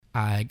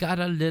I got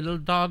a little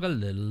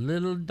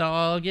little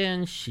dog,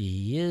 and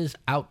she is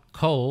out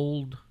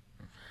cold.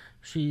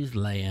 She's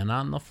laying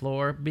on the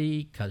floor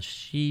because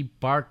she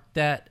barked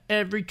at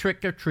every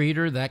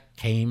trick-or-treater that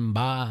came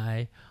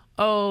by.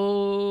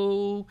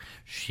 Oh,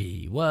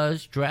 she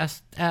was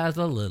dressed as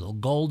a little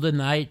golden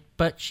knight,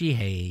 but she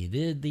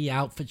hated the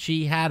outfit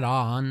she had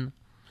on.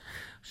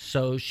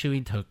 So she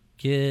took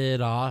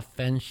it off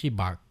and she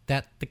barked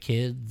at the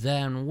kids,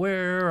 and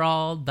we're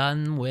all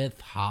done with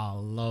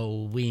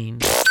Halloween.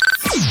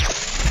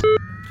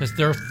 Because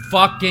they're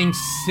fucking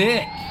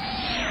sick.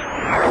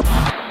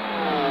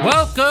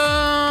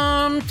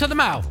 Welcome to the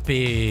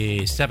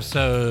Mouthpiece,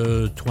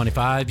 episode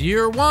 25,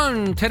 year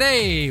 1.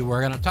 Today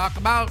we're going to talk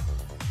about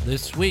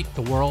this week,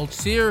 the World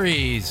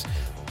Series,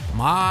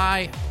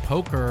 my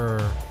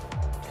poker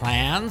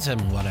plans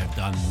and what I've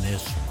done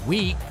this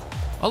week,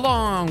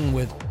 along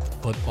with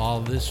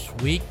football this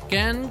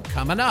weekend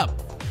coming up.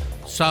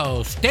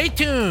 So stay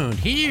tuned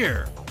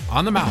here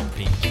on the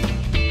Mouthpiece.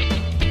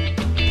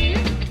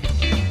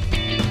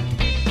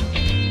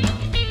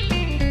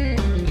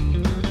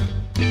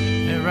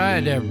 All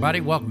right,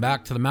 everybody, welcome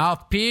back to the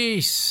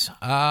Mouthpiece.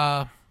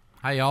 How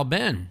y'all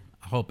been?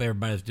 I hope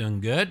everybody's doing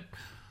good.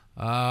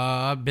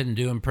 I've been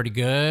doing pretty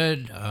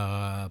good.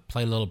 Played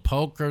a little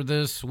poker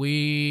this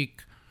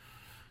week.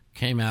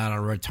 Came out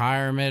of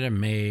retirement and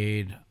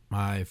made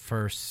my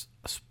first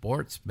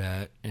sports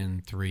bet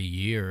in 3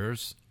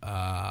 years.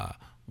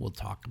 We'll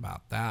talk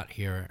about that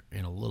here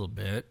in a little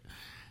bit.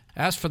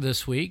 As for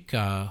this week,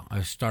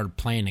 I started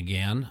playing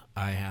again.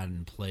 I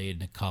hadn't played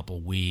in a couple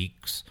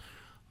weeks.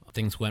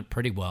 Things went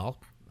pretty well.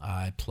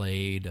 I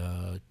played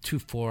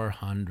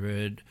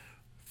 2-400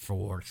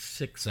 for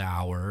 6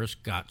 hours,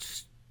 got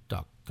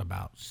stuck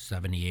about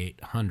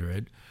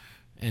 7,800,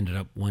 ended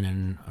up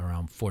winning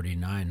around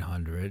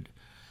 4,900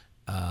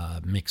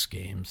 mixed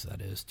games,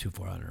 that is,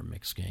 2-400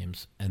 mixed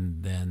games.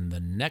 And then the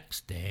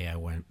next day I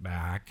went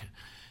back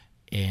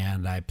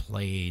and I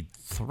played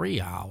 3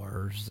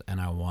 hours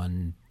and I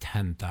won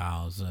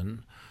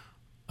 10,000.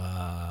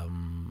 I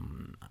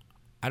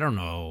don't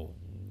know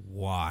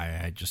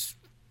why.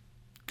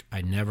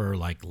 I never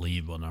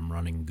leave when I'm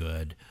running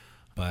good,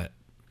 but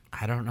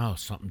I don't know.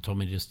 Something told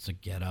me just to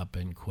get up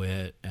and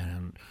quit.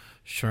 And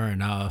sure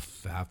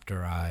enough,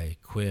 after I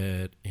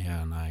quit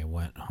and I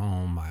went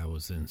home, I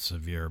was in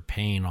severe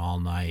pain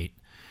all night.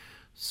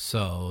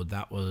 So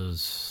that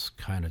was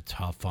kind of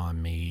tough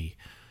on me.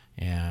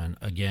 And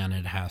again,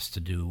 it has to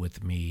do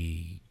with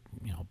me,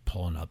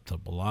 pulling up to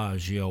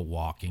Bellagio,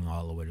 walking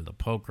all the way to the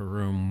poker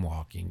room,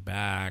 walking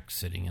back,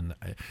 sitting in the...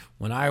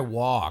 When I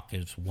walk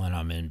is when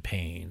I'm in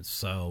pain.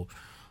 So,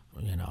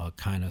 it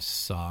kind of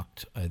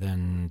sucked. I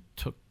then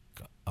took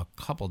a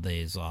couple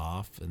days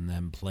off and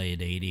then played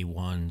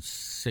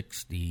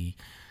 8160,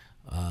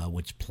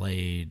 which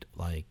played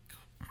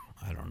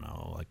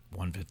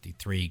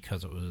 153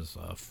 because it was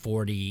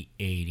 40,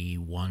 80,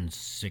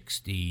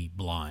 160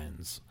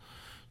 blinds.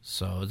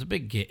 So it's a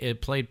big game.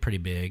 It played pretty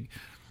big.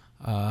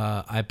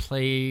 I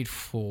played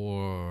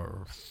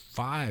for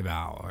 5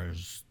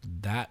 hours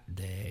that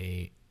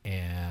day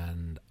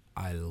and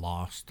I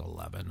lost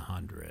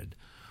 1,100.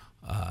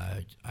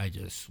 I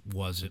just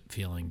wasn't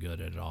feeling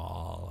good at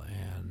all,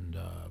 and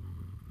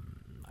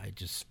I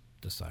just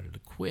decided to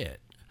quit.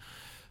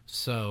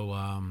 So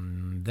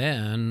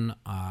then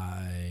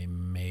I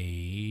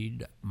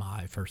made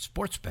my first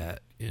sports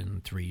bet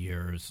in 3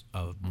 years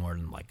of more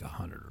than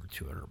 $100 or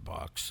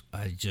 $200.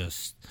 I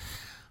just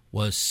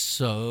was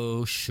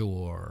so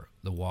sure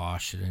the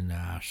Washington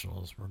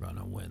Nationals were going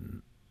to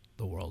win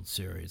the World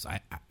Series. I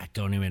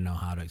don't even know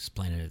how to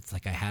explain it. It's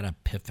like I had an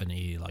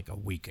epiphany a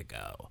week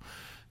ago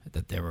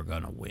that they were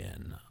going to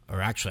win.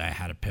 Or actually, I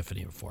had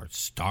epiphany before it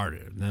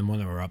started. And then when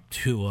they were up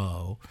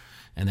 2-0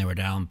 and they were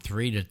down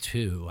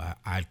 3-2,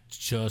 I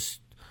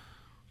just...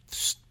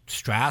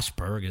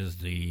 Strasburg is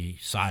the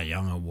Cy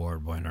Young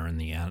Award winner in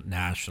the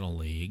National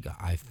League.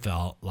 I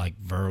felt like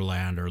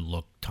Verlander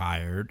looked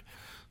tired.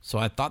 So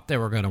I thought they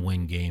were going to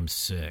win Game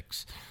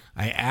 6.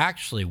 I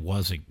actually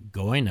wasn't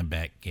going to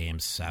bet Game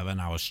 7.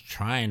 I was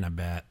trying to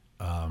bet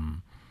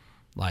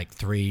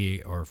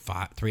 3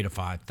 to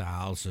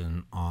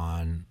 5,000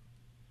 on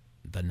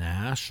the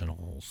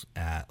Nationals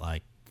at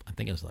I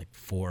think it was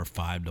 4 or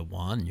 5 to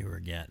 1 you were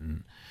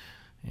getting.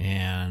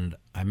 And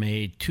I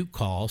made 2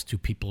 calls to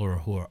people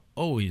who are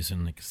always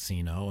in the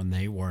casino, and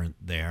they weren't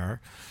there.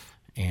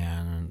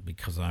 And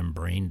because I'm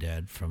brain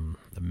dead from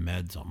the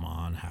meds I'm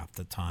on half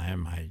the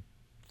time, I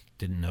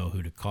didn't know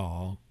who to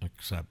call,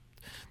 except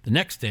the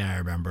next day I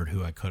remembered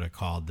who I could have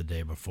called the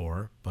day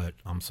before, but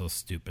I'm so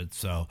stupid.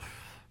 So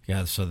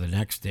the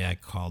next day I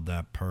called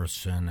that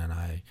person, and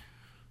I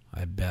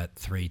bet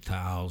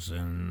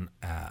 3,000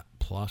 at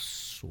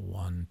plus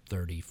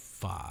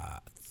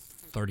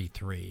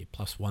 133,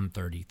 plus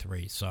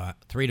 133. So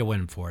 3 to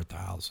win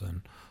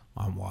 4,000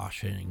 on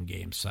Washington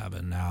Game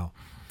 7. Now,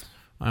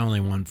 I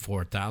only won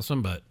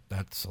 4,000, but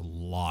that's a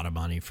lot of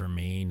money for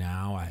me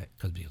now.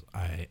 Because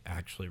I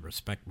actually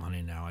respect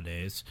money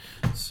nowadays.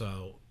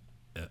 So,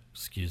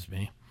 excuse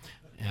me.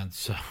 And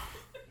so,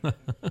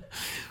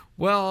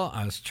 Well,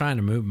 I was trying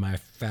to move my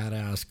fat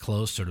ass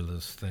closer to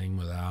this thing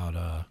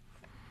without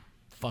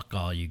fuck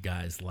all you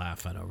guys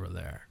laughing over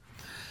there.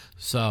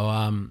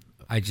 So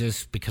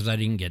because I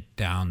didn't get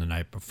down the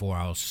night before,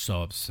 I was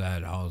so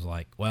upset. I was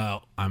like,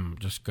 well, I'm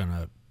just going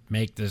to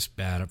make this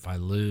bet. If I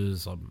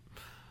lose, I'll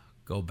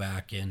go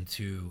back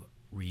into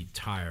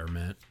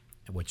retirement,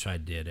 which I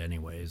did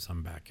anyways.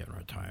 I'm back in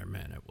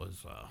retirement. It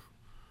was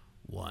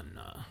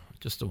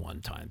just a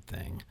one-time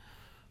thing.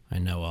 I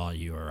know all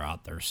you are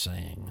out there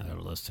saying, they're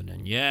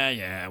listening,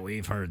 yeah,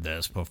 we've heard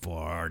this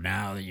before.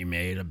 Now that you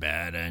made a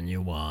bet and you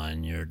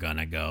won, you're going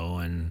to go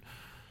and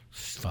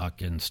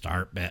fucking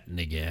start betting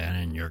again,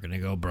 and you're going to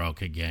go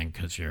broke again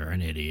because you're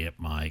an idiot,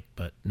 Mike.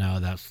 But no,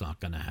 that's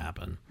not going to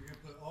happen. You're going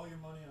to put all your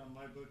money on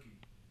my bookie.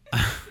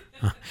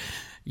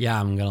 Yeah,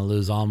 I'm going to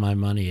lose all my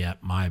money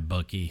at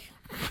mybookie.ag.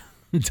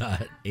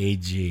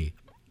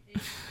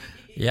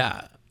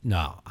 Yeah,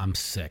 no, I'm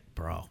sick,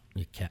 bro.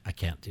 I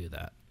can't do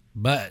that.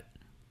 But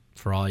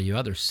for all you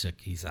other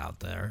sickies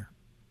out there,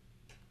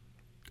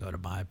 go to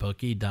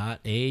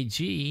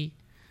mybookie.ag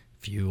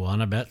if you want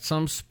to bet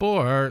some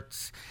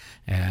sports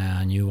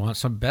and you want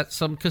to bet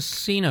some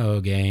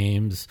casino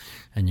games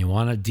and you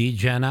want to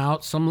degen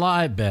out some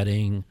live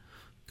betting.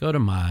 Go to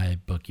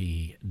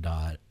mybookie.ag.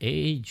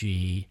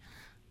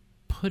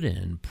 Put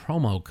in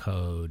promo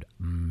code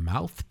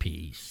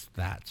Mouthpiece.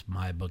 That's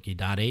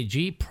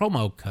mybookie.ag,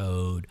 promo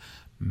code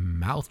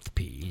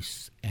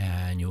Mouthpiece,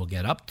 and you will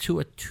get up to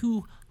a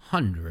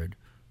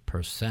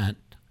 200%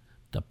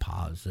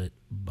 deposit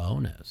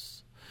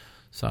bonus.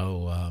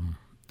 So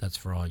that's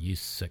for all you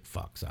sick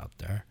fucks out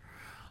there.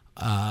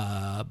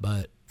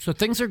 So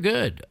things are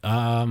good.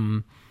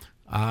 I've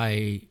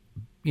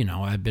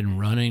been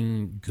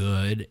running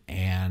good,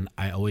 and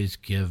I always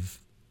give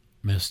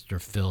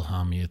Mr. Phil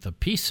Hellmuth a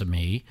piece of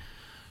me.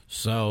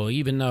 So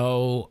even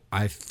though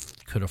I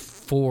could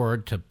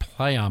afford to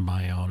play on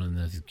my own in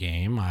this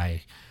game,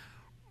 I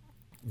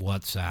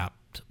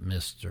WhatsApped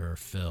Mr.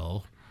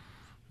 Phil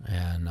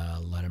and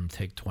let him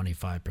take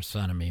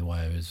 25% of me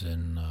while I was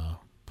in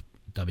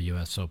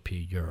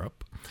WSOP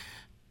Europe.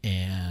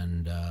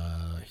 And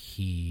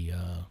he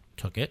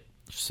took it.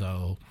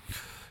 So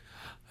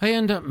I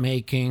end up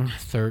making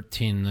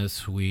 13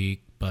 this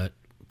week, but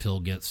Phil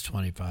gets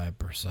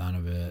 25%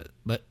 of it,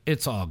 but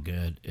it's all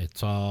good.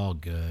 It's all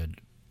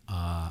good.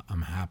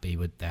 I'm happy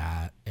with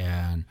that.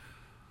 And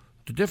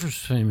the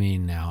difference between me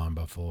now and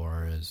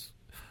before is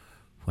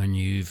when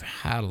you've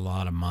had a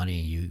lot of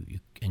money,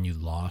 and you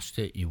lost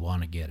it, you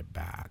want to get it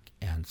back,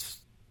 and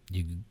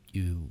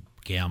you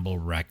gamble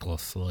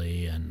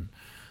recklessly, and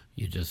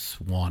you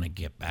just want to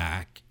get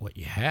back what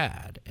you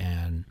had.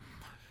 And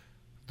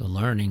the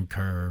learning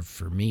curve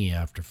for me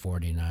after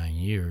 49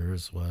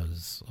 years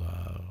was.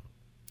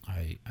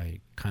 I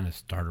kind of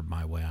started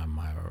my way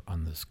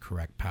on this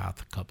correct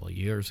path a couple of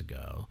years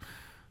ago,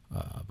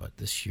 but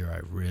this year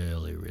I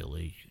really,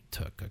 really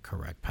took a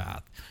correct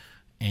path.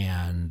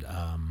 And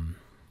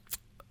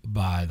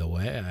by the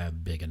way, I have a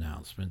big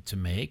announcement to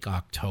make.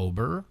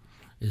 October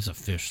is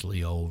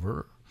officially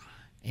over,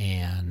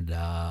 and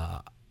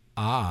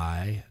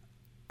I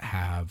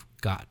have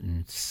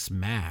gotten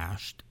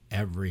smashed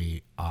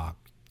every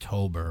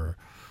October,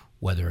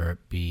 whether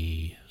it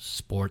be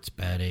sports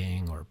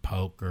betting or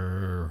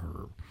poker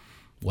or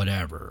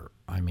whatever.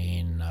 I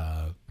mean,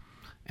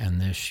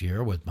 and this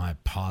year with my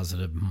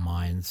positive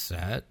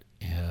mindset,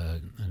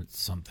 and it's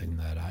something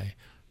that I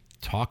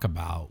talk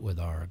about with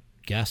our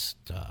guest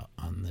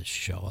on this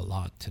show a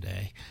lot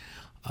today,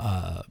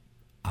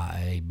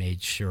 I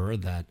made sure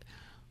that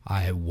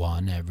I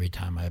won every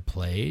time I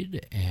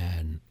played,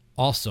 and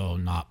also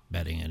not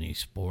betting any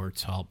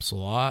sports helps a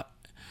lot.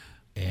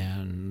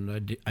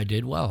 And I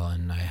did well,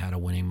 and I had a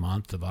winning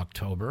month of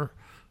October,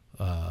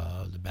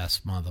 the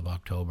best month of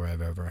October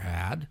I've ever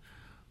had.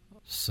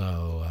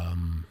 So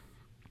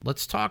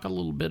let's talk a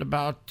little bit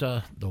about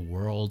the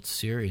World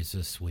Series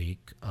this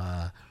week.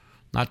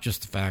 Not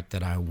just the fact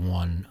that I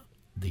won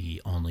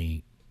the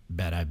only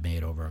bet I've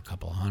made over a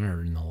couple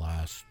hundred in the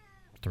last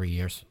 3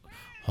 years.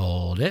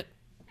 Hold it.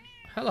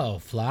 Hello,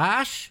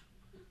 Flash.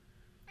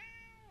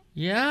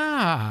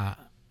 Yeah.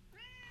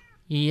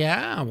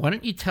 Yeah, why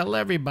don't you tell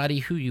everybody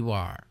who you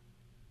are?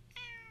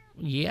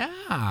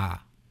 Yeah.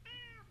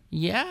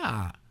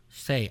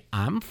 Say,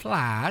 I'm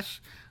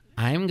Flash.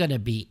 I'm going to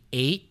be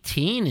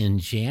 18 in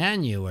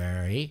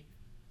January.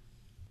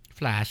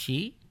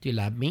 Flashy, do you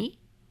love me?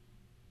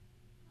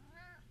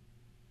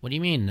 What do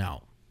you mean,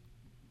 no?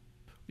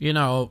 You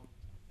know,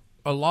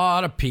 a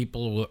lot of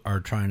people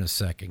are trying to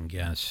second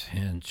guess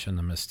Hinch and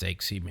the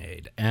mistakes he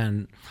made.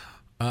 And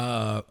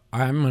I'm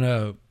going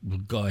to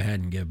go ahead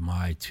and give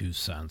my 2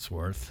 cents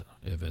worth,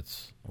 if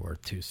it's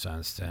worth 2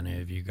 cents to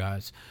any of you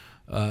guys.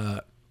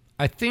 I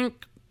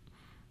think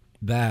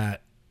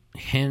that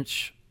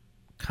Hinch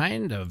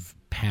kind of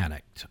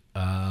panicked.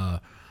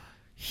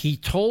 He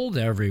told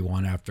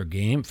everyone after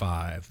Game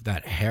 5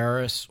 that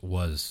Harris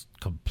was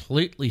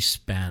completely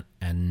spent,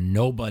 and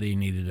nobody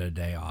needed a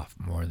day off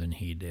more than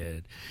he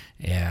did.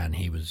 And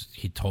he was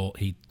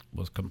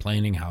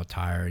complaining how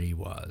tired he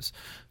was.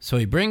 So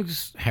he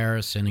brings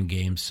Harris in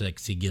Game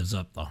 6. He gives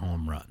up the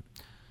home run.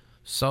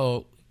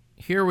 So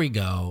here we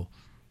go.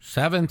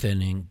 7th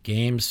inning,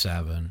 Game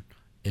 7.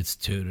 It's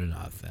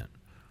 2-0.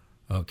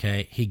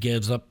 Okay, he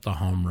gives up the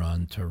home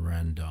run to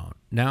Rendon.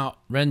 Now,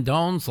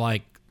 Rendon's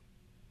like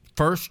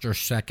first or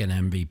second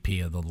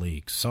MVP of the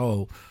league.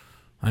 So,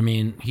 I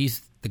mean,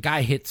 the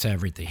guy hits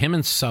everything. Him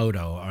and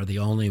Soto are the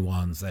only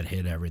ones that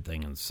hit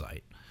everything in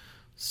sight.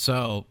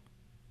 So,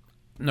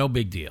 no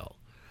big deal.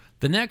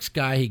 The next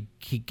guy,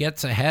 he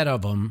gets ahead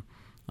of him.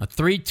 A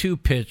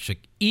 3-2 pitch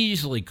that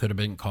easily could have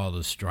been called a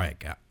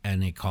strikeout,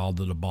 and he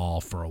called it a ball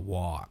for a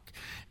walk.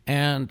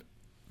 And,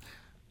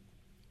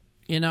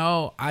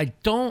 I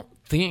don't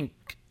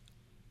think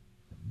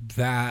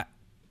that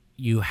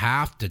you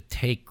have to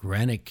take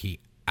Greinke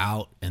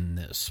out in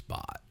this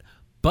spot.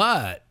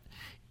 But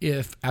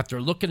if,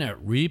 after looking at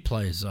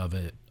replays of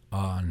it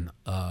on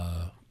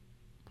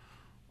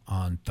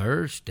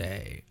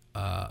Thursday,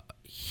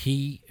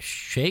 he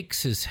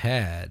shakes his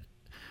head,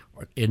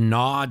 it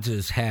nods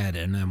his head,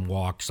 and then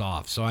walks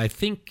off. So I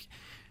think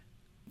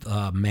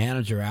the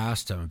manager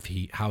asked him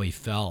how he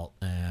felt,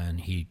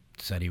 and he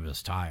said he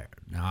was tired.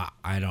 Now,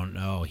 I don't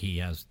know. He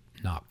has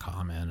not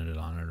commented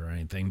on it or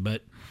anything.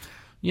 But,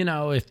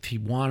 if he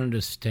wanted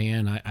to stay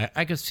in,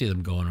 I could see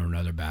them going to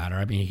another batter.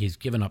 I mean, he's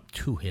given up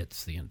 2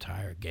 hits the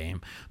entire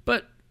game.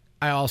 But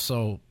I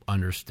also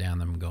understand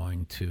them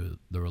going to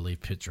the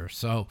relief pitcher.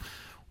 So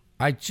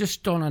I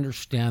just don't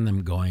understand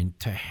them going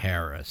to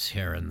Harris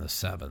here in the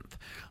 7th.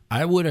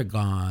 I would have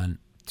gone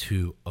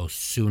to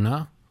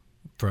Osuna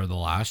for the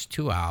last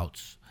 2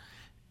 outs,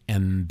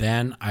 and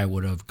then I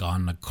would have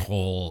gone to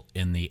Cole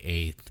in the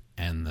 8th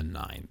and the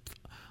 9th.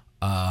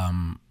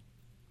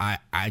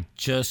 I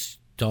just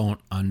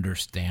don't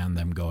understand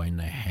them going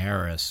to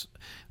Harris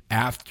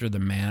after the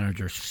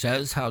manager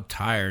says how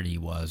tired he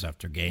was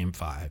after Game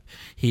 5.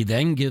 He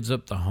then gives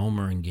up the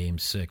homer in Game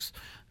 6.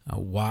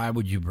 Why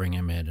would you bring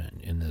him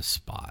in this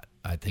spot?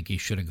 I think he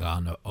should have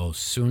gone to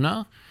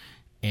Osuna,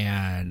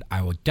 and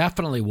I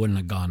definitely wouldn't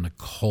have gone to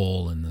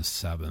Cole in the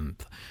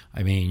 7th.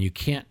 I mean, you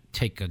can't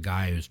take a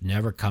guy who's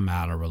never come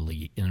out of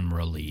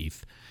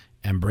relief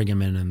and bring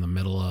him in the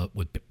middle of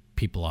with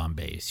people on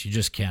base. You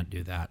just can't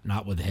do that,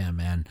 not with him.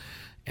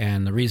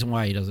 And the reason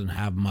why he doesn't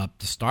have him up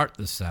to start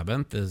the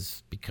 7th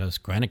is because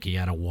Greinke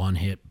had a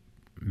 1-hit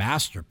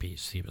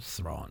masterpiece he was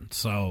throwing.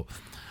 So,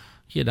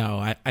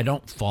 I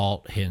don't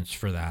fault Hinch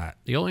for that.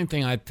 The only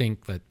thing I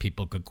think that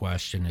people could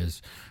question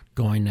is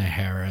going to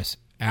Harris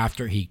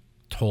after he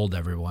told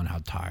everyone how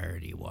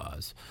tired he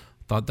was.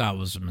 Thought that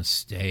was a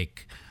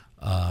mistake.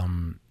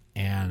 And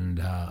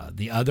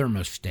the other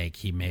mistake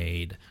he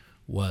made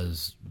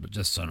was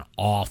just an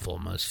awful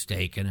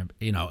mistake. And,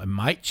 it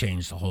might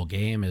change the whole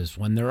game is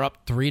when they're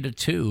up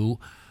 3-2,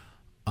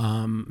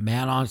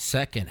 man on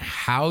second,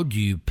 how do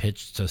you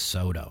pitch to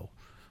Soto?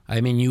 I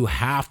mean, you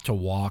have to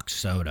walk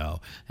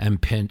Soto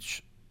and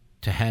pinch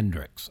to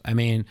Hendricks. I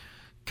mean,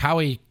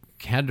 Howie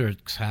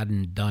Hendricks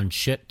hadn't done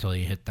shit till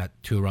he hit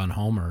that 2-run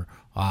homer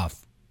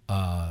off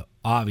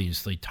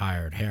obviously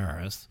tired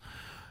Harris,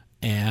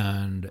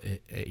 and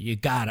you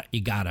gotta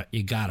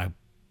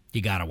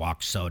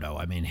walk Soto.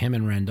 I mean, him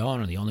and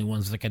Rendon are the only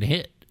ones that can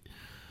hit.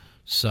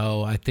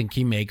 So I think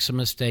he makes a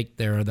mistake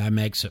there. That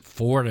makes it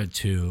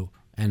 4-2,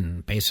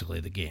 and basically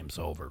the game's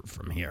over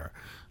from here.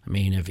 I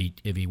mean, if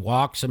he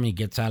walks him, he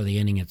gets out of the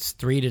inning. It's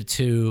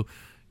 3-2.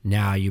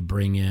 Now you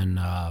bring in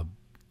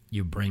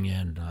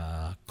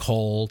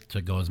Cole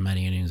to go as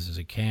many innings as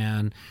he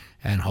can,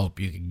 and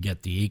hope you can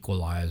get the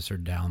equalizer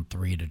down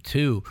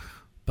 3-2.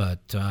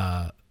 But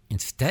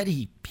instead,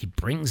 he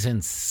brings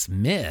in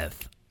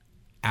Smith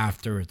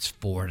after it's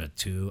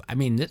 4-2. I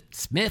mean,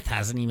 Smith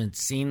hasn't even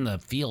seen the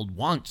field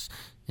once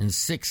in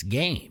 6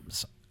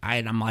 games.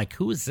 I'm like,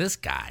 who is this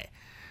guy?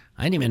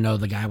 I didn't even know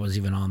the guy was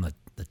even on the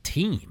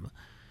team.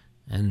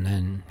 And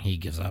then he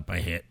gives up a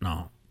hit.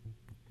 No,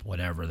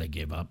 whatever they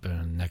give up.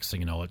 And next thing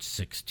you know, it's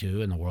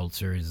 6-2 and the World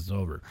Series is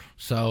over.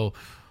 So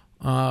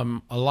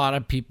a lot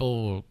of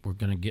people are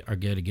going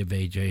to give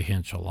A.J.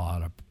 Hinch a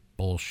lot of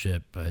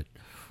bullshit. But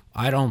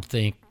I don't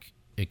think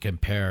it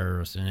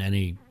compares in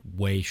any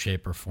way,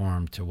 shape, or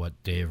form to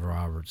what Dave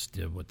Roberts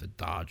did with the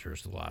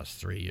Dodgers the last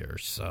 3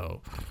 years.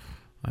 So,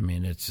 I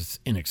mean, it's just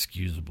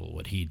inexcusable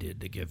what he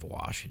did to give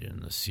Washington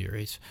the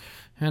series.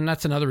 And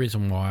that's another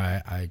reason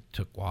why I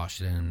took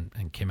Washington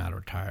and came out of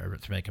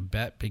retirement to make a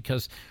bet,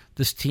 because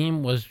this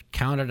team was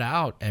counted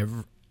out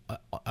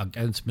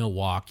against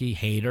Milwaukee.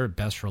 Hader,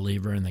 best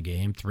reliever in the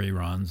game, 3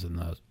 runs in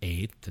the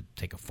 8th to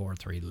take a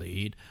 4-3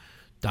 lead.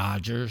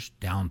 Dodgers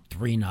down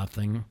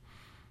 3-0.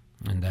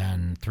 And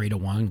then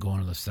 3-1 going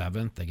to the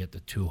 7th. They get the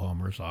 2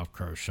 homers off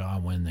Kershaw,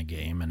 win the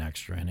game in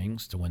extra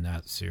innings to win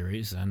that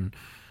series. And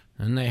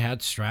then they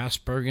had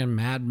Strasburg and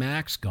Mad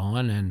Max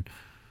going, and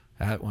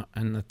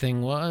the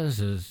thing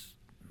is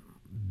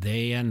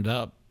they end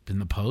up in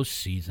the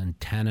postseason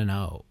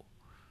 10-0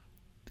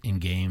 in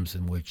games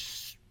in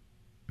which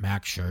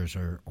Max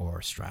Scherzer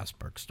or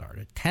Strasburg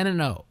started.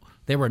 10-0.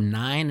 They were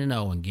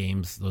 9-0 in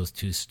games those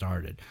two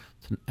started.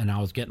 And I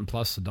was getting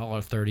plus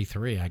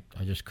 $1.33.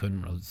 I just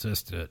couldn't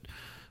resist it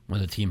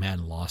when the team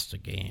hadn't lost a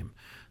game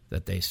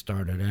that they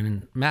started.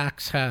 And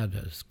Max had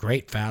a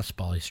great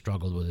fastball. He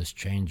struggled with his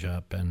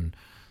changeup,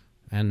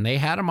 and they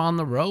had him on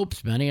the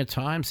ropes many a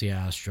times, the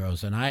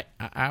Astros. And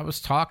I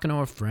was talking to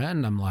a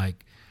friend. I'm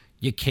like,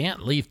 you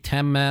can't leave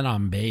 10 men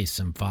on base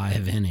in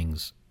 5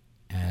 innings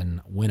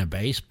and win a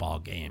baseball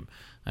game.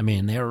 I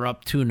mean, they were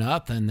up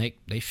 2-0.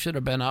 They should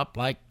have been up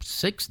like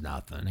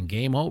 6-0 and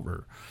game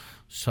over.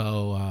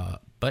 So,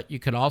 but you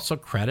could also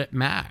credit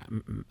Max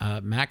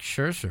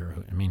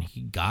Scherzer. I mean,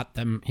 he got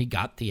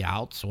the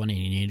outs when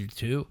he needed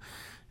to.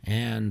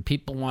 And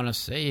people want to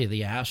say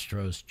the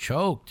Astros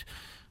choked.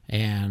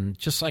 And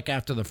just like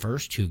after the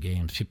first 2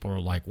 games, people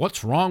were like,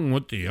 what's wrong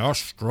with the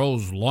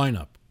Astros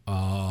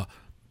lineup?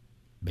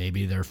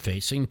 Maybe they're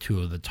facing 2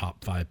 of the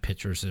top 5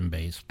 pitchers in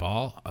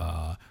baseball.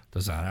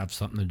 Does that have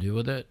something to do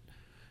with it?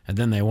 And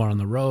then they went on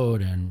the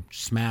road and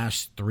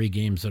smashed 3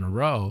 games in a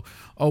row.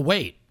 Oh,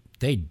 wait,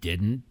 they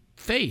didn't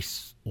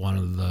face one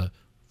of the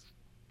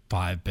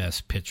 5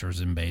 best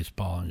pitchers in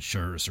baseball in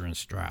Scherzer and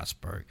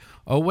Strasburg.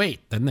 Oh,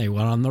 wait, then they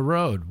went on the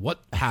road.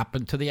 What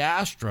happened to the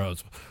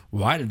Astros?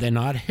 Why did they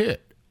not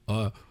hit?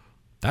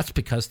 That's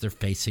because they're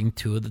facing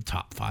 2 of the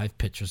top 5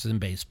 pitchers in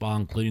baseball,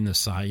 including the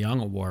Cy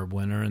Young Award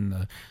winner in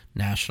the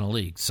National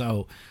League.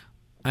 So,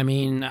 I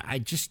mean, I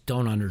just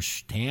don't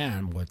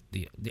understand what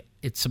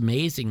it's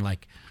amazing.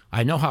 Like,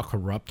 I know how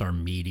corrupt our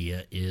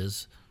media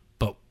is,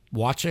 but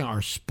watching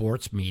our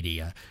sports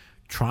media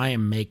try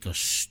and make a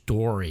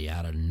story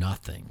out of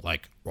nothing.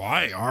 Like,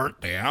 why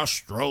aren't the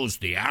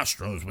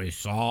Astros we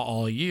saw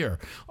all year?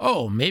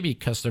 Oh, maybe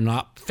because they're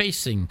not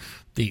facing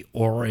the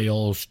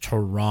Orioles,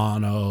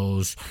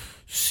 Torontos,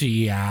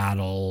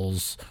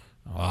 Seattles,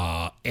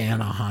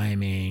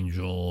 Anaheim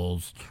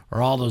Angels,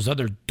 or all those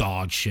other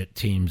dog shit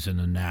teams in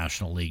the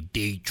National League.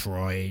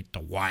 Detroit, the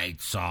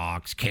White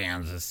Sox,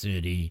 Kansas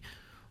City.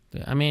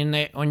 I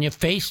mean, when you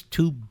face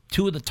two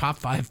of the top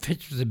 5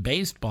 pitchers in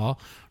baseball,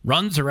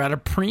 runs are at a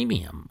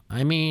premium.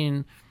 I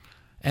mean,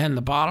 and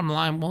the bottom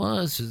line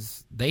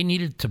is they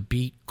needed to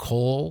beat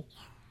Cole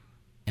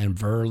and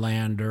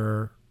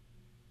Verlander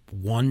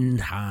one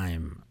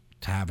time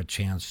to have a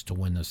chance to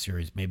win the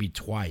series, maybe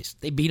twice.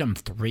 They beat them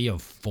 3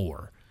 of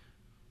 4,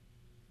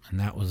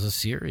 and that was a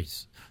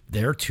series.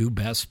 Their 2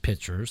 best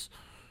pitchers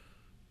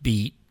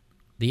beat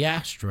the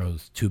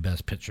Astros' 2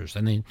 best pitchers.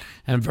 And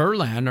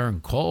Verlander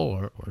and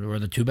Cole were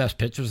the 2 best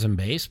pitchers in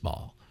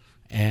baseball.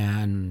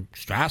 And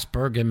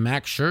Strasburg and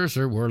Max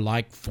Scherzer were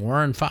like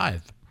 4 and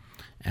 5.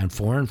 And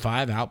 4 and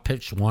 5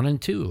 outpitched 1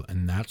 and 2.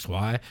 And that's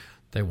why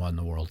they won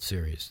the World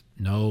Series.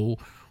 No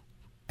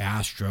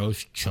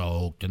Astros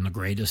choked and the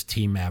greatest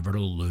team ever to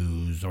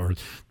lose or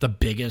the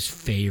biggest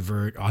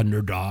favorite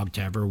underdog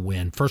to ever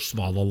win. First of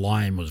all, the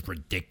line was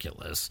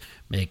ridiculous,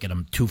 making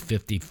them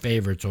 250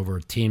 favorites over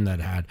a team that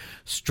had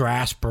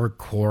Strasburg,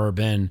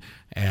 Corbin,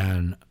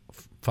 and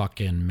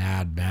fucking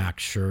Mad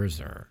Max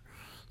Scherzer.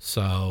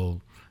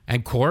 So,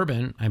 and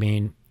Corbin, I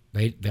mean,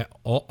 they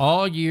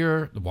all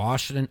year, the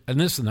Washington, and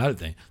this is another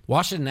thing, the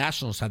Washington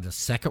Nationals had the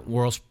second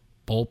worst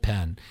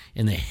bullpen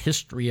in the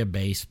history of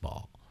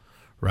baseball.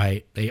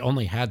 Right? They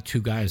only had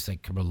 2 guys they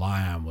could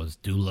rely on, was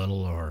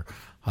Doolittle or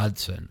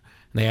Hudson. And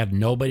they had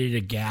nobody to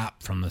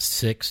gap from the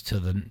 6th to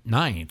the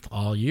 9th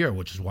all year,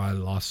 which is why they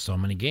lost so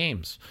many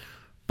games.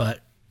 But,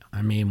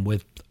 I mean,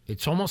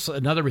 it's almost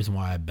another reason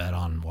why I bet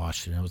on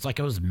Washington. It was like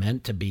it was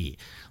meant to be.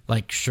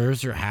 Like,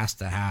 Scherzer has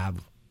to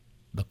have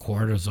the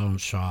cortisone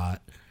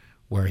shot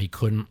where he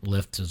couldn't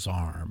lift his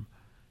arm.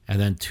 And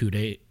then 2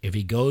 days, if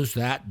he goes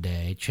that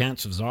day,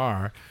 chances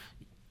are,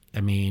 I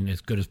mean,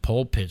 as good as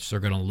pole pitch, they're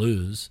going to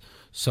lose.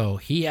 So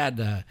he had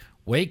to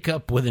wake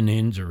up with an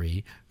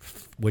injury,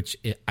 which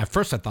at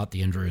first I thought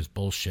the injury was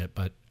bullshit,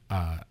 but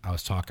I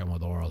was talking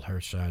with Oral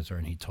Hershiser,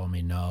 and he told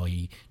me no,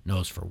 he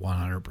knows for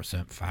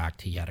 100%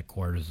 fact he had a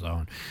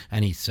cortisone,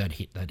 and he said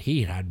that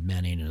he had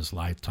many in his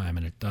lifetime,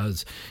 and it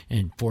does,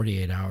 in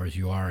 48 hours,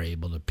 you are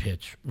able to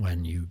pitch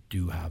when you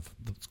do have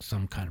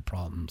some kind of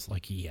problems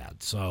like he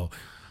had. So,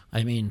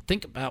 I mean,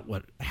 think about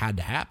what had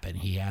to happen.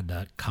 He had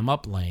to come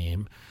up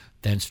lame.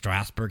 Then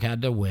Strasburg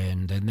had to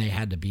win. Then they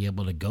had to be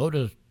able to go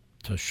to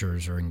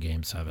Scherzer in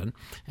Game 7.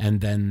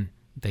 And then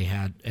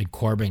and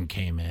Corbin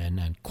came in.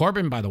 And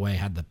Corbin, by the way,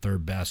 had the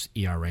 3rd best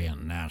ERA in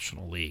the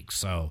National League.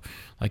 So,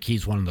 like,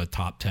 he's one of the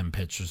top 10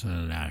 pitchers in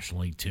the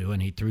National League, too.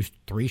 And he threw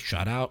 3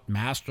 shutout,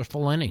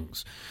 masterful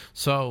innings.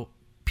 So,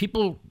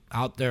 people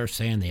out there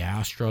saying the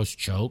Astros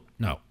choked.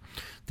 No.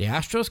 The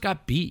Astros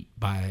got beat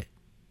by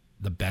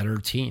the better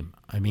team.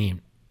 I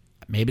mean,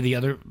 maybe the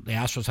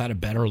Astros had a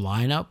better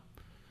lineup.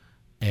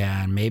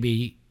 And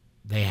maybe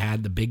they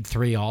had the big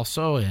 3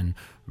 also in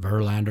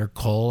Verlander,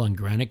 Cole, and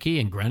Greinke.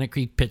 And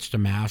Greinke pitched a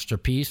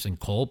masterpiece, and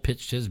Cole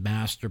pitched his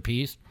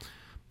masterpiece.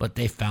 But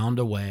they found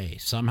a way.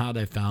 Somehow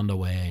they found a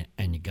way,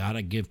 and you got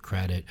to give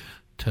credit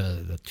to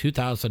the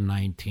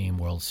 2019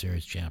 World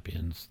Series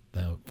champions,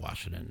 the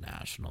Washington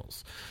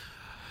Nationals.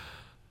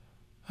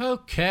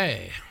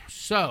 Okay,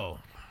 so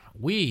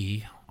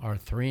we are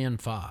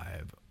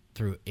 3-5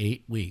 through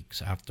 8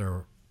 weeks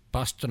after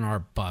busting our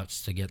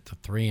butts to get to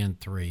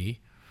 3-3.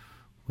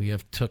 We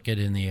have took it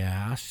in the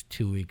ass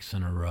 2 weeks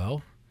in a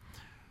row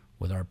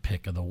with our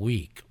pick of the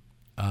week.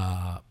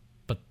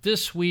 But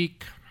this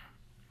week,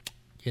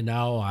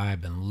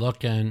 I've been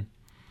looking,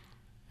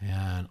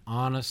 and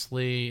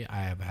honestly,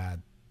 I have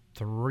had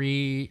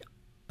 3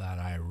 that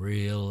I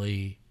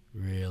really,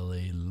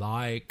 really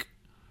like.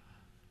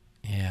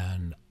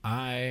 And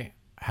I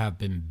have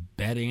been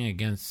betting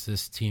against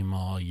this team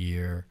all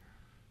year,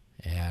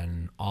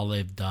 and all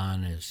they've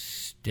done is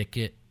stick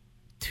it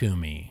to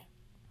me.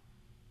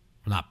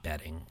 I'm not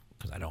betting,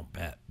 because I don't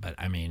bet, but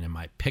I mean in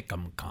my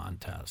pick'em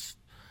contest,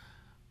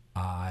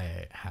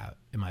 I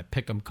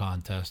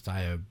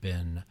have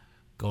been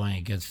going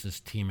against this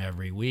team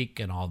every week,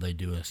 and all they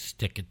do is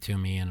stick it to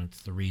me, and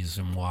it's the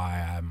reason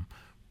why I'm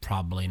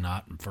probably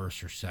not in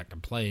first or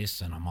second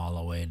place, and I'm all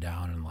the way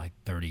down in like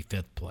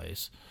 35th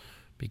place.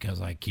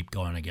 Because I keep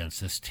going against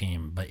this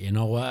team. But you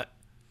know what?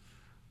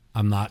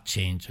 I'm not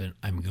changing.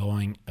 I'm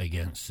going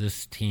against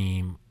this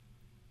team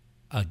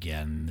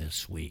again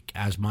this week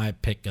as my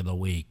pick of the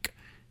week,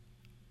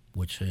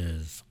 which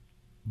is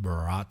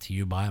brought to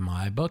you by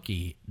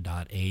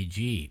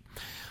mybookie.ag.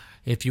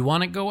 If you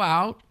want to go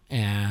out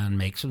and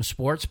make some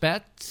sports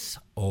bets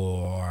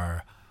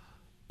or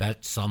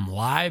bet some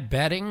live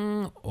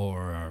betting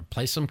or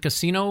play some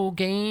casino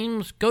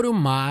games, go to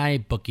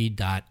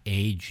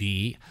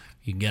mybookie.ag.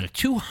 You can get a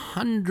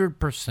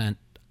 200%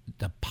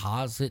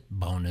 deposit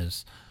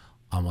bonus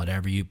on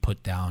whatever you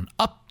put down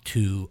up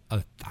to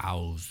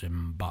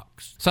 $1,000.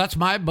 So that's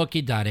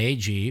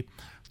mybookie.ag,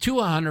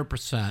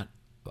 200%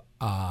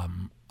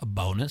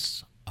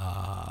 bonus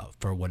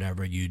for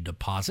whatever you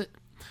deposit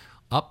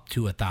up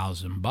to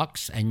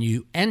 $1,000, and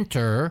you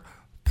enter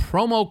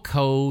promo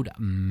code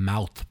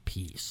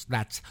Mouthpiece.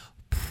 That's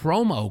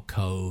promo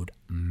code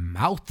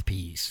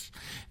Mouthpiece,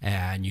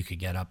 and you could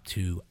get up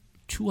to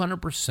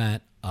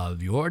 200%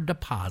 of your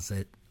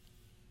deposit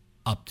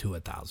up to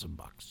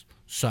 $1,000.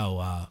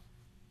 So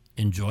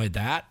enjoy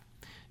that.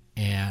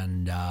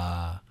 And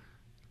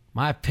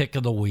my pick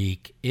of the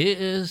week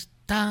is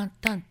dun,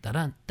 dun, dun,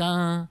 dun,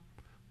 dun.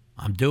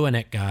 I'm doing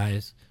it,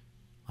 guys.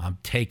 I'm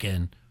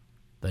taking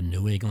the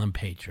New England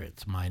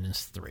Patriots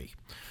 -3.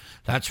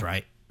 That's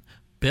right.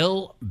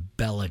 Bill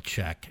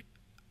Belichick.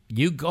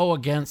 You go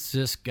against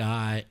this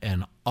guy,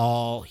 and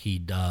all he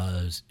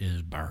does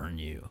is burn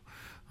you.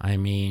 I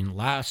mean,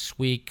 last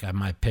week I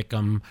might pick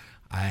them.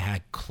 I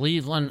had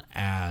Cleveland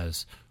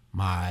as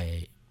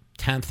my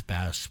 10th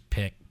best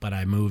pick, but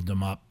I moved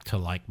them up to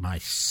like my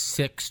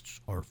 6th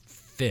or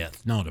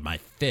 5th. No, to my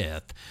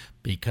 5th,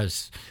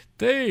 because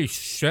they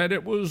said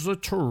it was a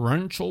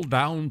torrential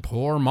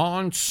downpour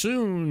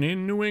monsoon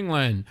in New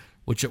England,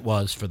 which it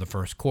was for the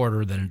first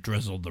quarter. Then it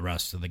drizzled the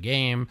rest of the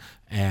game,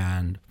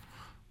 and,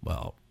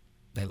 well,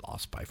 they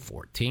lost by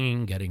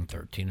 14, getting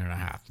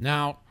 13.5.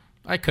 Now,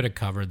 I could have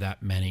covered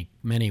that many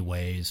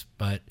ways,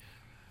 but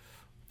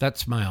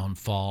that's my own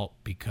fault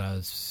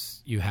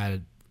because you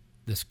had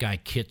this guy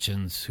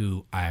Kitchens,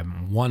 who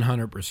I'm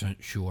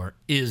 100% sure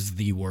is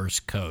the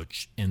worst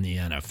coach in the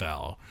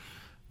NFL,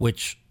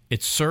 which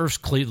it serves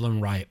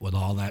Cleveland right with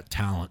all that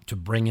talent to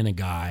bring in a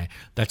guy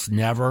that's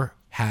never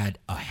had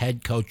a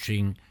head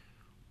coaching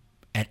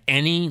at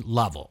any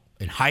level,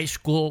 in high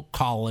school,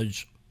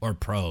 college, or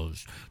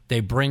pros. They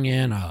bring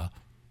in a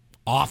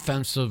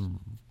offensive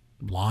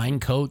line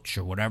coach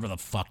or whatever the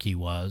fuck he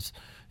was.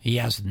 He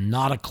has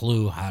not a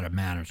clue how to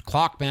manage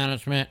clock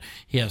management.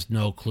 He has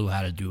no clue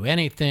how to do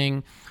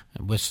anything.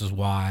 And this is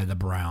why the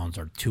Browns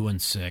are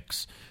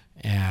 2-6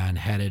 and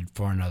headed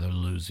for another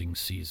losing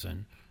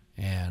season.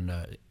 And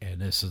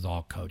this is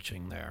all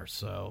coaching there.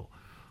 So,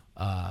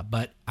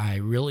 but I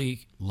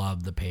really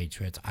love the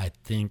Patriots. I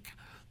think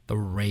the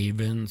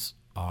Ravens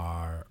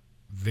are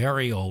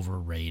very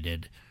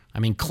overrated. I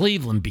mean,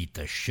 Cleveland beat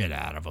the shit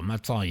out of them.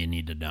 That's all you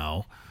need to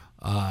know.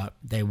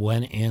 They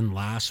went in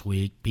last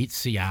week, beat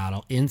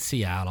Seattle, in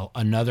Seattle,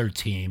 another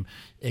team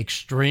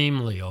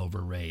extremely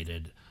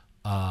overrated,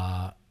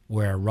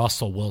 where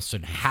Russell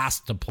Wilson has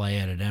to play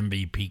at an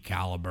MVP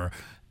caliber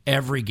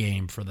every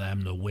game for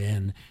them to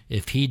win.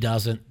 If he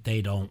doesn't,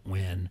 they don't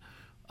win.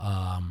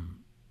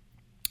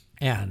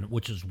 And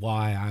which is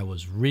why I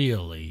was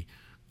really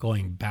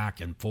going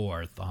back and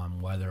forth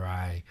on whether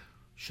I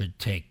should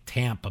take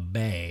Tampa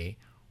Bay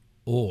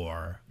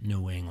or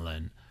New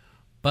England.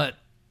 But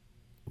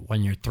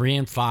when you're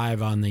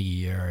 3-5 on the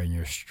year and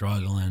you're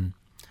struggling,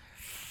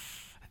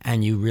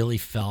 and you really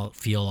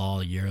feel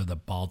all year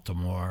that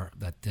Baltimore,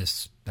 that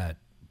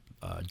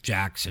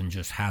Jackson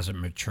just hasn't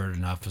matured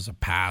enough as a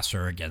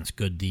passer against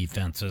good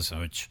defenses,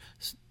 which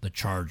the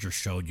Chargers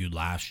showed you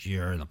last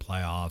year in the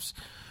playoffs.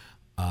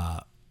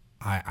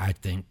 I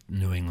think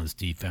New England's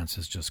defense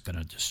is just going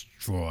to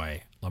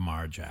destroy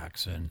Lamar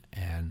Jackson,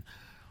 and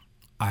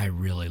I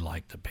really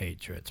like the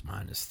Patriots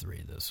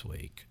 -3 this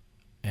week.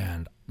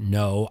 And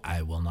no,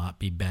 I will not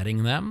be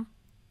betting them,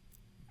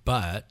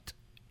 but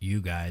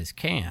you guys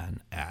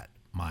can at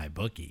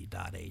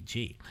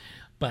mybookie.ag.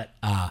 But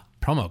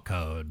promo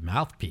code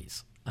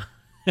Mouthpiece.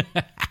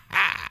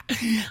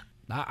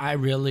 I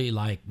really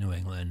like New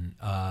England.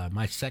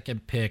 My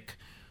second pick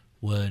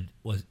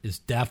is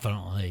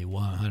definitely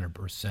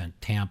 100%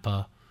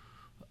 Tampa.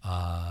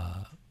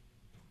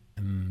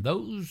 And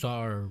those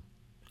are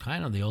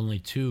kind of the only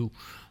two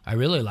I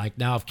really like.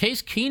 Now, if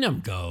Case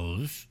Keenum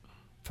goes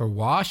for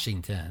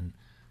Washington,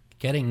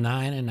 getting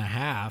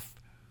 9.5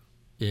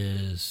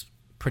 is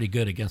pretty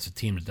good against a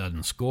team that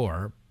doesn't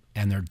score,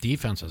 and their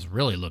defense has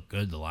really looked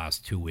good the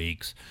last 2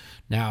 weeks.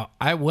 Now,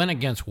 I went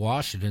against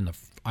Washington.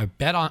 I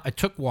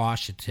took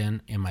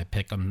Washington in my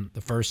pick on the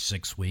first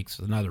 6 weeks.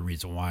 Another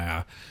reason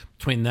why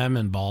between them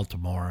and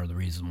Baltimore, the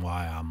reason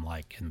why I'm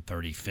like in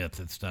 35th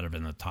instead of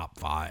in the top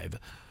 5,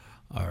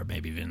 or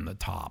maybe even in the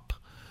top.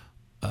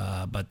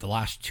 But the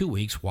last 2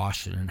 weeks,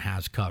 Washington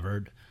has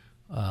covered.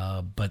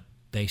 But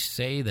they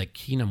say that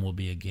Keenum will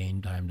be a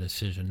game time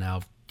decision.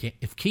 Now,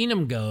 if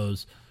Keenum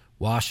goes,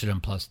 Washington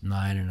plus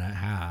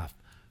 9.5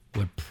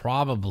 would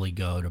probably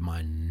go to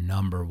my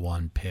number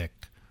one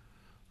pick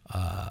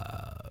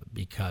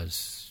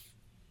because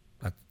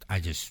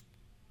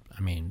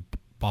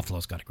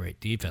Buffalo's got a great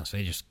defense.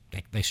 They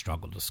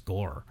struggle to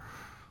score.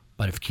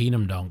 But if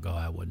Keenum don't go,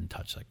 I wouldn't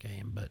touch that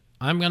game. But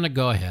I'm going to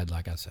go ahead,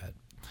 like I said.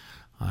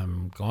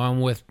 I'm going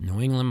with New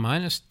England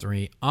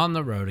 -3 on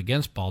the road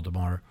against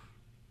Baltimore.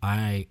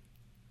 My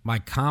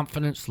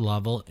confidence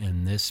level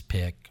in this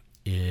pick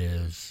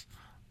is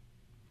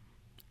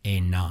a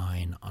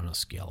 9 on a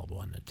scale of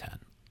 1 to 10.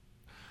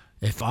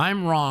 If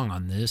I'm wrong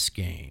on this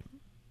game,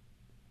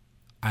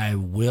 I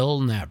will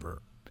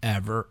never,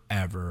 ever,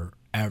 ever,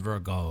 ever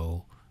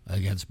go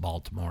against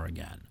Baltimore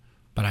again.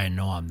 But I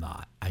know I'm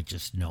not. I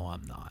just know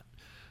I'm not.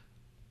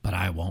 But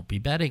I won't be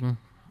betting.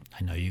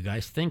 I know you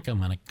guys think I'm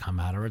going to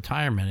come out of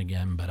retirement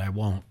again, but I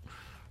won't.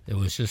 It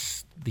was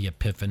just the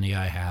epiphany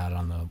I had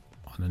on the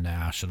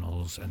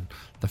Nationals and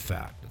the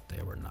fact that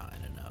they were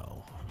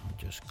 9-0. I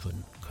just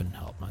couldn't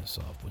help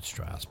myself with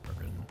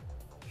Strasburg and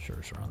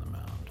Scherzer on the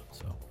mound.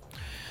 So,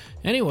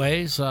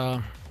 anyways,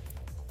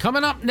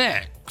 coming up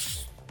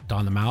next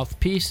on the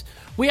Mouthpiece,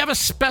 we have a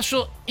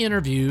special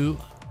interview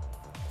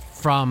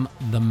from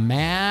the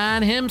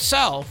man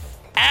himself,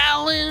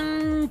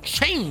 Allen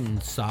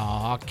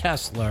Chainsaw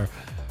Kessler,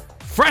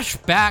 fresh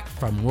back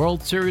from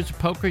World Series of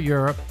Poker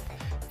Europe,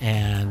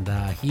 and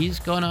he's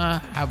going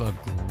to have a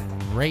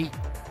great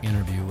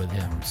interview with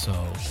him. So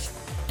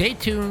stay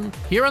tuned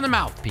here on the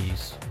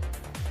Mouthpiece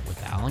with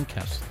Allen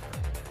Kessler.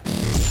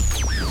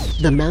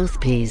 The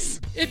Mouthpiece.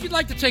 If you'd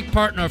like to take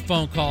part in our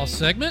phone call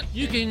segment,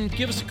 you can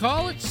give us a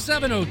call at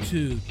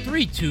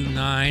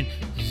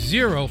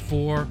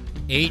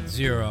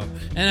 702-329-0480.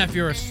 And if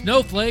you're a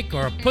snowflake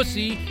or a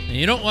pussy and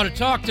you don't want to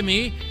talk to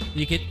me,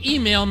 you can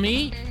email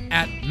me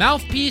at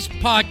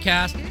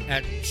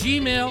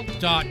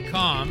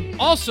mouthpiecepodcast@gmail.com.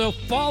 Also,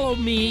 follow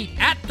me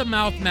at The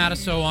Mouth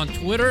Matusow on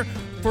Twitter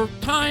for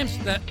times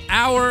that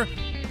our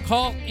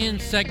call-in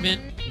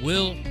segment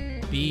will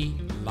be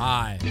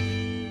live.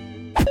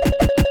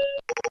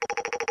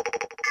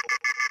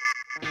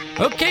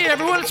 Okay,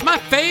 everyone, it's my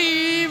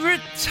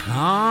favorite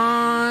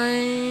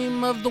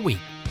time of the week.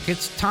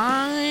 It's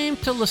time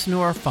to listen to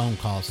our phone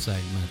call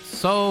segment.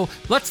 So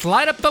let's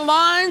light up the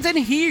lines and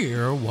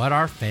hear what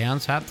our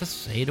fans have to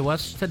say to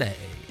us today.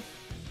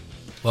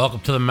 Welcome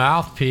to the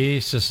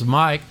Mouthpiece. This is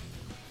Mike.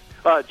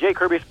 Jay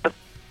Kirby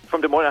from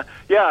Des Moines.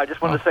 Yeah, I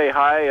just wanted to say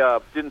hi.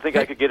 Didn't think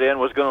I could get in.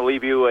 Was going to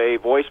leave you a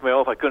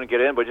voicemail if I couldn't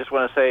get in, but just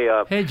want to say...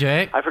 hey,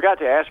 Jay. I forgot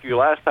to ask you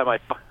last time.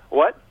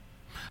 What?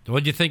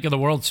 What did you think of the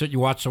World Series? You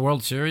watched the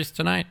World Series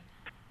tonight?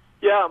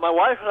 Yeah, my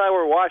wife and I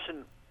were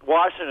watching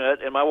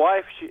it, and my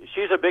wife,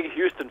 she's a big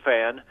Houston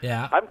fan.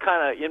 Yeah. I'm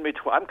kind of in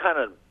between. I'm kind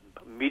of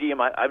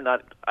medium. I'm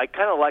not. I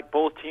kind of like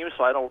both teams,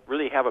 so I don't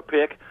really have a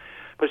pick.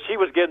 But she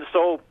was getting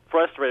so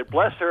frustrated.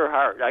 Bless her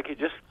heart. I could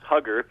just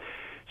hug her.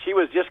 She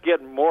was just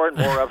getting more and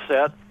more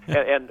upset.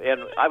 And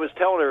I was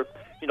telling her,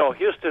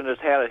 Houston has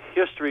had a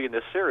history in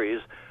this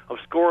series of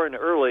scoring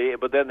early,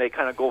 but then they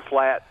kind of go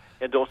flat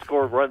and don't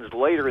score runs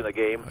later in the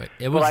game.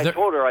 But I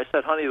told her, I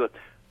said, honey,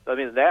 the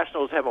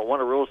Nationals haven't won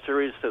a World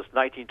Series since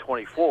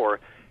 1924,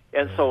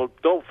 and so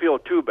don't feel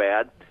too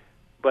bad.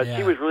 But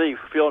she was really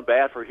feeling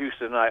bad for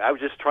Houston. I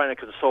was just trying to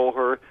console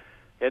her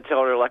and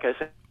tell her, like I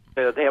said,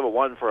 that they haven't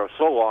won for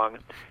so long,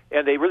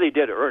 and they really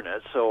did earn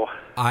it. So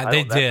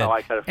they did.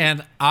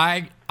 And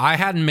I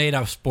hadn't made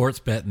a sports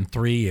bet in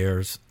 3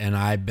 years, and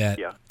I bet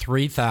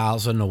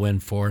 $3,000 to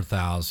win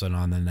 $4,000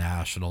 on the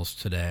Nationals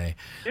today.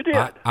 You did.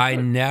 I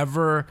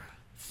never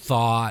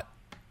thought.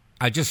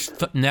 I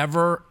just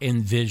never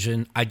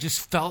envisioned. I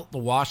just felt the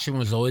Washington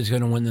was always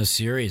going to win the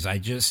series.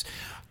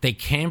 They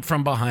came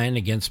from behind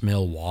against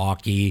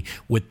Milwaukee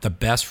with the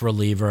best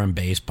reliever in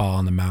baseball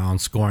on the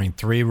mound, scoring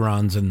 3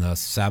 runs in the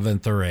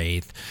 7th or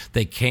 8th.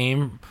 They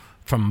came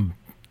from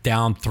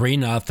down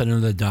 3-0 to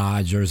the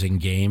Dodgers in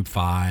Game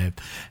 5,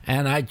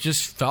 and I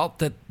just felt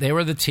that they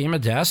were the team of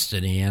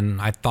destiny.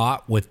 And I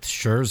thought with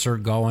Scherzer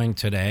going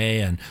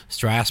today and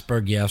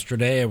Strasburg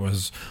yesterday, it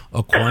was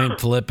a coin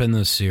flip in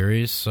the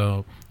series.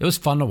 So it was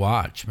fun to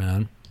watch,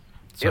 man.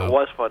 It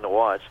was fun to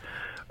watch.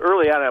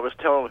 early on, I was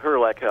telling her,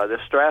 like, this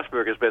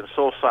Strasburg has been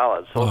so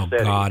solid, so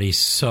steady. Oh, God, he's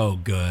so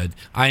good.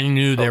 I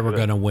knew they were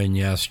going to win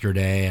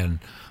yesterday, and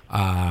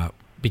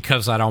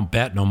because I don't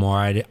bet no more,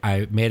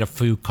 I made a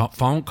few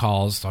phone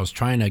calls. I was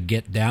trying to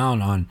get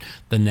down on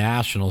the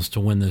Nationals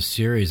to win this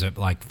series at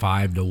like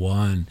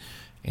 5-1,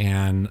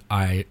 and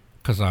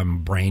because I'm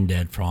brain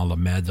dead from all the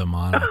meds I'm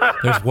on.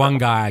 There's one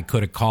guy I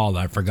could have called.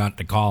 I forgot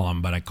to call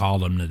him, but I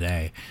called him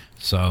today.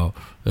 So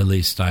at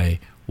least I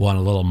won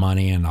a little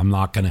money, and I'm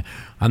not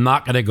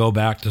gonna go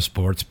back to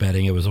sports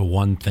betting. It was a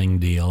one-thing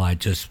deal. I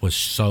just was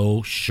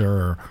so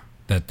sure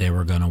that they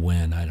were going to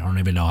win. I don't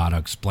even know how to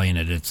explain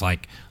it. It's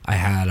like I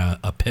had a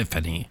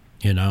epiphany,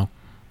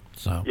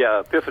 So yeah,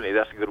 epiphany.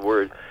 That's a good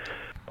word.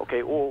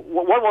 Okay, well,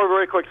 one more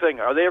very quick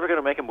thing. Are they ever going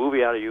to make a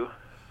movie out of you?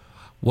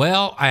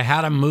 Well, I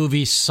had a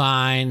movie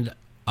signed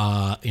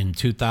in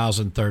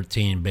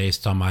 2013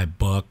 based on my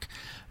book.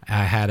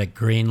 I had it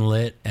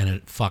greenlit, and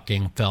it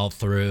fucking fell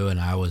through, and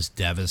I was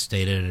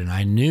devastated. And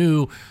I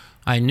knew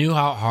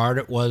how hard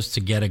it was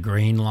to get a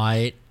green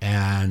light,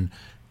 and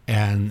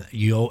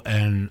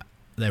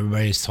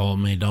everybody's told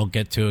me, don't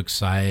get too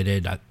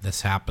excited.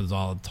 This happens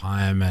all the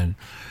time, and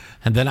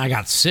then I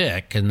got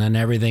sick, and then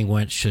everything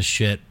went to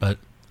shit. But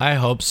I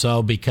hope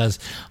so, because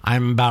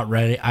I'm about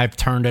ready. I've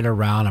turned it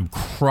around. I'm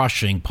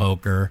crushing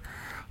poker.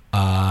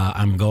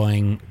 I'm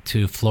going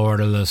to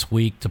Florida this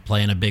week to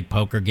play in a big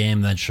poker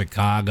game, then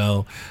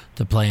Chicago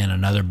to play in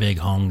another big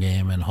home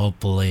game, and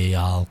hopefully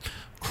I'll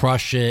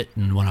crush it.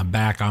 And when I'm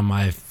back on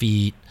my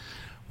feet,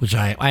 which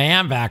I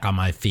am back on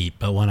my feet,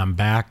 but when I'm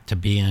back to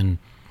being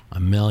a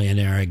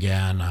millionaire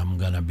again,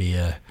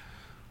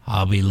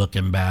 I'll be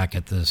looking back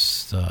at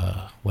this,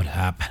 what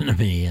happened to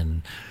me,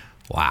 and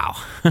wow.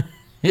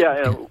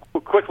 Yeah,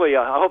 quickly,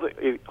 I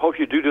hope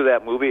you do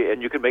that movie,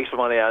 and you can make some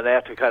money on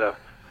that to kind of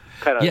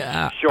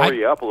shore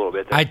you up a little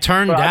bit. I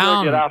turned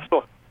down.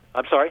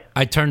 I'm sorry.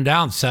 I turned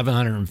down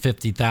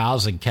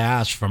 $750,000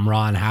 cash from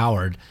Ron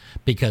Howard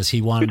because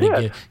he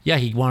wanted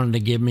he wanted to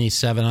give me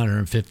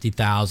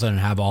 $750,000 and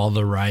have all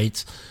the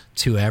rights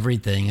to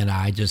everything, and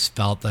I just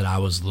felt that I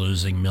was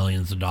losing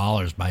millions of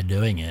dollars by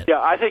doing it. Yeah,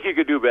 I think you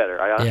could do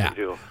better. I honestly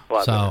do. A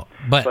lot better.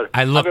 But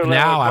I look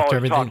now after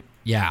everything.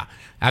 Yeah,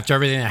 after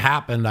everything that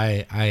happened,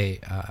 I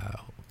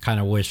kind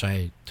of wish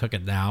I took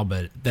it now,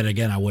 but then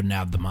again, I wouldn't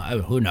have the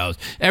money. Who knows?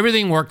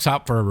 Everything works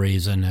out for a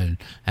reason,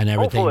 and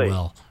everything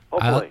will.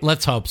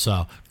 Let's hope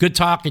so. Good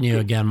talking to you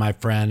again, my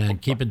friend, and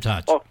keep in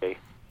touch. Okay.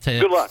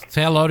 Good luck.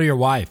 Say hello to your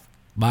wife.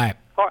 Bye.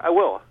 Oh, I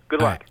will.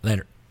 Good luck. Right,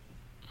 later.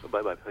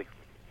 Bye-bye.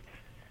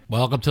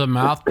 Welcome to the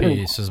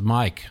Mouthpiece. This is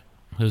Mike.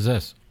 Who's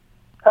this?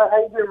 How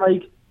you doing,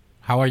 Mike?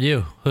 How are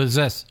you? Who's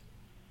this?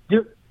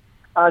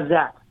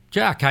 Zach.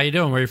 Jack, how you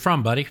doing? Where you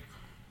from, buddy?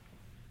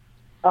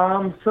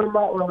 From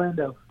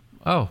Orlando.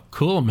 Oh,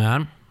 cool,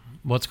 man.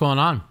 What's going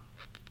on?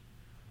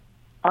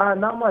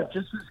 Not much.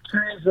 Just was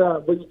curious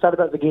what you thought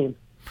about the game.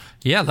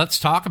 Yeah, let's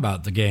talk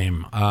about the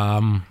game.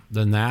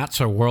 The Nats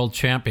are world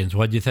champions.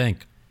 What do you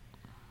think?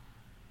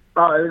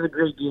 Oh, it was a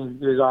great game.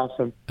 It was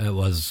awesome. It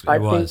was. I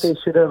think they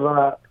should have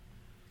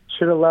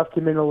left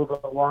him in a little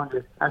bit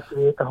longer after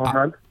he hit the home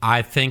run.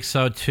 I think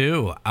so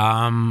too.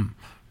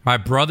 My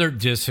brother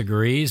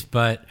disagrees,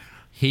 but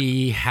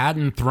he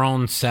hadn't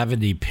thrown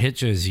 70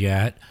 pitches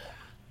yet.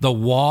 The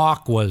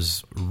walk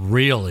was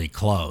really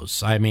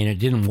close. I mean, he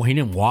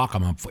didn't walk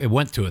him. It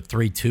went to a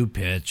 3-2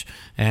 pitch,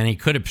 and he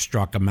could have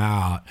struck him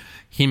out.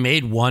 He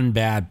made one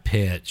bad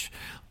pitch.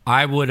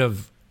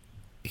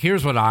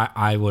 Here's what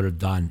I would have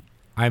done.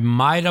 I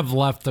might have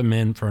left him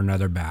in for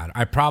another bat.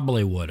 I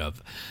probably would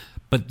have.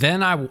 But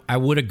then I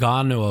would have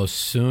gone to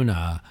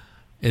Osuna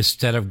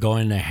instead of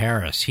going to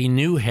Harris. He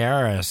knew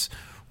Harris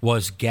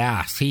was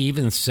gassed. He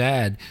even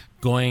said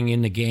going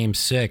into Game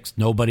 6,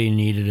 nobody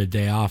needed a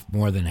day off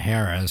more than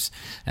Harris.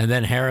 And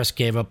then Harris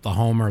gave up the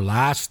homer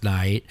last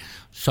night,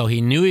 so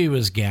he knew he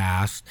was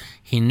gassed.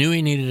 He knew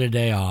he needed a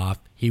day off.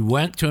 He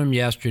went to him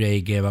yesterday,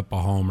 he gave up a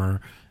homer,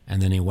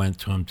 and then he went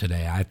to him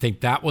today. I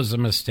think that was a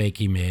mistake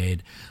he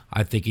made.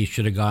 I think he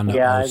should have gone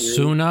to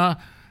Osuna.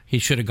 He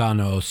should have gone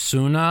to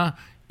Osuna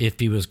if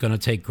he was going to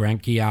take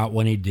Greinke out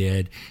when he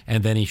did,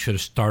 and then he should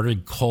have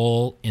started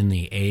Cole in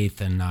the 8th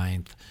and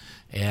 9th.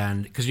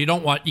 And because you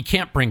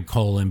can't bring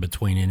Cole in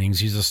between innings.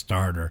 He's a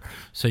starter.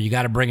 So you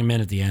got to bring him in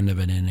at the end of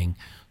an inning.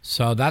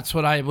 So that's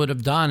what I would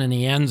have done. And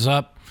he ends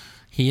up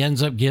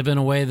giving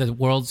away the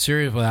World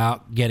Series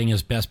without getting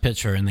his best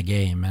pitcher in the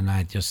game. And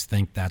I just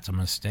think that's a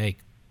mistake.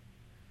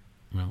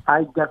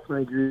 I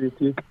definitely agree with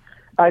you.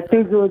 I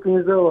think the only thing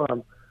is, though,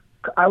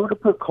 I would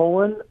have put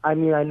Cole in. I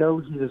mean, I know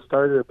he's a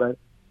starter, but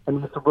I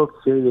mean, it's a World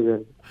Series.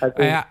 And I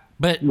think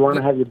but you want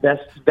to have your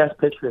best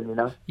pitcher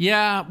in,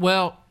 Yeah,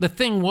 well, the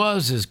thing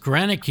is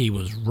Greinke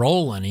was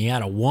rolling. He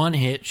had a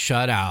one-hit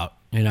shutout,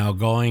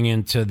 going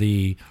into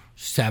the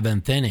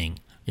 7th inning,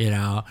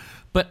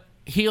 But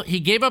he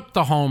gave up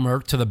the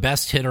homer to the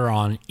best hitter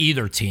on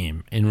either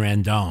team in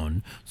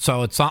Rendon.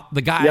 So it's not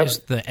the guy's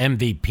the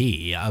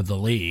MVP of the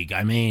league.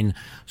 I mean,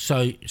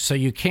 so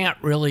you can't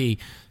really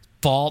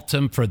fault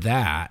him for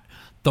that.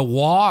 The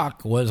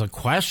walk was a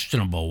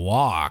questionable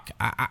walk.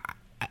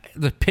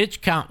 the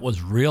pitch count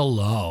was real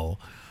low.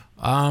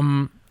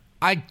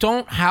 I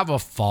don't have a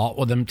fault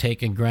with him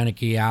taking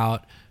Greinke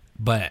out,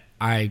 but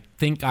I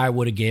think I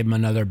would have gave him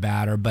another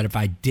batter. But if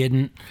I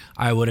didn't,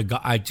 I would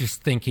have. I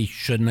just think he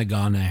shouldn't have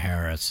gone to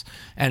Harris,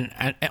 and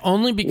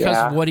only because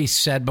of what he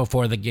said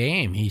before the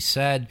game. He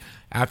said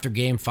after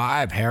Game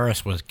 5,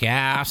 Harris was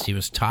gassed, he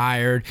was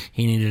tired,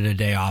 he needed a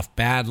day off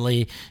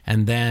badly,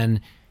 and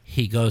then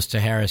he goes to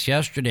Harris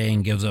yesterday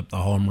and gives up the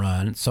home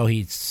run. So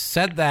he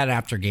said that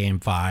after Game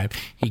 5.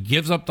 He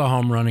gives up the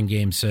home run in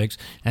Game 6,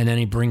 and then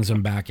he brings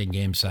him back in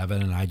Game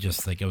 7, and I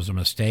just think it was a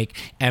mistake.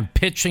 And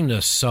pitching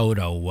to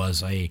Soto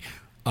was a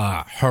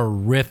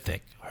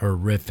horrific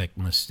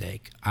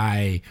mistake.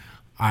 I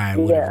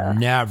would have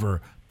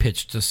never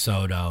pitched to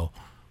Soto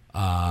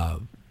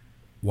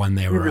when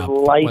they were up.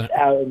 Lights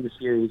out in the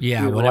series.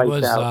 Yeah, when it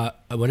was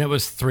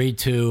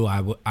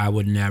 3-2, I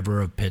would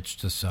never have pitched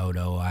to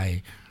Soto.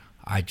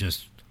 I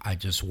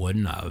just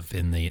wouldn't have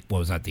in the what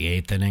was that,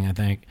 the 8th inning, I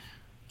think,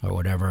 or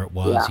whatever it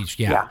was. He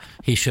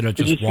should have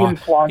just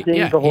walked.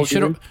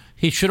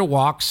 He should have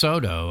walked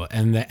Soto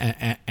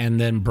and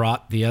then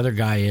brought the other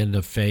guy in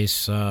to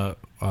face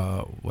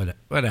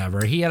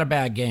whatever. He had a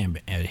bad game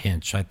at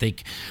Hinch. I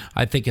think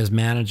his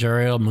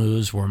managerial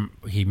moves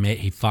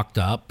he fucked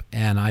up,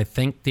 and I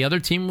think the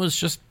other team was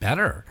just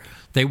better.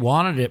 They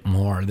wanted it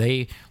more.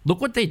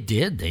 Look what they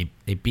did.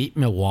 They beat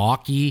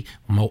Milwaukee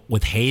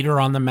with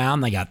Hader on the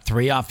mound. They got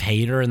 3 off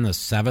Hader in the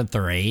 7th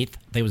or 8th.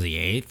 I think it was the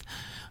 8th.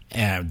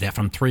 And they're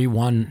from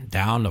 3-1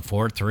 down to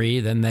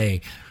 4-3. Then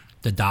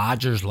the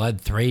Dodgers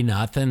led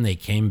 3-0. They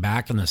came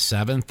back in the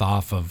 7th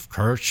off of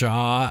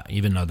Kershaw,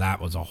 even though that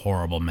was a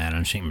horrible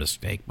managing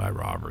mistake by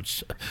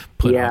Roberts.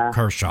 Put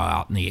Kershaw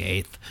out in the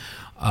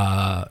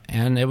 8th.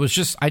 And it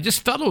was I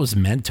just felt it was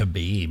meant to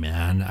be,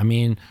 man. I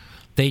mean,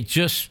 they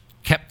just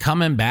kept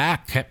coming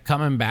back.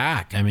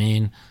 I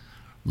mean,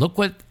 look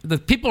what the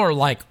people are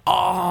like,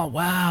 oh,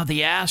 wow,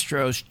 the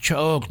Astros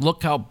choked.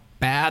 Look how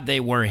bad they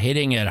were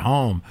hitting at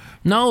home.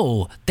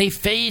 No, they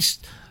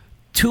faced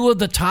 2 of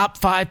the top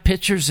 5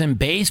 pitchers in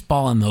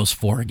baseball in those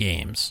 4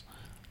 games.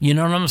 You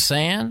know what I'm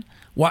saying?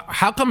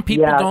 How come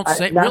people don't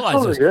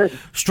realize this? Good.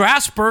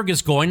 Strasburg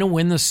is going to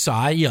win the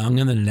Cy Young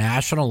in the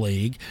National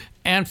League,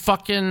 and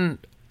fucking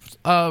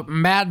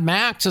Mad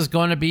Max is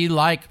going to be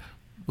like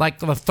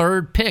the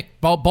 3rd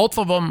pick. Both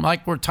of them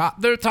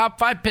they're top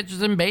 5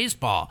 pitchers in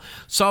baseball.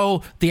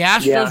 So the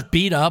Astros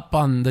beat up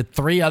on the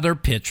 3 other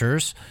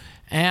pitchers,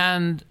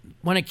 and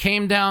when it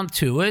came down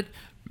to it,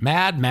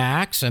 Mad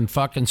Max and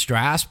fucking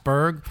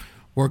Strasburg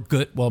were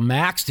good. Well,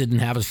 Max didn't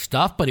have his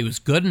stuff, but he was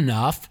good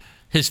enough.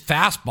 His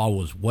fastball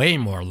was way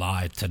more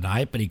live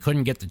tonight, but he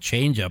couldn't get the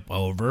changeup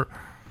over.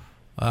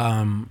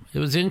 It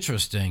was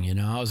interesting, It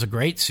was a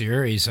great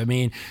series. I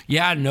mean,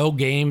 no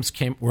games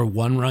were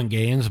 1-run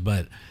games,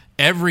 but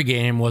every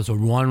game was a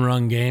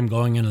 1-run game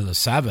going into the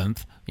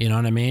 7th. You know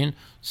what I mean?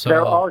 So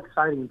they're all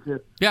exciting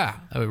too. Yeah,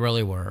 they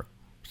really were.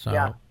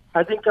 So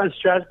I think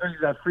Strasburg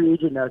is a free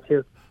agent now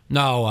too.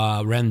 No,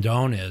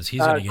 Rendon is.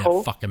 He's going to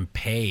get fucking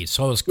paid.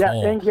 So is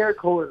Cole. Yeah, and Garrett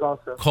Cole is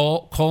also.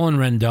 Cole and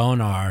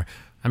Rendon are.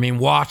 I mean,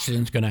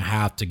 Washington's going to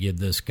have to give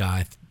this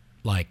guy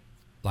like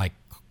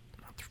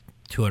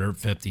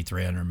 250,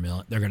 300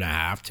 million. They're going to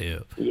have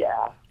to.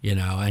 Yeah.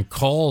 And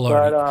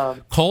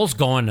Cole's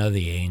going to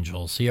the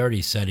Angels. He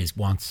already said he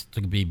wants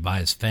to be by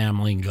his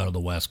family and go to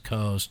the West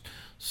Coast.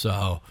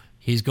 So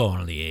he's going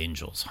to the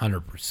Angels,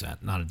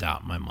 100%. Not a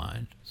doubt in my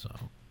mind. So.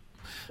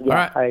 Yeah, all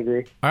right. I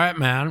agree. All right,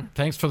 man.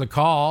 Thanks for the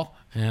call.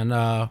 And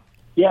it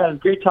was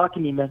great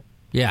talking to you, man.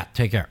 Yeah,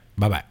 take care.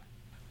 Bye-bye.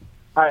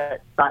 All right,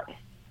 bye.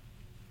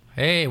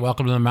 Hey,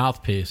 welcome to the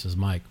Mouthpiece. This is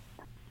Mike.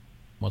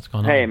 What's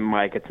going on? Hey,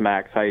 Mike. It's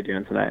Max. How you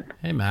doing tonight?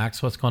 Hey,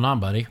 Max. What's going on,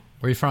 buddy?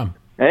 Where are you from?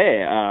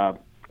 Hey,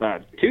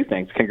 2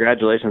 things.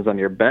 Congratulations on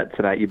your bet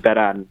tonight. You bet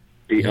on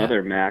the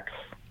other Max.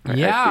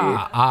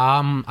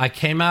 I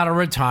came out of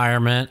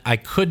retirement. I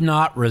could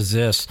not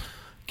resist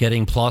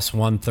getting plus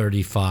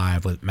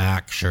 135 with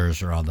Max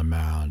Scherzer on the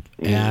mound.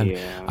 And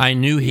I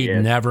knew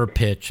he'd never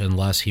pitch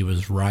unless he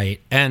was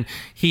right. And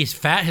his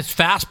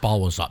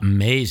fastball was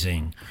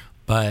amazing,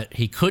 but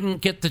he couldn't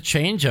get the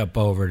changeup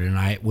over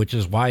tonight, which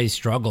is why he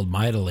struggled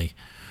mightily.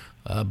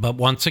 But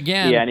once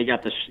again, and he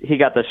got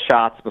the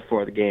shots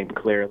before the game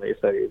clearly,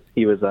 so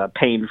he was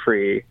pain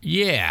free.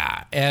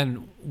 Yeah,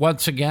 and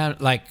once again,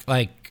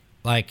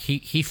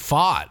 he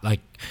fought,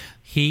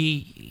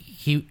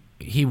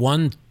 he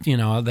won.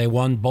 They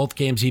won both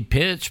games he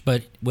pitched,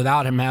 but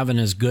without him having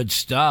his good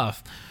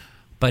stuff.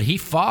 But he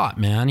fought,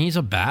 man. He's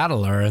a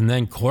battler. And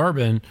then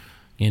Corbin,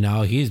 he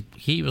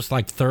was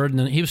like third.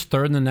 He was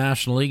third in the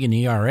National League in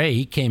ERA.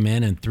 He came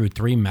in and threw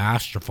 3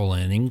 masterful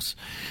innings.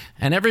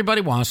 And everybody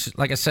wants,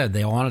 like I said,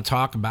 they want to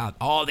talk about,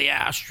 the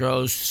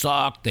Astros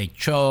sucked. They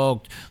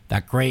choked.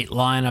 That great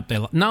lineup.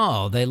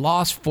 They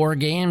lost 4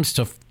 games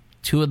to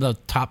 2 of the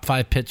top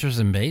 5 pitchers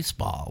in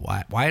baseball.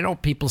 Why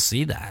don't people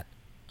see that?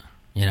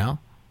 Am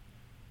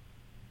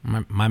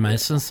I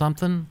missing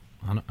something?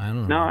 I don't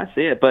know. No, I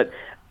see it, but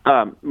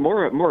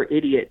more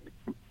idiot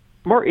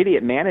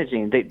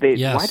managing. Why did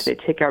they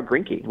take out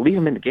Greinke? Leave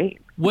him in the game.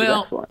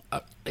 Well,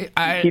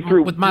 He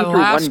threw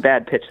one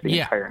bad pitch the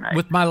entire night.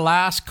 With my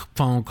last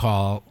phone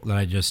call that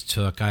I just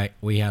took,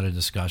 we had a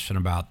discussion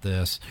about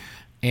this,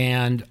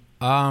 and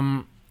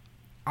I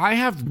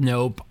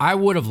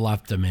would have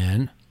left him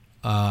in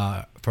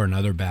for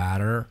another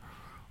batter,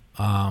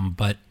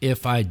 but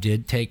if I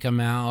did take him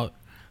out,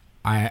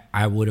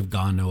 I would have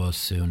gone to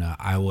Osuna.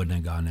 I wouldn't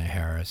have gone to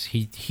Harris.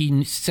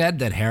 He said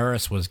that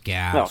Harris was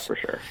gassed. No, for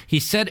sure. He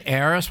said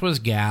Harris was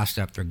gassed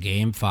after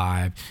Game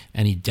 5,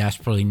 and he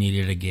desperately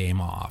needed a game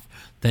off.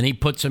 Then he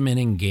puts him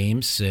in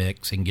Game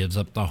 6 and gives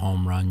up the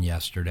home run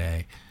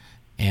yesterday.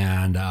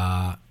 And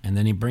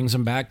then he brings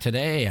him back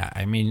today.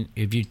 I mean,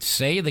 if you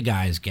say the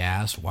guy's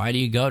gassed, why do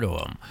you go to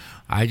him?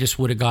 I just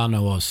would have gone to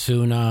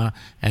Osuna,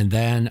 and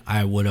then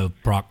I would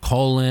have brought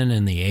Colin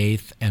in the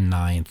 8th and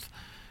 9th.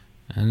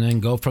 And then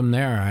go from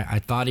there. I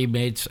thought he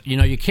made.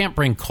 You can't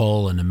bring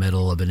Cole in the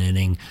middle of an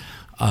inning.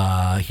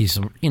 He's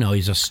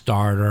a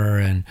starter,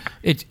 and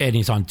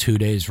he's on 2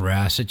 days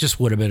rest. It just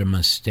would have been a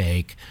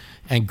mistake.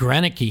 And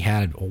Greinke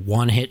had a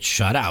one-hit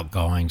shutout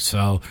going,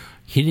 so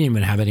he didn't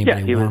even have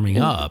anybody warming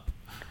up.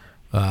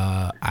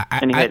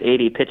 And he had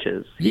 80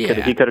 pitches. He could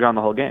have gone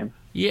the whole game.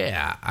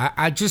 Yeah,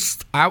 I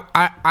just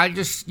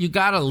you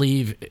got to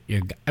leave.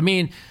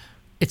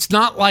 It's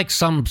not like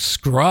some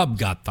scrub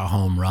got the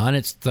home run.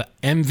 It's the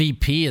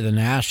MVP of the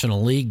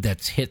National League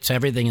that hits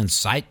everything in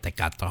sight that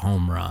got the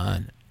home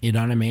run. You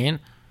know what I mean?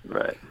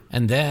 Right.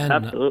 And then,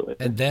 absolutely.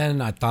 And then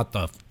I thought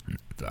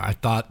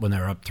when they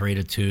were up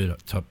 3-2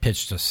 to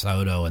pitch to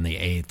Soto in the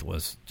 8th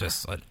was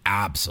just an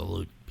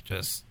absolute,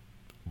 just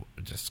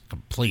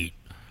complete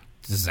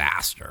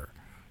disaster.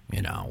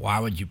 Why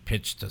would you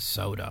pitch to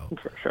Soto?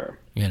 For sure.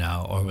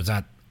 Or was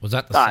that the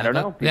 7th? I don't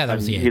know. Yeah, that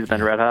was the 8th. He's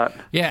been red hot.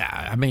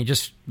 Yeah,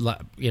 just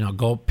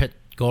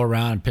go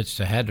around and pitch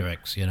to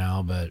Hendricks,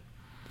 but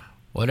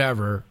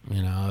whatever,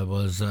 it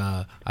was.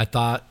 I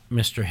thought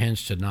Mr.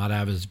 Hinch did not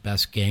have his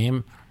best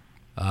game.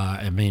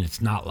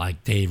 It's not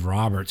like Dave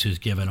Roberts, who's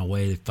given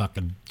away the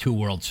fucking 2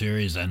 World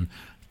Series and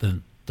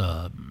the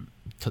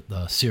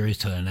series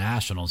to the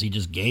Nationals. He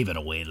just gave it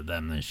away to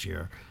them this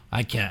year.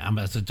 I can't. I'm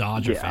as a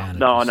Dodger fan.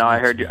 No. I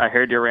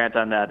heard your rant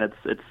on that.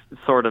 It's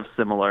sort of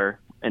similar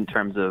in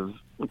terms of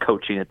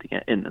coaching at the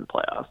end in the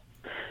playoffs.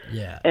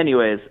 Yeah.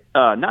 Anyways,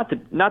 not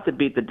to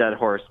beat the dead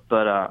horse,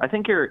 but I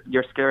think your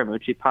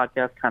Scaramucci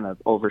podcast kind of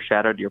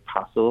overshadowed your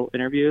Postle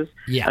interviews.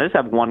 Yeah. I just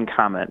have one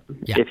comment.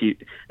 Yeah.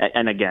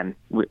 And again,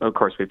 of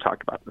course, we've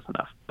talked about this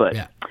enough,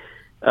 but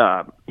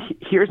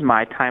here's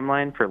my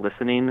timeline for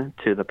listening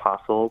to the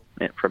Postle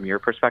from your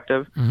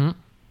perspective. Mm-hmm.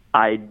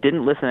 I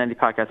didn't listen to any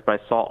podcasts,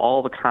 but I saw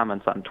all the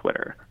comments on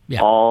Twitter. Yeah.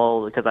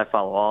 Because I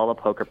follow all the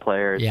poker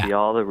players, see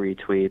all the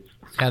retweets.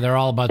 Yeah, they're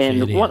all a bunch of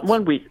idiots.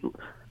 One week.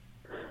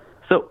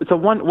 So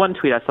one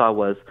tweet I saw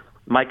was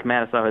Mike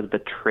Matusow has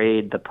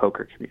betrayed the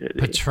poker community.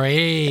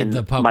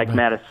 The poker. Mike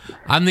Matusow.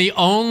 I'm the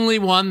only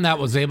one that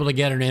was able to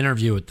get an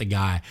interview with the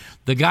guy.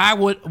 The guy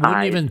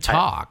wouldn't even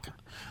talk.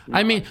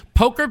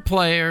 Poker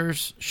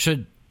players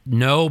should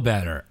know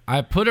better.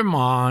 I put him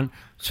on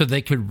so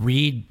they could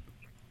read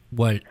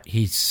what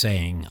he's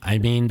saying.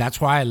 That's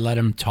why I let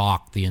him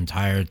talk the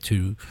entire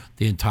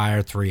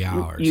 3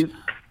 hours.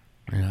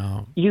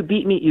 You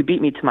beat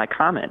me to my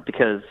comment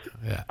because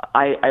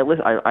I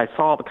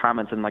saw all the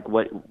comments and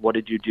what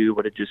did you do?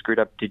 What did you screw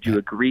up? Did you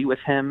agree with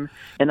him?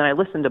 And then I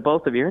listened to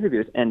both of your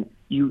interviews, and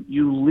you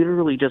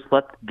literally just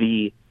let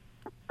the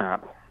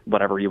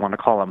whatever you want to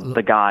call him,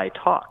 the guy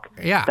talk.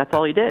 Yeah. That's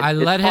all he did. I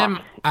let him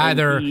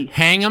either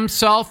hang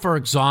himself or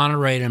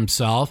exonerate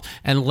himself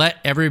and let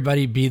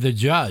everybody be the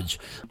judge.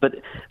 But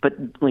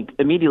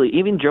immediately,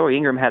 even Joey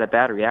Ingram had a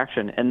bad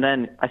reaction, and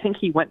then I think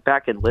he went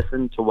back and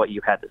listened to what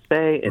you had to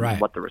say and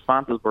what the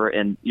responses were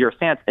and your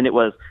stance, and it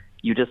was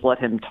you just let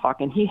him talk,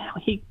 and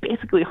he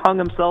basically hung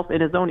himself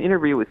in his own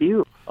interview with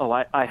you. Oh,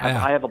 I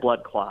have a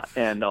blood clot,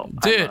 and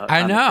dude,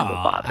 I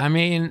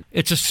know.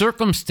 It's a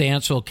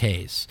circumstantial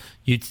case.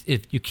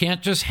 You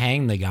can't just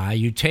hang the guy.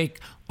 You take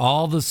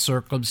all the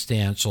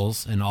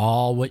circumstantials and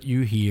all what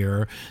you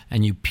hear,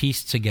 and you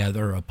piece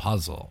together a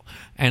puzzle.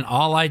 And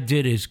all I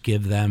did is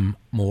give them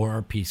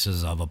more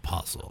pieces of a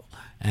puzzle.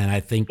 And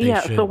I think they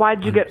should. So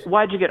why'd you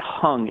get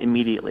hung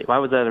immediately? Why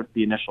was that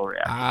the initial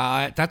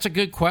reaction? That's a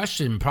good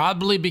question.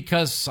 Probably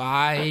because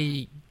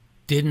I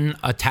didn't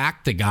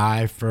attack the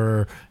guy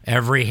for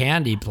every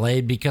hand he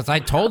played because I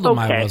told him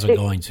I wasn't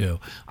going to.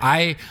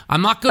 I'm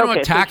not going to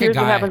attack a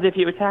guy. What happens if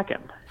you attack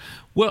him?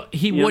 Well,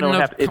 he wouldn't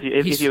have.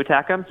 If you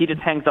attack him, he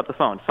just hangs up the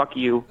phone. Fuck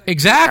you.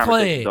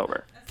 Exactly.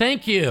 Over.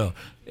 Thank you.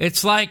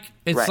 It's like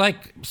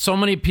so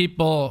many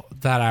people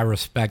that I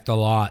respect a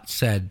lot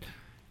said,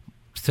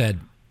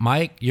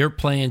 Mike, you're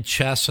playing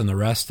chess and the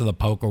rest of the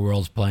poker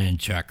world's playing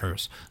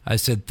checkers. I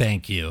said,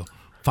 thank you.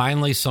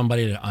 Finally,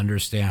 somebody that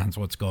understands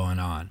what's going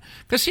on.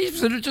 Because he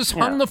would have just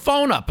hung the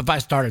phone up if I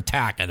start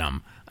attacking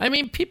him.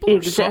 People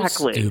are so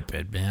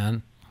stupid,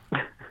 man.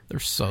 They're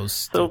so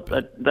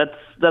stupid. So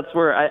that's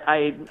where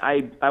I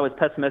was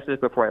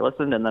pessimistic before I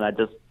listened, and then I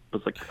just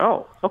was like,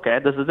 oh, okay,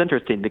 this is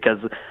interesting because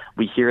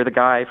we hear the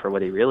guy for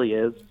what he really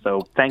is.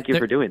 So thank you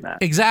for doing that.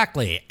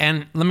 Exactly.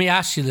 And let me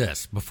ask you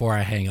this before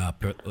I hang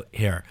up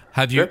here.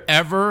 Have you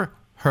ever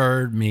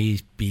heard me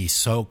be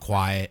so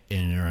quiet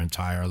in your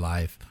entire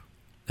life?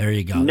 There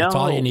you go. No. That's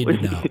all you need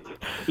to know.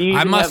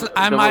 I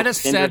might have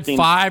said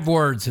 5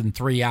 words in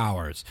 3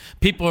 hours.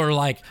 People are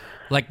like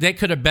they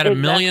could have bet $1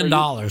 million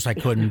I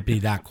couldn't be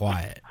that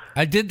quiet.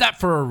 I did that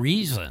for a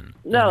reason.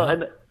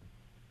 No,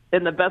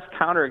 and the best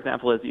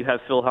counterexample is you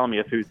have Phil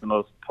Hellmuth, who's the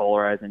most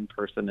polarizing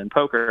person in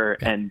poker,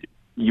 and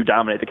you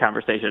dominate the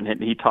conversation,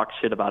 and he talks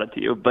shit about it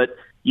to you, but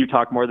you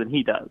talk more than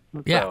he does.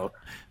 Yeah.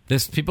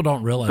 People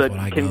don't realize what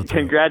I go through.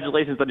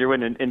 Congratulations on your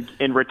win,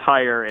 and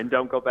retire and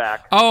don't go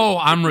back. Oh,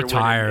 I'm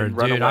retired,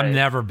 dude. I'm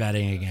never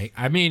betting again.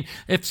 I mean,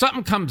 if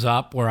something comes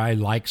up where I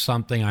like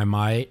something, I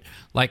might.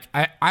 Like,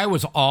 I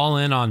was all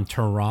in on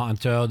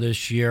Toronto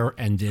this year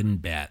and didn't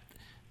bet.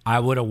 I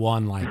would have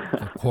won like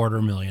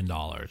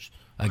 $250,000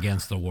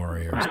 against the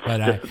Warriors.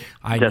 But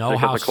I know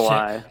how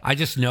sick. I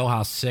just know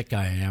how sick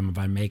I am. If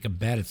I make a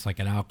bet, it's like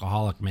an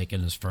alcoholic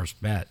making his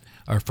first bet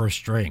or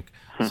first drink.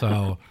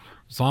 So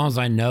as long as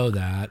I know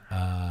that,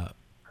 I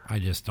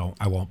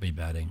won't be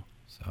betting.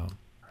 So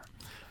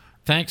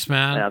thanks,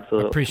 man.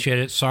 Absolutely. Appreciate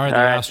it. Sorry the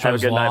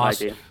Astros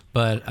lost,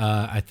 but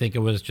I think it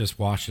was just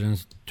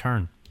Washington's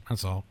turn.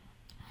 That's all.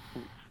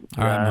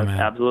 All right, my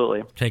man.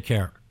 Absolutely. Take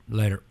care.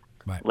 Later.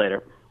 Bye.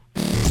 Later.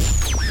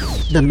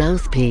 The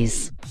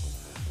Mouthpiece.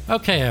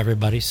 Okay,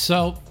 everybody.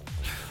 So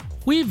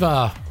we've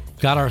got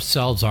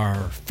ourselves our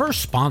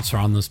first sponsor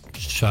on this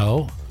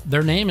show.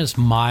 Their name is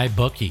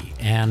MyBookie,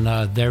 and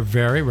they're a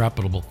very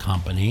reputable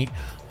company.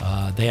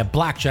 They have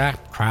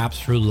blackjack,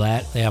 craps,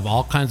 roulette. They have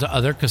all kinds of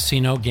other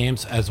casino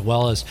games, as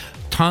well as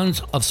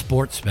tons of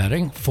sports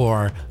betting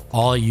for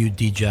all you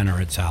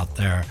degenerates out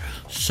there.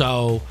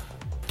 So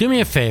do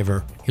me a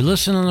favor. You're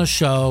listening to the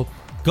show.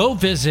 Go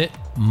visit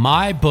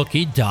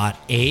mybookie.ag.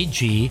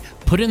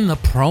 Put in the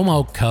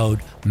promo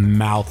code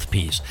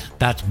Mouthpiece.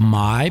 That's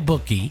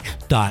mybookie.ag.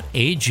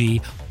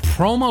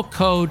 Promo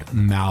code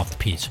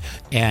Mouthpiece.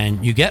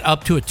 And you get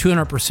up to a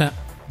 200%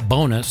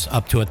 bonus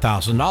up to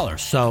 $1,000.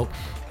 So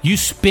you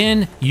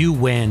spin, you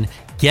win,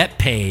 get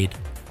paid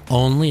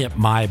only at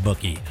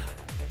MyBookie.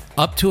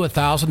 Up to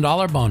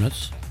 $1,000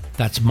 bonus.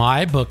 That's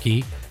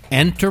MyBookie.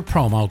 Enter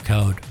promo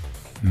code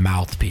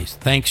Mouthpiece.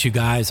 Thanks, you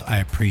guys. I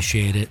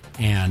appreciate it.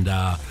 And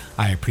I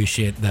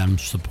appreciate them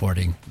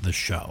supporting the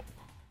show.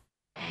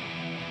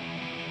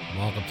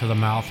 Welcome to the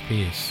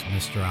Mouthpiece,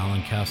 Mr.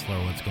 Allen Kessler.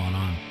 What's going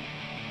on?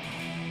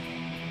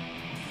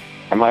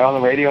 Am I on the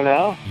radio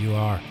now? You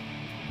are.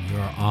 You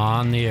are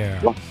on the air.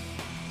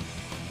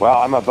 Well,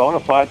 I'm a bona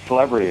fide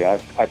celebrity. I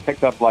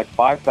picked up like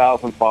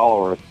 5,000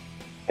 followers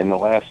in the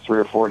last 3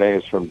 or 4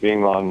 days from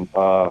being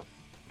on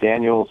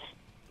Daniel's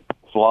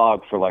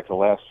vlog for like the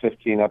last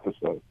 15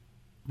 episodes.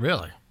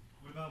 Really?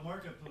 Without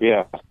markup.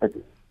 Yeah.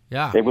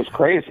 Yeah. It was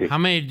crazy. How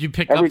many did you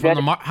pick up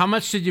from how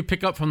much did you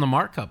pick up from the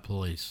markup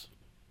police?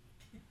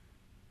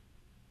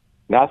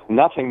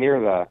 Nothing near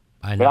that.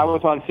 I know. But I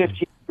was on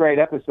 15 straight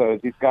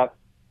episodes. He's got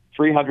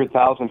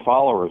 300,000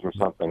 followers or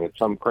something. It's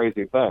some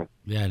crazy thing.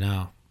 Yeah, I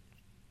know.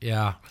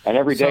 Yeah. And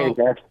every day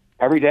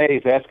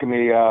he's asking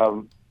me,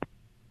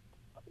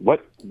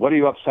 what are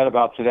you upset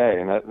about today?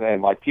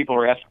 And like people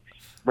are asking,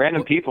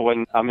 random people,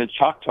 and I'm in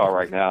Choctaw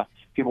right now.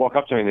 People walk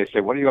up to me and they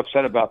say, what are you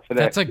upset about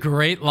today? That's a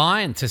great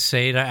line to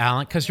say to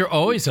Allen, because you're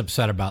always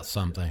upset about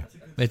something.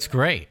 It's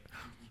great.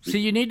 See,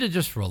 you need to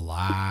just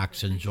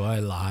relax,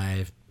 enjoy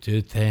life,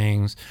 do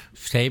things,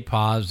 stay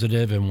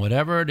positive, and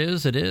whatever it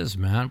is,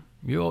 man.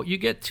 You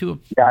get too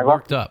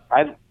worked up.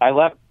 I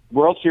left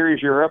World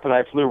Series Europe, and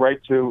I flew right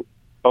to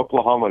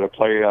Oklahoma to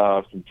play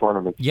some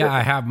tournaments. Yeah,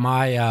 I have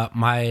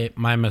my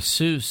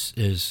masseuse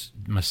is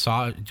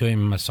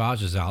doing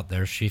massages out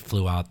there. She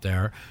flew out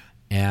there,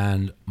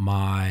 and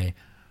my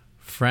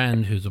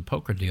friend who's a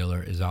poker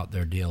dealer is out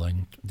there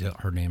dealing.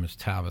 Her name is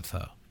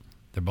Tabitha.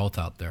 They're both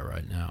out there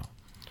right now.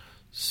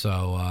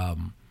 So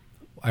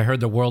I heard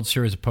the World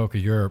Series of Poker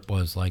Europe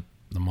was like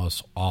the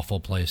most awful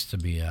place to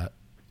be at.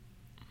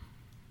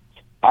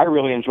 I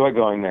really enjoy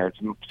going there,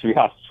 to be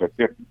honest with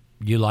you.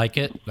 You like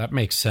it? That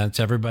makes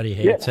sense. Everybody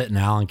hates it, and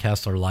Allen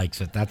Kessler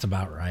likes it. That's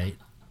about right.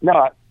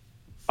 No,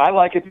 I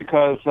like it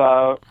because,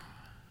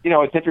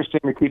 it's interesting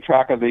to keep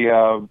track of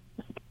the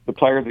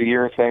Player of the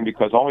Year thing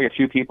because only a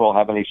few people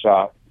have any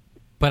shot.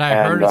 But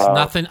I heard it's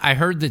nothing. I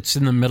heard it's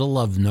in the middle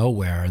of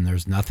nowhere, and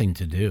there's nothing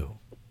to do.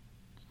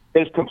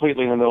 It's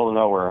completely in the middle of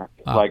nowhere.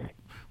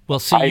 Well,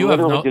 see, you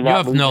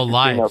have no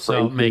life,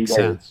 so it makes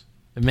sense.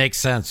 It makes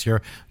sense.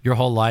 Your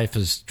whole life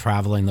is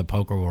traveling the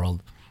poker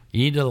world.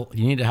 You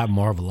need to have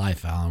more of a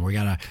life, Allen. We're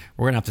gonna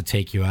have to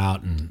take you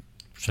out and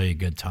show you a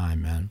good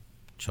time, man.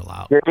 Chill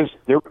out. There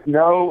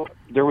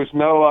was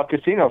no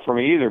casino for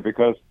me either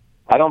because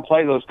I don't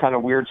play those kind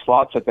of weird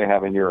slots that they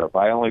have in Europe.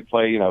 I only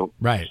play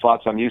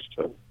slots I'm used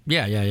to.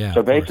 Yeah.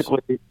 So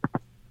basically,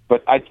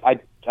 but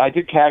I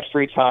did cash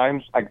 3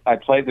 times. I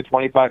played the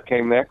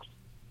 25K mix,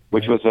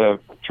 which was a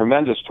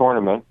tremendous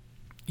tournament.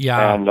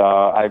 Yeah,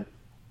 and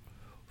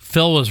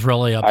Phil was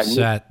really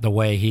upset the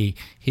way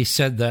he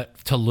said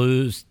that to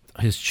lose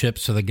his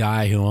chips to the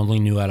guy who only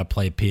knew how to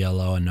play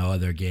PLO and no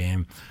other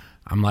game.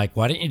 I'm like,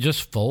 why didn't you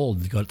just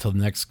fold, go to the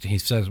next? He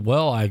says,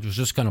 well, I was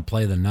just going to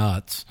play the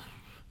nuts.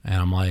 And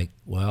I'm like,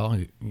 well,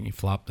 you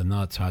flopped the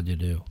nuts. How'd you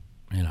do?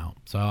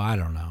 So I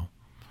don't know.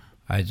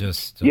 I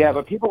just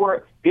but people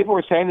were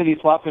saying that he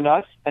flopped the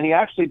nuts, and he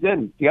actually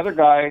didn't. The other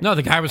guy, no,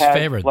 the guy was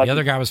favored. The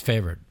other guy was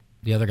favored.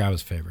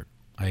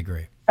 I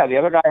agree. Yeah, the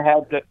other guy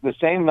had the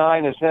same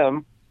 9 as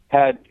him,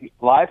 had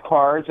live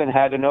cards, and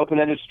had an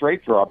open-ended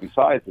straight draw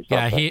besides. Or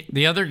something. Yeah,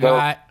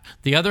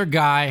 the other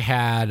guy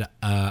had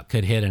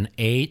could hit an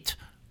 8,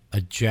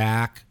 a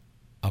jack,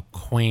 a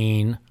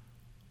queen,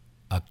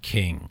 a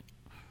king.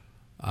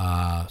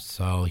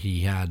 So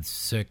he had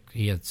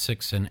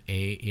 6 and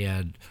 8. He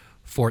had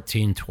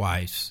 14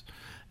 twice,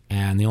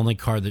 and the only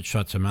card that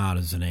shuts him out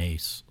is an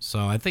ace.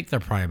 So I think they're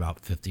probably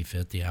about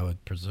 50-50, I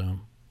would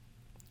presume.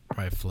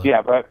 Probably flip.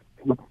 Yeah, but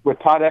with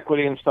pot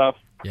equity and stuff.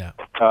 Yeah.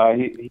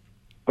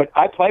 But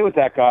I play with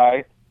that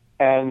guy,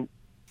 and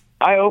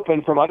I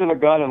open from under the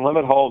gun and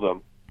limit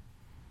hold'em,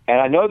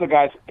 and I know the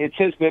guy's. It's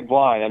his big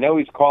blind. I know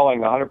he's calling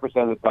 100%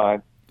 of the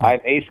time. I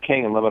have ace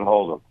king and limit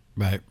hold'em.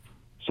 Right.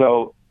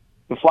 So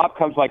the flop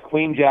comes like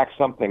queen jack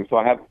something. So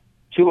I have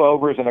 2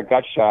 overs and a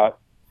gut shot.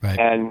 Right.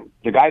 And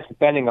the guy's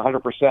spending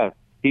 100%.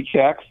 He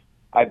checks,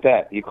 I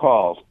bet, he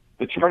calls.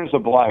 The turn is a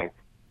blank.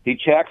 He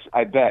checks,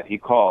 I bet, he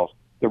calls.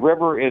 The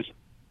river is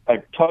a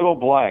total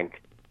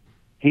blank.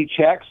 He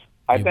checks,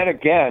 I bet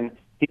again,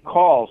 he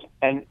calls.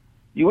 And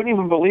you wouldn't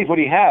even believe what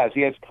he has. He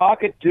has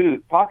pocket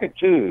twos.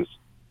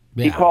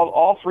 Yeah. He called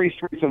all 3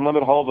 streets in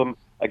limit hold'em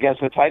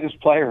against the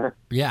tightest player.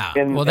 Yeah.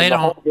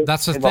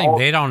 That's the thing.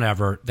 They don't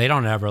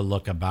ever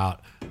look about.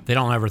 They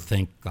don't ever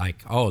think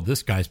like, oh,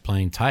 this guy's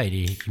playing tight.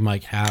 He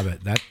might have it.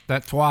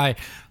 That's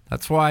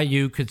why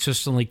you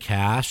consistently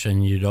cash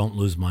and you don't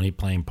lose money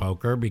playing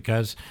poker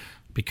because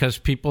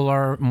people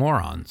are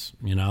morons.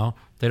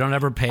 They don't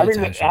ever pay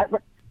attention.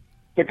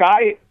 The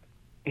guy,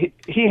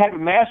 he had a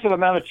massive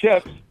amount of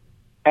chips,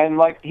 and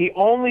he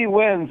only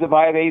wins if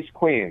I have ace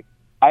queen.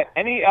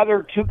 Any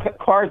other 2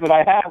 cards that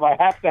I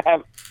have to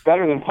have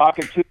better than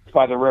pocket 2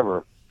 by the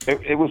river.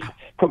 It was.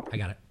 I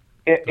got it.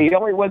 He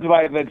only wins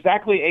by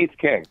exactly ace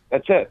king.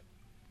 That's it.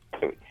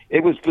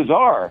 It was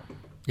bizarre.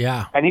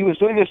 Yeah. And he was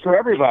doing this for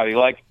everybody.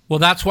 Well,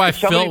 that's why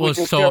Phil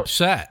was so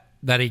upset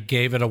that he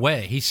gave it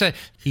away. He said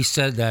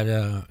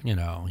that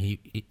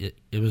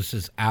it was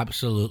his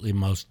absolutely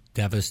most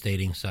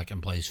devastating second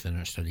place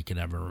finish that he could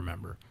ever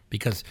remember,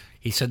 because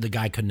he said the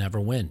guy could never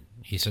win.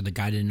 He said the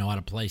guy didn't know how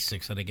to play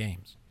 6 of the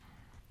games.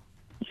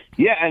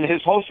 Yeah, and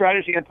his whole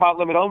strategy in Pot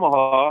Limit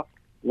Omaha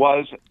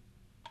was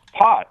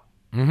pot.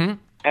 Mm-hmm.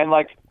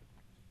 And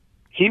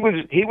he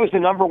was the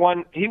number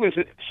one. He was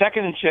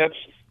second in chips.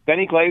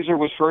 Benny Glazer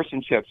was first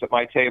in chips at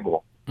my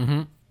table.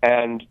 Mm-hmm.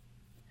 And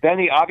then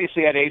he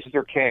obviously had aces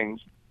or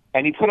kings,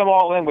 and he put them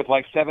all in with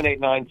 7, 8,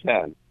 9,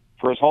 10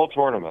 for his whole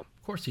tournament.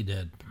 Of course he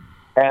did.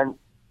 And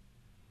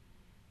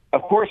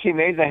of course he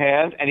made the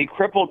hand, and he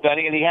crippled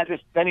Benny, and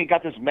then he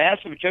got this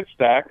massive chip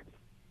stack,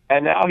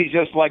 and now he's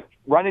just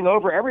running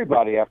over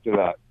everybody after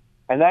that.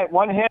 And that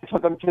one hand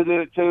took him to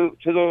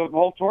the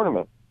whole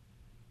tournament.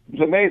 It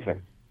was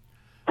amazing.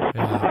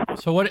 Yeah.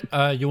 So what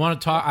you want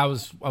to talk? I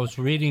was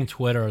reading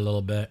Twitter a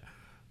little bit.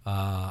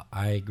 I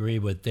agree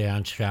with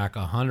Dan Shack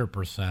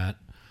 100%.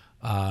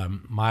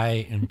 My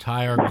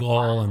entire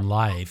goal in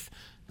life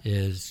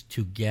is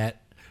to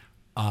get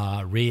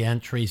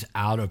re-entries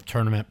out of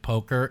tournament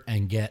poker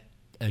and get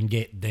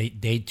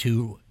day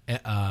two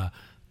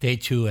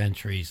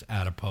entries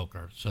out of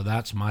poker. So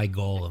that's my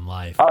goal in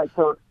life. All right.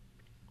 So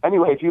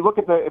anyway, if you look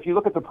at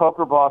the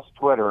Poker Boss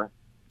Twitter,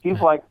 he's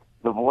like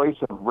the voice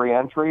of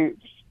re-entry.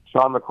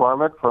 Sean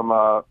McCormick from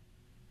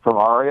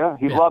Aria.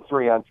 He loves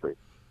re-entry.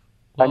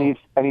 Well,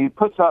 and he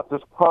puts up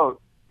this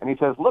quote, and he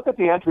says, look at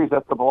the entries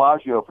at the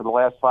Bellagio for the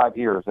last 5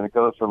 years, and it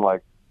goes from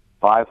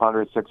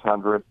 500,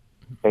 600,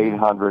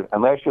 800,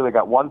 and last year they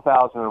got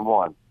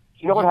 1,001. Do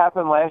you know what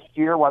happened last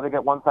year, why they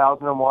got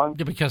 1,001?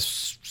 Yeah,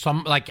 because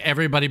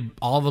everybody,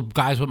 all the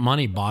guys with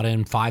money bought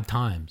in 5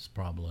 times,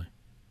 probably.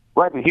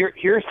 Right, but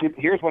here's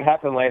what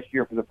happened last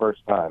year for the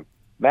first time.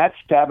 Matt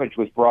Savage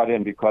was brought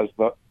in because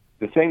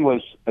the thing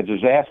was a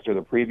disaster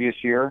the previous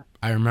year.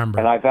 I remember.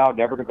 And I vowed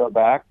never to go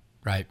back.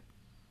 Right.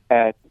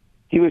 And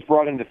he was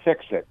brought in to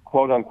fix it,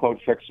 quote unquote,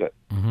 fix it.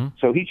 Mm-hmm.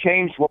 So he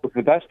changed what was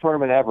the best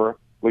tournament ever,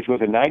 which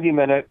was a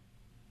 90-minute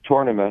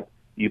tournament.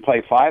 You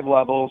play 5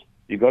 levels,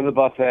 you go to the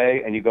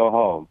buffet, and you go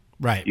home.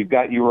 Right.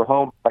 You were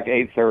home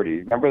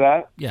 8:30. Remember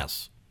that?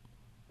 Yes.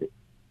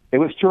 It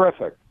was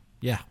terrific.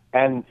 Yeah.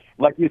 And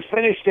you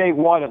finished day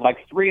 1 at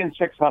 3 and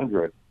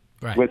 600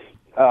 with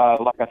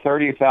a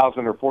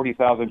 30,000 or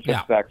 40,000 chip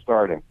stack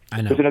starting.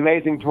 I know. It was an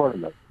amazing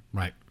tournament.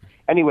 Right.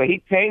 Anyway,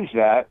 he changed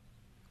that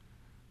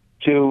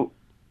to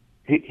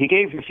he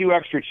gave a few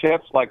extra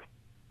chips,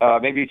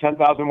 maybe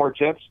 10,000 more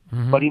chips,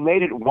 but he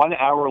made it 1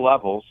 hour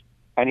levels,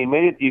 and he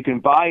made it you can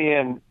buy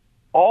in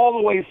all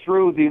the way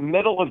through the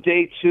middle of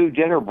day 2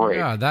 dinner break.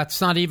 Yeah, that's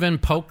not even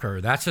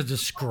poker. That's a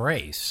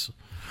disgrace.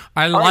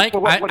 I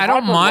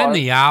don't mind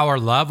the hour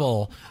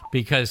level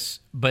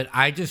but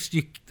I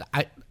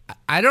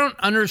don't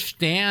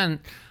understand.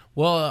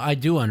 Well, I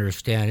do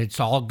understand. It's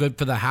all good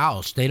for the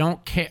house. They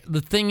don't care.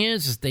 The thing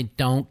is they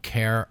don't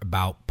care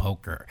about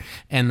poker,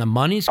 and the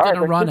money's going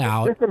to run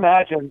out. Just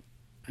imagine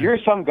you're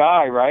some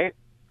guy, right?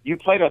 You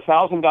played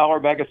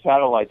 $1,000 mega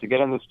satellite to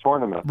get in this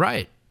tournament,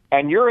 right?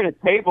 And you're at a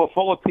table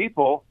full of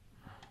people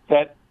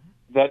that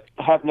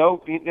have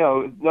no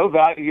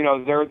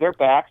value. They're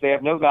back. They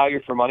have no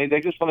value for money. They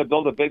just want to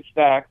build a big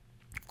stack,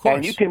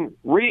 and you can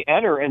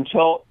re-enter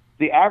until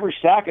the average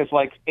stack is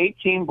like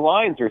 18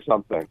 blinds or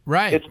something.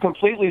 Right. It's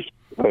completely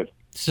stupid.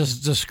 It's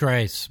just a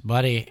disgrace,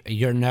 buddy.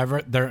 You're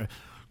never there.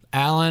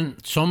 Alan,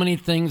 so many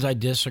things I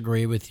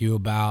disagree with you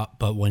about,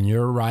 but when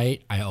you're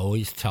right, I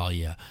always tell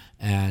you.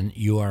 And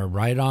you are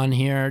right on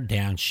here.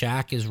 Dan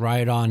Shack is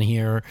right on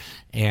here.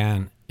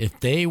 And if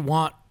they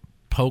want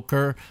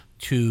poker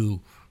to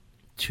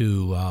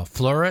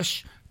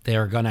flourish,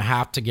 they're going to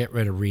have to get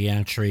rid of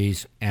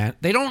re-entries, and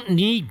they don't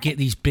need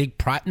these big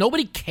prize.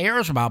 Nobody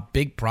cares about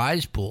big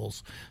prize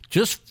pools.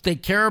 Just they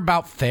care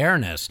about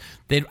fairness.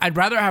 I'd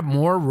rather have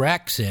more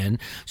recs in.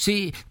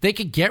 See, they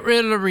could get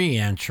rid of the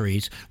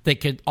re-entries. They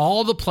could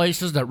all the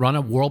places that run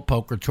a World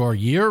Poker Tour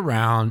year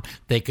round.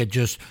 They could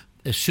just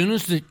as soon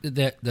as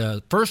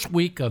the first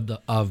week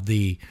of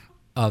the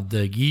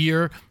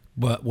year.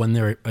 But when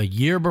they're a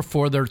year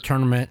before their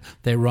tournament,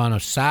 they run a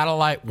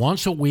satellite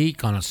once a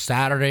week on a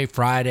Saturday,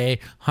 Friday,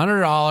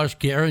 $100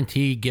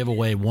 guaranteed, give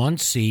away one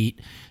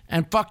seat,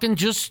 and fucking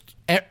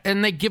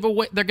and they give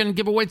away. They're going to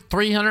give away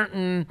 300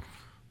 and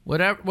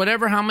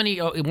whatever. How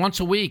many once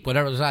a week?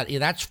 Whatever is that?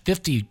 That's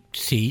 50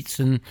 seats,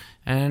 and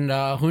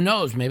who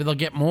knows? Maybe they'll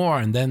get more,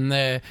 and then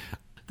they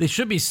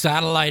should be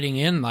satelliting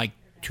in like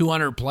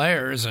 200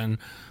 players and.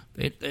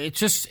 It's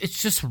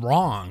just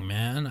wrong,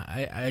 man.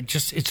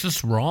 It's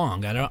just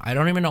wrong. I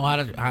don't even know how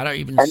to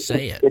even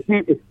say it.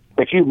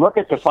 If you look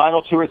at the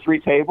final 2 or 3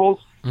 tables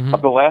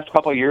of the last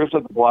couple of years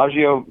of the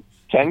Bellagio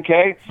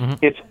 10K,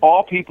 it's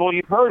all people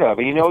you've heard of,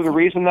 and you know the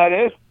reason that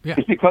is? Yeah.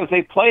 It's because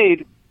they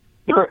played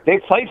 5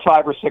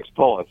 or 6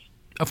 bullets.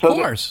 Of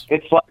course,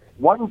 it's like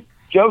one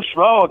Joe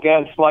Schmo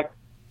against like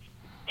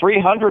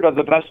 300 of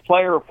the best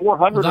player, or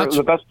 400 of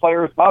the best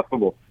players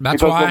possible.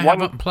 That's why I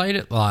haven't played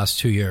it the last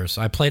 2 years.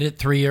 I played it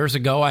 3 years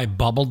ago. I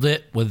bubbled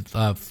it with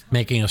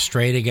making a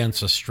straight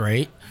against a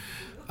straight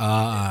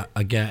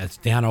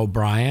against Dan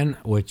O'Brien,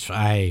 which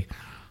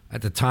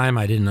at the time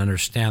I didn't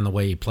understand the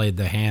way he played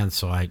the hand,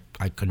 so I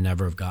could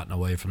never have gotten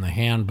away from the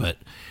hand.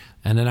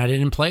 And then I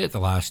didn't play it the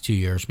last 2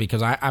 years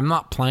because I'm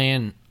not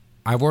playing.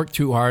 I worked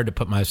too hard to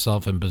put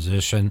myself in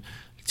position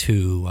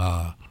to.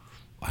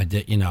 I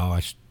did,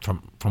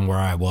 from where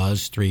I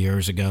was 3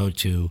 years ago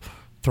to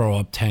throw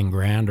up 10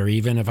 grand, or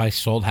even if I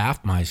sold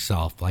half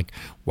myself. Like,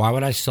 why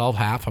would I sell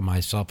half of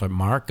myself at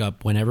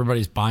markup when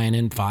everybody's buying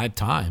in 5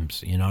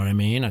 times? You know what I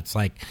mean? It's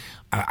like,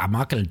 I'm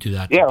not going to do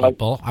that to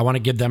people. I want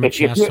to give them a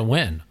chance to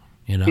win,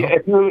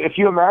 If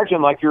you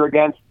imagine, like, you're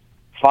against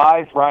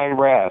 5 Ryan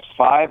Rass,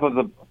 5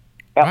 of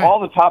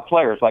all the top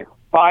players, like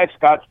 5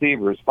 Scott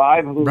Stevers,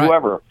 5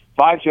 whoever,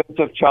 5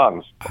 Joseph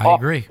Chungs. I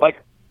agree.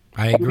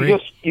 I agree.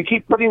 You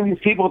keep putting these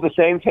people at the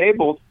same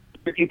tables,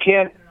 but you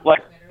can't. Like,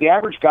 the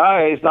average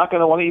guy is not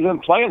going to want to even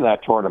play in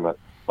that tournament.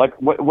 Like,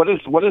 what is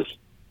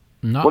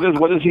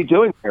he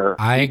doing there?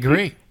 I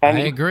agree. I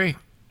agree.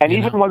 And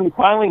even when he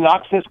finally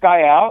knocks this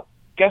guy out,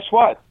 guess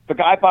what? The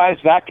guy buys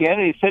back in,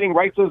 and he's sitting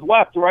right to his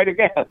left, right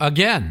again.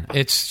 Again,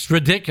 it's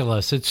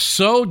ridiculous. It's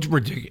so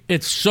ridiculous.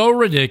 It's so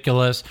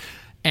ridiculous.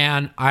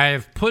 And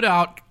I've put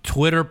out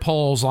Twitter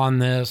polls on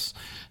this.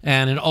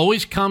 And it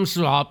always comes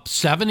up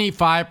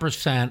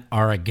 75%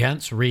 are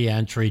against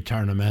re-entry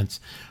tournaments.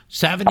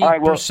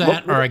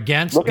 70% are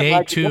against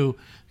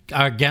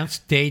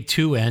day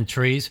two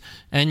entries,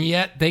 and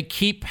yet they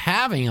keep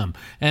having them.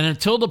 And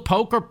until the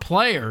poker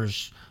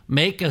players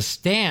make a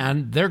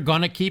stand, they're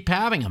going to keep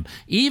having them.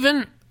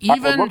 Even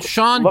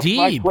Sean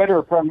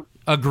Deeb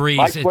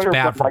agrees it's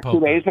bad for poker.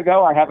 2 days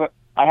ago, I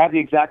have the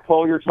exact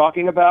poll you're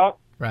talking about,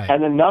 right.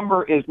 And the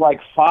number is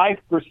like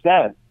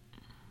 5%.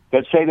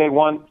 That say they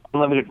want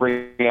unlimited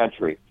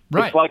re-entry.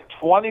 Right. It's like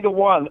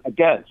 20-1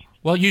 against.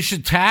 Well, you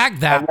should tag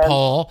that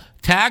poll.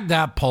 Tag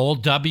that poll,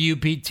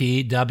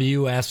 WPT,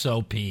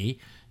 WSOP,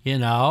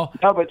 No,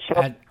 but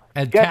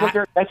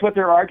that's what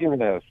their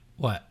argument is.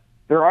 What?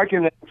 Their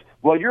argument is,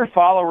 well, your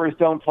followers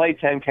don't play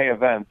 10K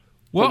events.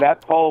 Well, so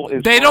that poll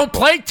is... They don't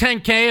play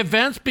 10K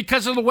events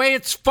because of the way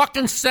it's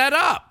fucking set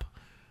up.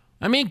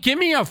 I mean, give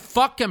me a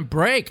fucking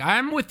break.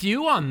 I'm with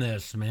you on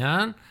this,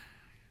 man.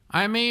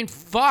 I mean,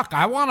 fuck,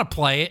 I want to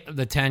play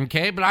the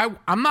 10K, but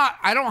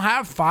I don't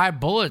have 5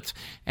 bullets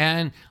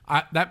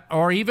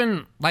or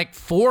even like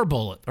 4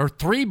 bullets or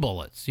 3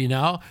 bullets,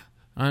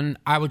 and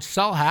I would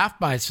sell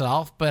half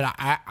myself, but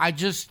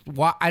it's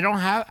wrong.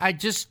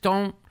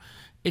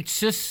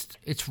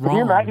 Can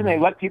you imagine they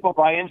let people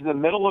buy into the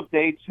middle of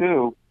day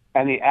 2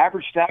 and the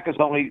average stack is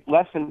only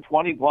less than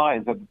 20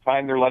 blinds at the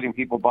time they're letting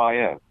people buy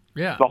in?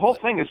 Yeah. The whole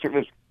thing is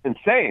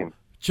insane.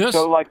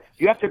 So, like,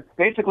 you have to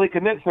basically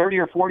commit $30,000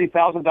 or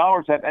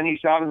 $40,000 to have any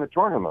shot in the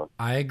tournament.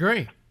 I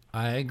agree.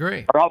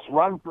 Or else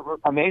run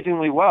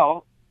amazingly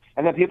well,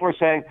 and then people are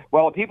saying,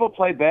 "Well, if people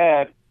play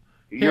bad,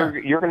 you're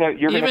gonna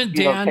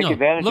take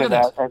advantage of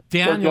that." And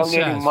they're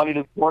donating money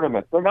to the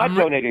tournament. They're not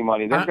donating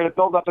money. They're going to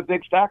build up a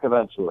big stack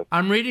eventually.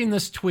 I'm reading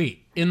this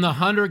tweet. In the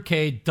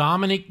 100K,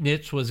 Dominic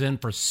Nitsch was in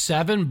for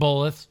 7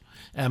 bullets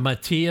and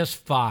Matthias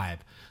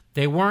 5.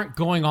 They weren't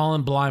going all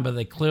in blind, but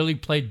they clearly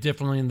played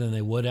differently than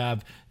they would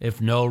have if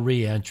no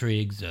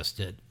re-entry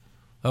existed.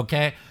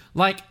 Okay?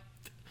 Like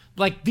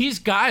these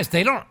guys,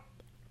 they don't.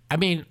 I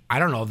mean, I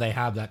don't know if they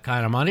have that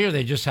kind of money or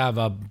they just have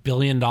a $1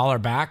 billion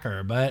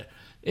backer, but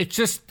it's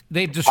just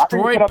they've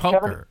destroyed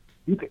poker.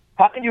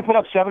 How can you put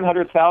up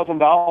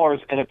 $700,000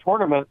 in a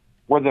tournament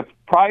where the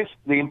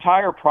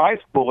entire prize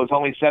pool is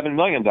only $7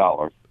 million?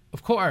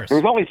 Of course.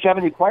 There's only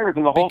 70 players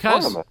in the whole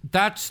tournament.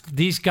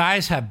 These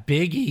guys have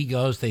big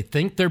egos. They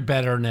think they're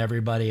better than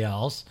everybody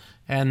else,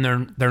 and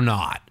they're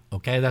not.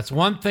 Okay, that's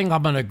one thing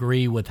I'm going to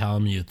agree with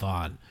Helmuth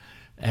on.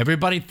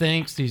 Everybody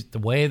thinks the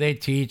way they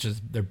teach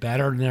is they're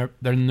better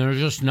than they're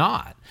just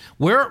not.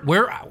 We're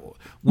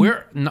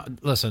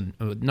listen.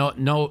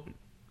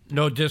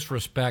 No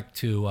disrespect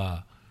to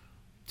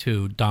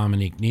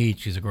Dominic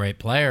Nitsch. He's a great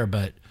player,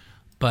 but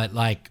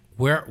like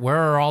where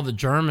are all the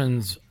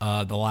Germans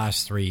the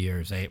last 3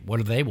 years?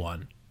 What have they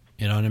won?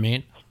 You know what I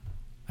mean?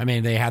 I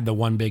mean they had the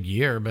one big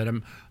year, but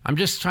I'm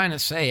just trying to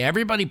say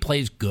everybody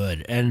plays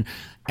good, and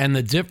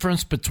the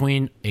difference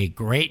between a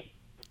great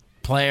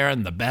player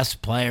and the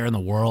best player in the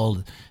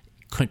world,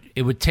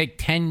 it would take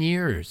 10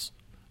 years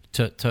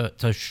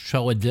to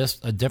show a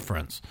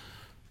difference.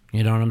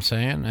 You know what I'm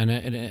saying? And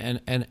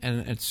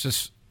it's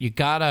just you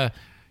gotta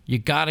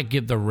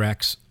give the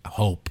Rex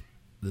hope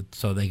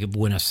so they could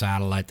win a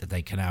satellite, that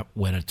they can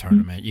win a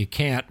tournament. You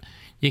can't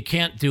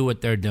do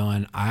what they're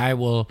doing. I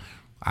will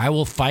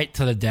fight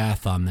to the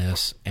death on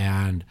this,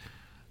 and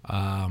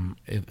I'll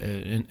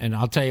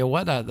tell you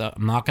what,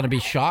 I'm not going to be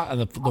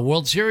shocked. The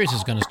World Series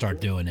is going to start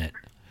doing it.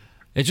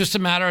 It's just a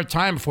matter of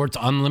time before it's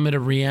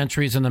unlimited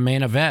re-entries in the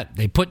main event.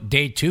 They put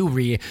day 2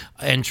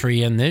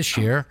 re-entry in this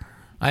year.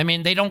 I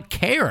mean, they don't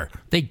care.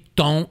 They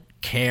don't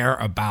care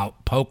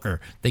about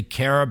poker. They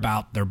care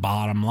about their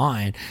bottom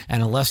line.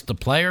 And unless the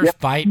players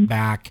fight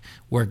back,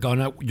 you're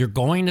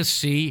going to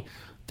see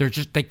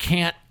they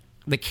can't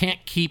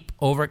keep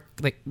over.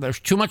 There's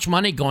too much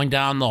money going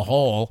down the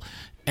hole,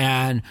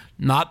 and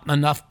not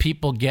enough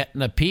people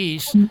getting a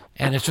piece,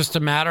 and it's just a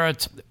matter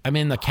of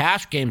the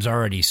cash games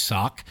already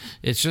suck.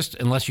 It's just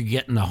unless you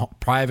get in the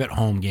private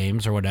home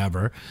games or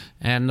whatever,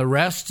 and the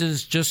rest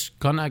is just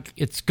gonna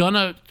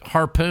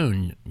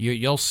harpoon.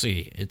 You'll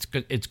see. It's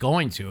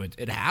going to.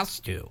 It has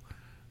to,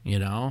 you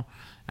know.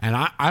 And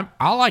I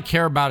all I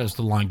care about is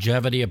the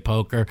longevity of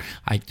poker.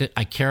 I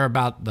care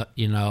about the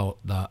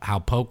how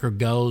poker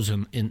goes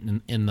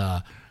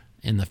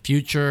in the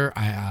future,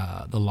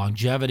 the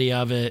longevity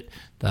of it,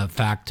 the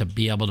fact to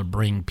be able to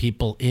bring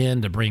people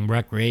in, to bring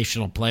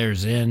recreational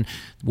players in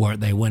where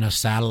they win a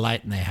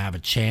satellite and they have a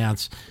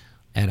chance.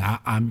 And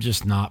I'm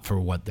just not for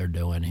what they're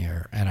doing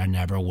here, and I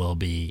never will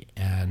be.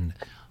 And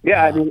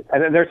and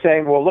then they're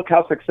saying, well, look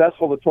how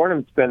successful the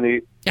tournament's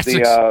been.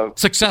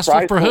 Successful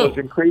prize for pool who? Has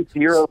increased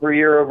year over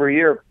year over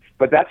year,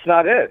 but that's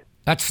not it.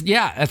 That's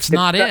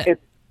not it.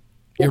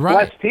 It's right.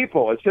 Less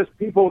people. It's just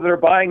people that are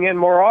buying in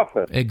more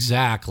often.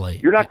 Exactly.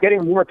 You're not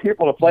getting more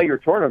people to play your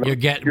tournament. You're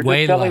getting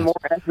way just selling less.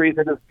 more entries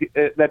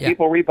that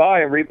people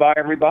rebuy and rebuy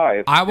and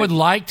rebuy. I would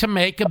like to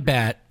make a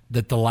bet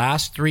that the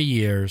last 3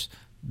 years,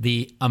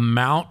 the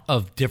amount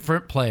of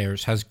different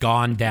players has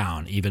gone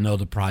down, even though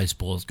the prize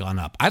pool has gone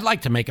up. I'd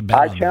like to make a bet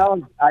on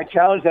that. I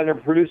challenged them to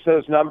produce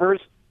those numbers,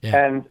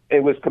 and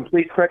it was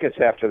complete crickets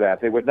after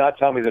that. They would not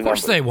tell me the numbers.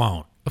 Of course they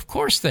won't. Of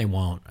course they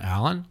won't,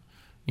 Alan.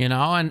 You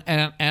know,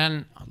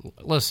 and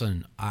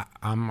listen,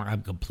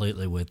 I'm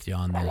completely with you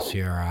on this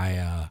here.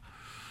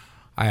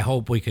 I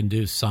hope we can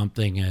do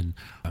something, and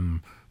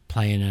I'm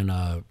playing in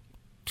a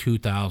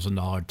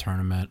 $2,000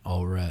 tournament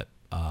over at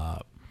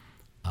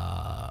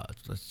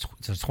it's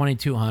a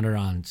 2,200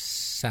 on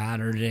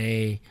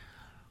Saturday,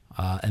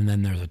 and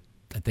then there's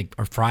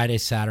or Friday,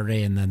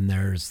 Saturday, and then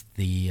there's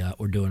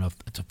we're doing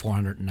it's a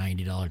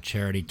 $490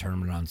 charity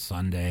tournament on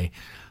Sunday.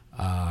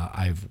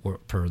 I've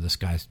worked for this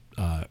guy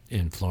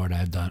in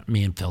Florida.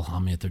 Me and Phil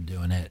Helmuth are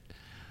doing it.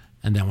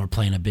 And then we're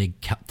playing a big,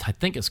 I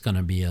think it's going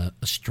to be a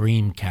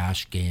stream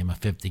cash game, a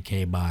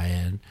 $50K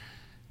buy-in.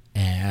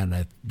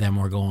 And then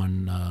we're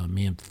going,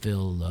 me and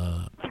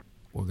Phil,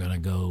 we're going to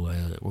go,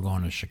 we're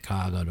going to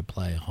Chicago to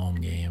play a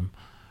home game.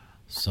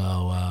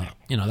 So,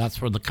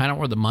 that's where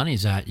where the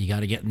money's at. You got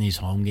to get in these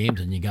home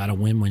games, and you got to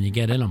win when you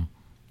get in them,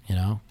 you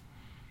know.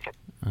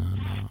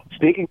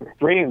 Speaking of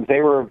streams,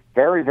 they were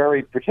very,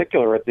 very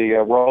particular at the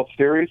World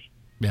Series.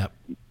 Yep.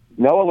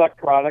 No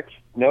electronics,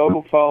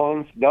 no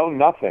phones, no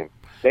nothing.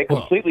 They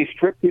completely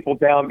stripped people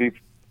down.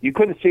 You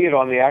couldn't see it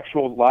on the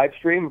actual live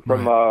stream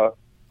from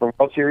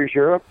World Series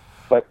Europe,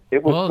 but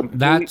it was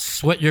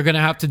that's what you're going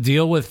to have to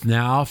deal with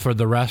now for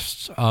the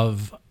rest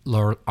of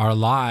our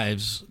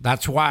lives.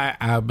 That's why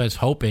I was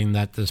hoping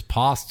that this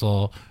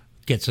postal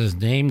gets his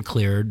name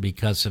cleared,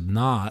 because if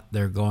not,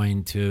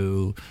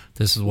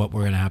 this is what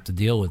we're going to have to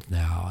deal with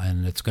now.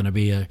 And it's going to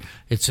be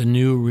it's a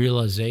new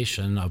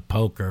realization of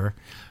poker.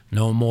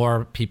 No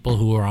more people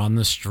who are on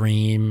the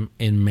stream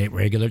in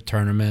regular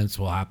tournaments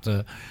will have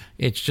to.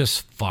 It's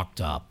just fucked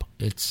up.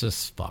 It's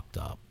just fucked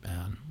up,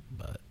 man.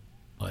 But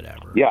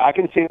whatever. Yeah, I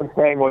can see them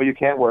saying, well, you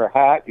can't wear a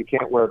hat, you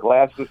can't wear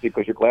glasses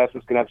because your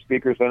glasses can have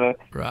speakers in it.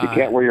 Right. You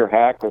can't wear your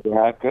hat because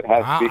your hat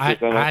has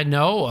speakers in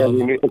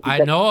it.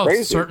 I know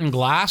of certain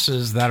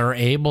glasses that are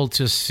able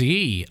to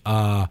see.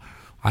 I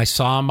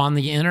saw them on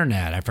the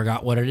internet. I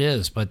forgot what it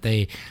is, but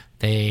they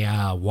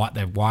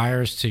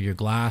wires to your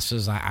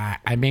glasses.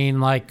 I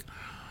mean, like,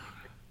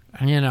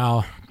 you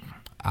know,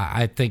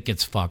 I think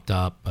it's fucked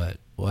up, but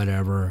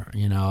whatever,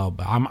 you know.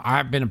 But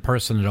I've been a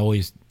person that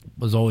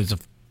was always a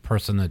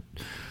person that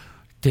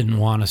didn't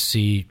want to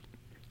see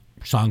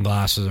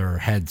sunglasses or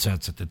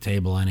headsets at the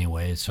table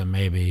anyway. So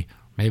maybe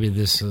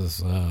this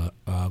is a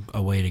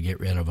way to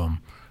get rid of them.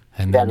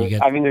 And then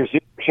there's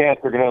zero chance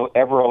they're going to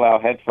ever allow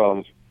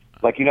headphones.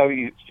 Like, you know,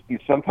 you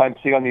sometimes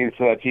see on these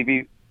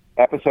TV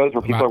episodes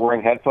where people are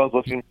wearing headphones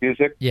listening to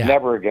music. Yeah.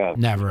 Never again.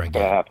 Never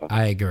again. Happen.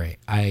 I agree.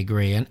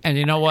 And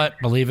you know what?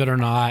 Believe it or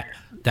not,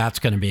 that's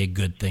going to be a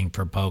good thing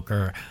for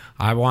poker.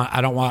 I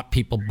don't want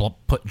people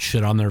putting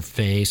shit on their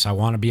face. I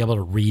want to be able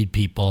to read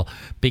people,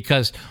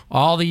 because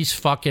all these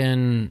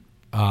fucking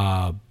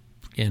GTO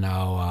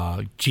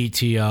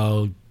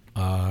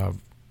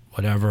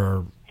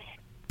whatever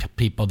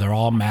people, they're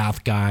all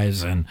math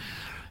guys, and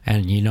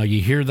you know,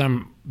 you hear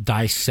them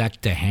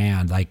dissect a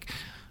hand, like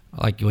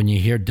when you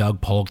hear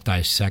Doug Polk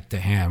dissect a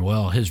hand.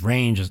 Well, his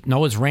range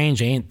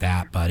ain't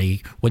that,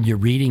 buddy. When you're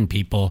reading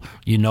people,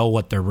 you know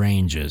what their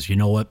range is. You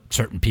know what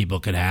certain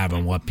people could have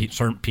and what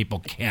certain people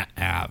can't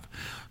have,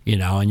 you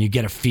know, and you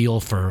get a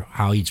feel for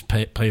how each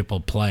people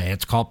play.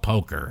 It's called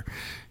poker.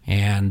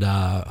 And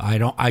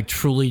I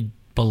truly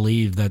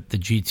believe that the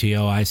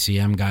GTO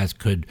ICM guys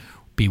could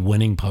be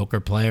winning poker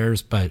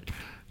players, but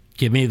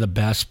give me the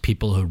best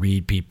people who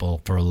read people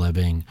for a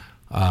living.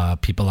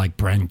 People like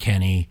Bren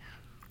Kenny,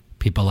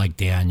 people like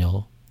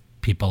Daniel,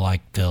 people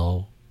like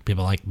Phil,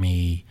 people like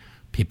me,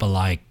 people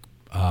like,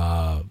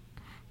 I'm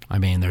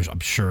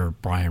sure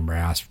Brian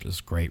Rasp is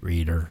a great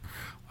reader.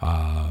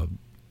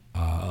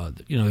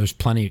 There's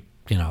plenty,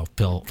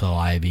 Phil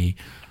Ivey.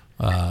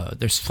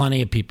 There's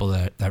plenty of people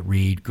that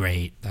read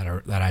great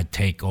that I'd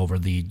take over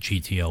the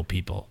GTO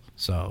people.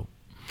 So,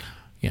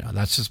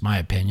 that's just my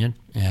opinion.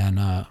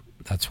 And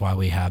that's why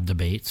we have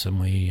debates and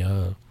we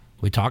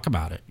talk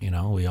about it.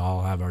 We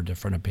all have our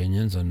different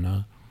opinions,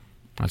 and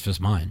that's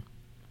just mine.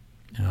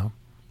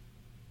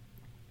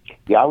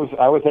 Yeah, I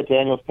was at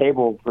Daniel's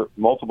table for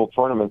multiple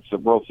tournaments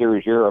of World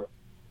Series Europe,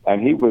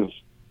 and he was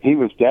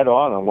dead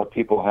on what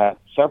people had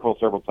several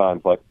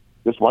times. Like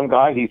this one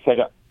guy, he said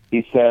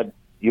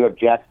you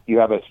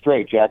have a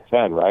straight Jack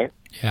 10, right?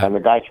 Yeah. And the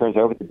guy turns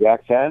over to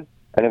Jack 10,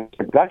 and it's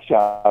a gut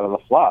shot on the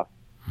flop.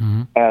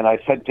 Mm-hmm. And I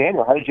said,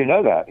 Daniel, how did you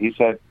know that? He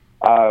said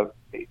I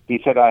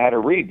had to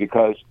read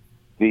because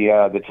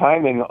the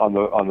timing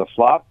on the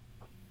flop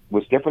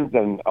was different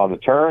than on the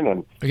turn,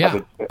 and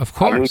of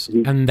course,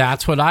 and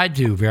that's what I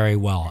do very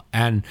well,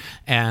 and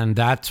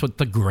that's what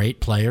the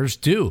great players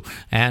do,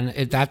 and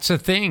that's the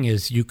thing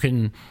is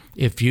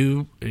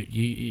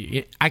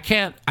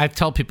I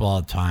tell people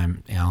all the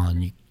time,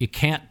 Alan, you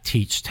can't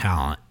teach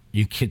talent.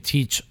 You can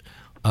teach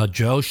a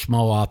Joe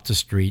Schmo off the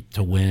street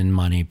to win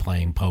money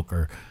playing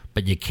poker,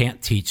 but you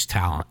can't teach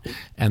talent,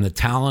 and the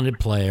talented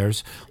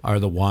players are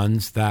the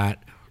ones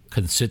that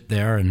can sit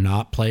there and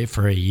not play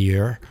for a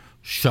year,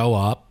 show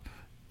up,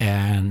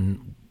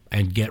 and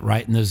get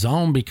right in the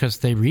zone because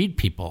they read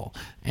people.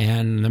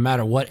 And no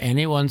matter what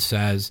anyone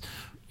says,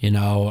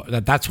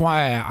 that's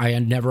why I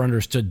never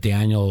understood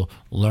Daniel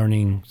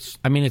learning.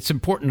 I mean, it's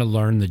important to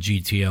learn the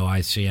GTO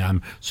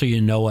ICM so you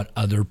know what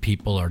other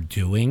people are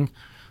doing.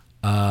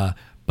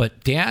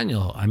 But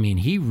Daniel, I mean,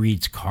 he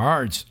reads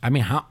cards. I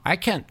mean, I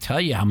can't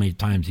tell you how many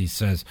times he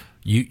says,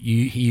 he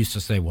used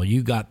to say, well,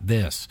 you got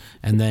this.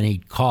 And then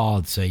he'd call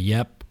and say,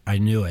 yep, I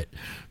knew it.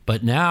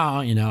 But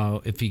now,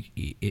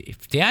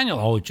 if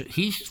Daniel,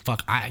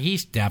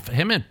 he's deaf.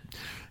 Him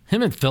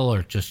and Phil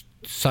are just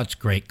such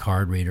great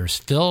card readers.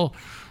 Phil,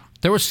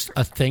 there was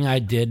a thing I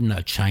did in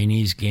a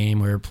Chinese game.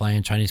 We were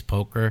playing Chinese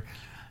poker,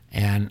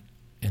 and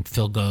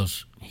Phil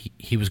goes,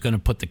 he was going to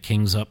put the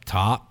kings up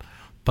top,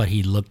 but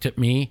he looked at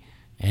me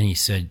and he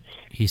said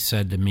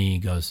to me, he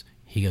goes,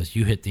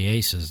 you hit the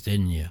aces,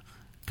 didn't you?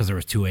 Because there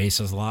was 2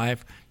 aces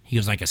live. He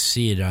goes, I could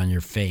see it on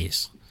your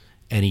face.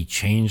 And he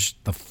changed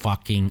the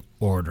fucking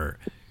order.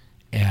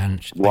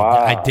 And wow.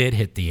 I did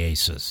hit the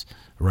aces,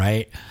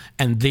 right?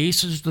 And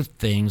these are the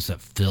things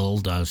that Phil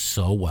does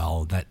so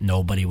well that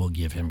nobody will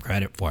give him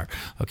credit for.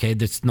 Okay,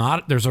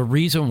 there's a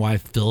reason why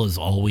Phil is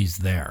always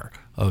there,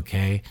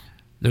 okay?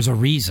 There's a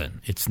reason.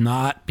 It's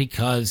not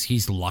because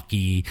he's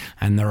lucky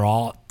and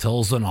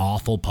Phil's an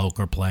awful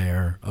poker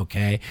player,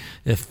 okay?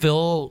 If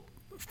Phil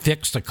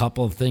fixed a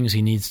couple of things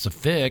he needs to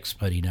fix,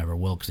 but he never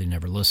will because he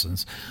never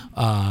listens.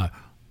 I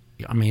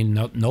mean,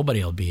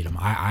 nobody will beat him.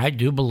 I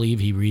do believe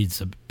he is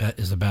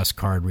the best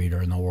card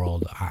reader in the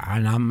world,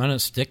 and I'm going to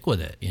stick with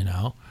it, you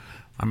know.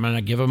 I'm going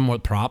to give him where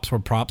props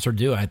are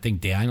due. I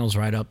think Daniel's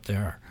right up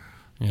there.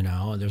 You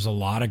know, there's a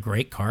lot of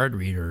great card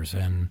readers,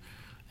 and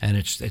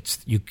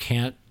it's you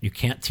can't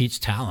teach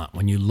talent.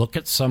 When you look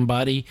at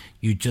somebody,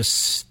 you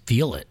just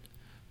feel it,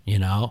 you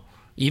know.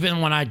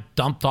 Even when I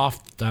dumped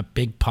off that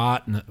big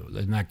pot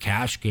in that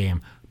cash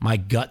game, my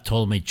gut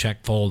told me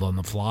check fold on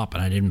the flop,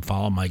 and I didn't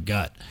follow my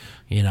gut.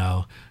 You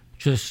know,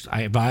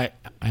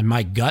 and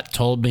my gut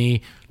told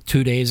me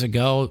 2 days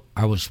ago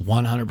I was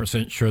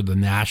 100% sure the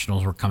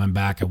Nationals were coming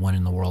back and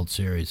winning the World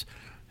Series,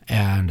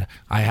 and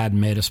I hadn't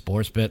made a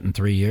sports bet in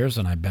 3 years,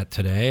 and I bet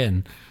today,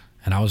 and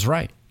I was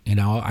right. You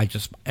know,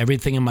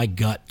 everything in my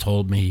gut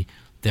told me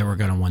they were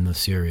going to win the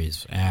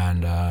series,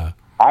 and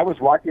I was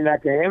watching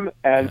that game,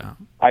 and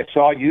I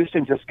saw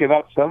Houston just give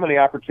up so many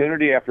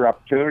opportunity after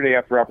opportunity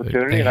after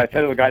opportunity, and I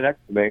said to the guy next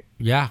to me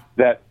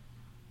that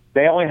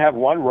they only have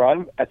one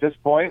run at this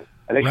point,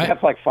 and they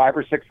have like 5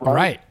 or 6 runs.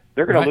 Right.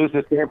 They're going to lose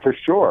this game for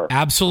sure.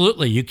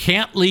 Absolutely. You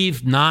can't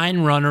leave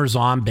 9 runners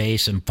on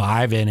base in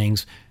 5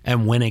 innings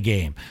and win a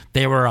game.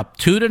 They were up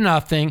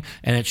 2-0,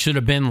 and it should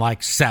have been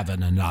like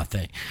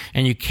 7-0.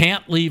 And you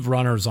can't leave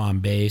runners on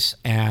base,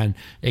 and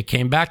it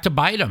came back to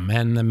bite them.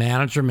 And the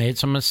manager made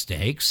some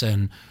mistakes,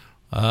 and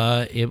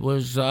it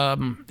was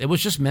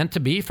just meant to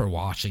be for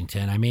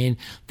Washington. I mean,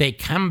 they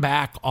came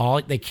back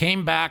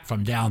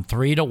from down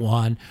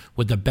 3-1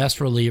 with the best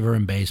reliever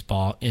in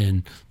baseball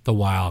in the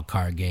wild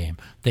card game.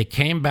 They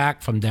came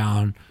back from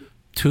down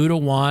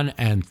 2-1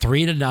 and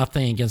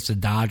 3-0 against the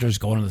Dodgers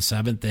going to the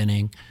 7th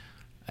inning,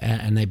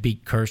 and they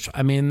beat Kershaw.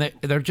 I mean,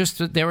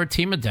 they were a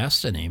team of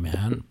destiny,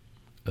 man.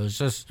 It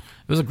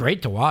was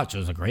great to watch. It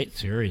was a great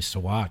series to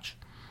watch.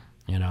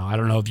 You know, I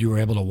don't know if you were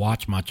able to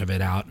watch much of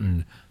it out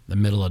in the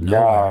middle of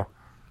nowhere.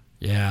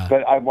 Yeah.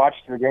 But I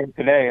watched the game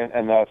today,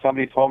 and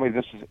somebody told me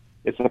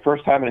it's the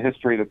first time in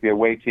history that the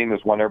away team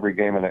has won every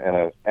game in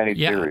any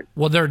series.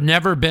 Well, there's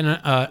never been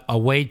a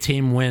away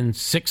team win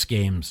 6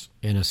 games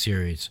in a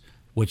series,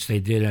 which they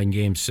did in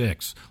Game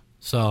 6.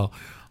 So,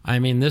 I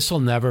mean, this will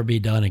never be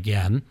done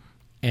again,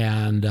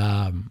 and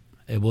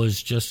it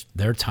was just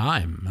their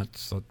time.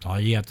 That's all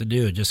you have to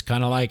do. Just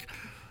kind of like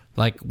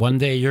one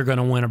day you're going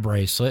to win a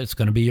bracelet. It's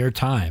going to be your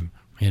time.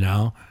 You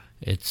know,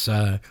 it's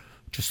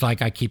just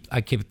like I keep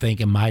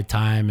thinking my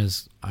time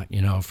is,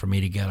 you know, for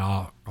me to get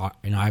all,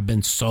 you know, I've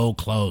been so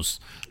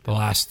close the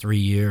last 3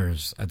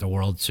 years at the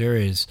World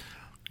Series,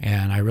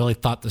 and I really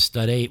thought the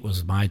stud 8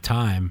 was my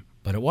time,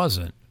 but it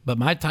wasn't. But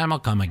my time will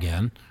come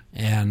again,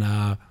 and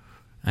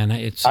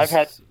it's.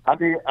 I'm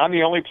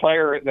the only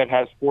player that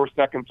has 4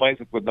 second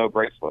places with no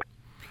bracelet.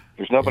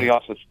 There's nobody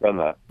else that's done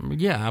that.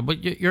 Yeah,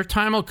 but your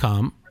time will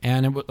come,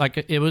 and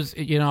it was,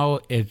 you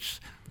know, it's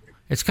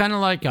kind of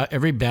like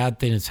every bad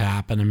thing that's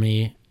happened to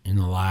me in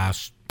the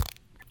last,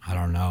 I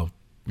don't know,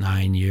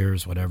 9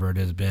 years, whatever it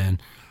has been.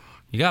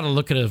 You got to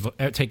look at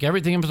it, take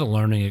everything as a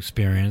learning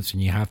experience,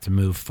 and you have to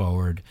move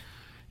forward.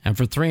 And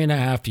for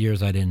 3.5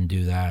 years, I didn't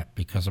do that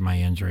because of my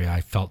injury.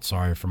 I felt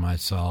sorry for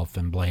myself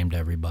and blamed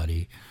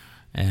everybody.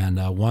 And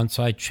once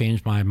I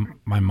changed my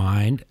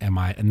mind,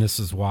 and this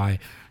is why,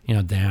 you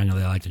know, Daniel,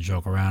 they like to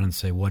joke around and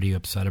say, "What are you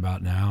upset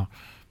about now?"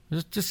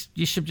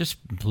 You should just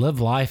live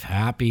life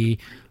happy.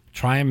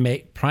 Try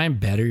and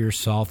better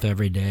yourself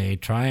every day.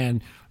 Try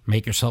and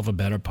make yourself a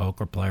better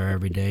poker player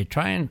every day.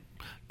 Try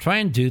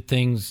and do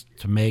things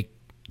to make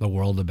the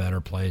world a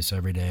better place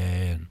every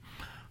day. And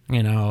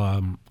you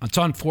know, it's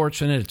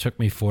unfortunate. It took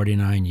me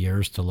 49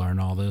 years to learn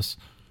all this,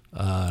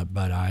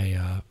 but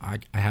I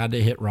had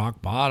to hit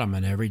rock bottom.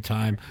 And every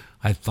time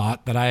I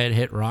thought that I had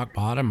hit rock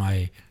bottom,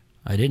 I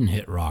didn't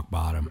hit rock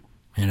bottom.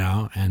 You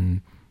know,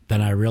 and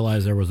then I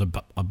realized there was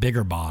a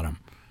bigger bottom.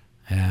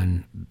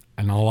 And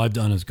all I've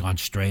done is gone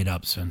straight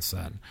up since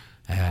then.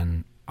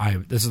 And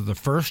this is the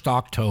first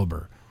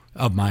October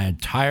of my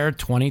entire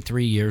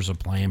 23 years of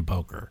playing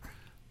poker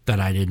that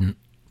I didn't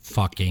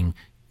fucking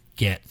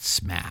get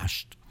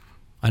smashed.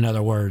 In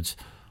other words,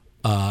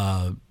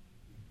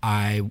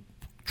 I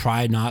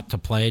try not to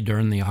play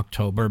during the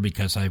October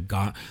because I've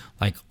got,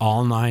 like,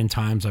 all 9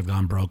 times I've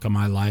gone broke in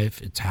my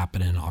life, it's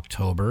happened in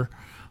October.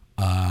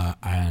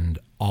 And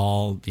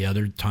all the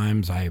other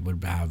times I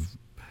would have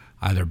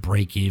either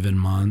break-even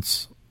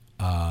months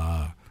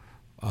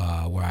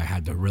where I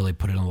had to really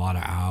put in a lot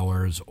of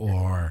hours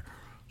or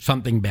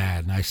something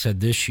bad. And I said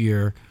this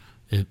year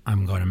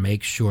I'm going to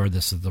make sure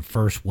this is the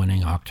first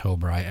winning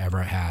October I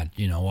ever had.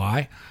 You know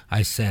why?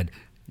 I said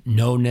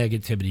no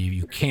negativity.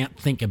 You can't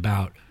think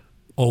about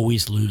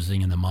always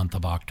losing in the month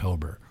of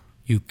October.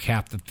 You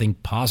have to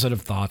think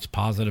positive thoughts.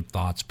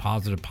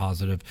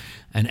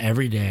 And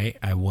every day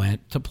I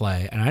went to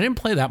play, and I didn't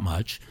play that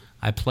much.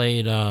 I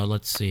played, I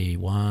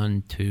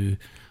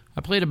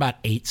played about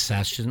 8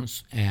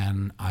 sessions,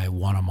 and I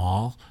won them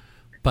all.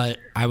 But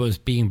I was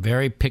being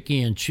very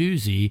picky and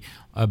choosy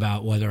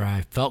about whether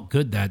I felt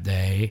good that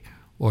day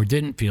or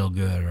didn't feel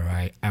good,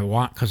 or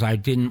because I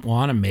didn't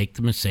want to make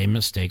the same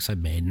mistakes I've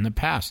made in the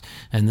past.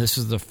 And this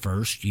is the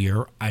first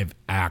year I've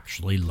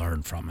actually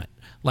learned from it.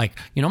 Like,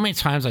 you know how many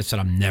times I said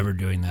I'm never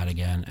doing that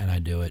again, and I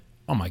do it?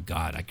 Oh my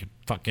God, I could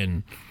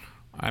fucking,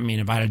 I mean,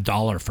 if I had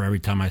 $1 for every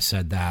time I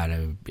said that,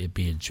 it'd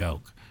be a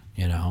joke,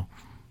 you know?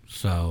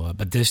 So,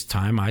 but this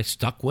time I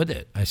stuck with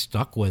it.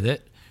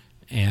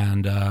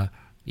 And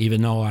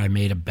even though I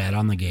made a bet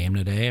on the game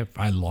today, if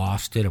I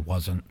lost it, it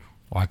wasn't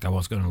like I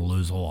was going to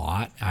lose a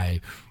lot.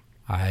 I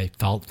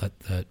felt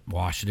that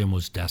Washington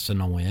was destined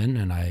to win,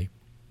 and I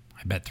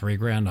bet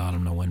 $3,000 on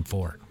them to win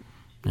 4.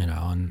 You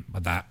know,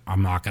 but that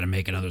I'm not going to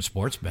make another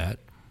sports bet.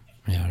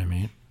 You know what I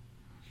mean?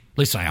 At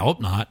least I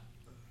hope not.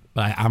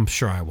 But I'm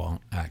sure I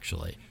won't,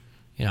 actually.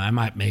 You know, I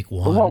might make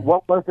one. Well,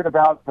 what was it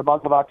about the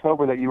month of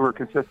October that you were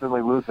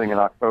consistently losing in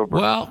October?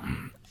 Well,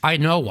 I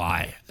know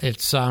why.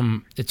 It's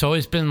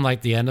always been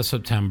like the end of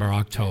September,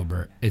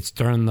 October. It's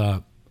during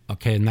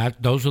and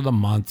those are the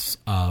months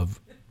of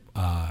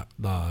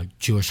the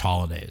Jewish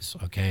holidays.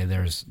 Okay,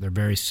 they're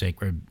very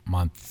sacred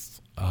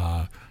months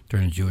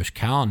during the Jewish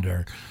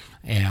calendar,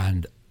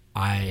 and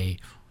I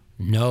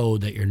know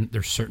that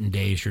there's certain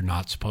days you're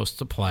not supposed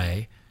to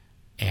play,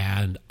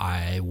 and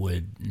I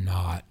wouldn't.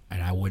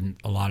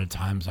 A lot of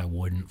times I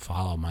wouldn't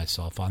follow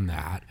myself on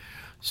that.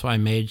 So I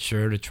made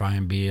sure to try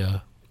and be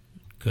a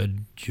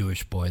good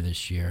Jewish boy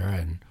this year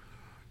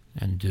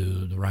and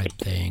do the right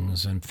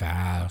things and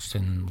fast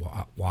and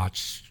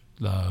watch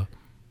the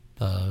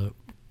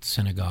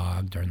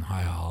synagogue during the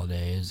high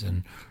holidays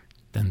and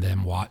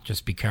then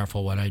just be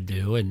careful what I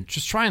do and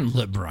just try and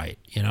live right.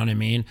 You know what I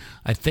mean?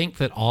 I think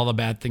that all the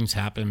bad things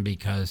happen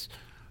because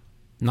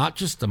not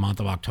just the month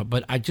of October,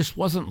 but I just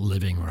wasn't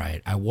living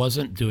right. I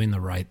wasn't doing the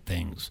right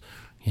things.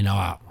 You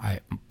know,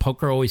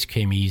 poker always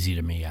came easy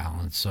to me,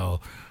 Alan.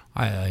 So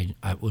I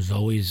was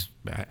always,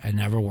 I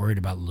never worried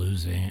about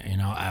losing. You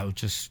know, I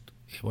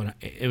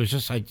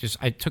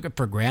took it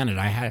for granted.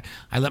 I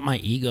let my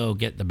ego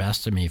get the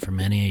best of me for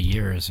many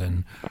years,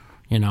 and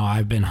you know,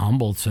 I've been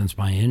humbled since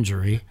my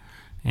injury,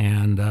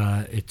 and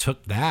it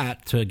took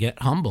that to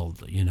get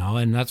humbled. You know,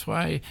 and that's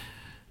why,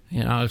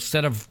 you know,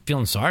 instead of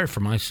feeling sorry for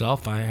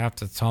myself, I have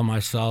to tell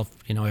myself,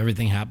 you know,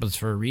 everything happens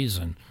for a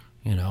reason.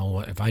 You know,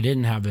 if I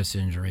didn't have this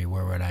injury,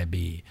 where would I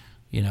be?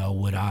 You know,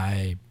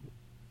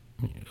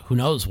 who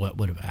knows what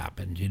would have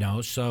happened, you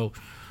know? So,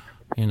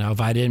 you know, if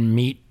I didn't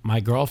meet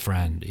my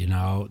girlfriend, you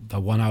know, the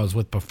one I was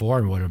with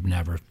before would have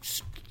never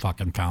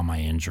fucking found my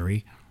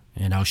injury.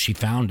 You know, she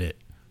found it,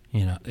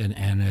 you know,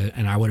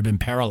 and I would have been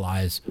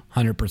paralyzed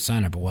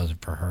 100% if it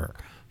wasn't for her.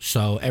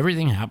 So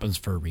everything happens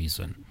for a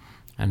reason.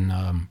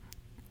 And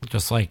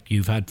just like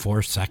you've had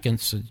 4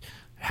 seconds, it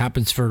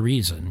happens for a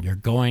reason. You're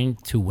going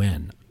to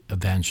win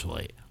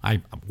eventually.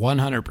 I'm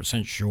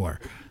 100% sure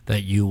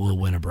that you will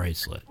win a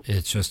bracelet.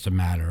 It's just a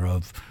matter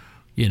of,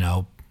 you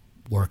know,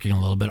 working a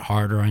little bit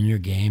harder on your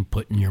game,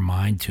 putting your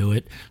mind to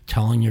it,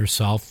 telling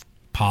yourself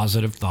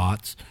positive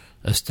thoughts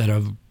instead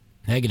of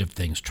negative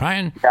things.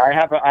 I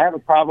have a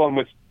problem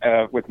with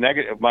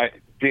negative.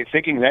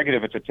 Thinking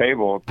negative at the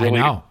table. Really,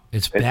 I know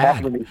it's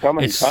bad.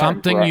 It's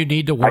something you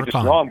need to work on. I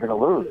just know I'm going to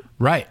lose.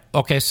 Right.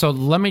 Okay. So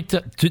let me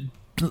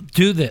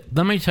do that.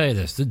 Let me tell you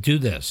this. To do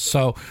this.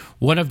 So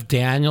one of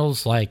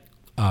Daniel's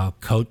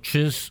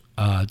coaches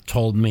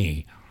told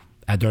me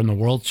during the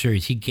World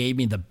Series, he gave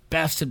me the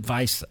best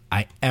advice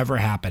I ever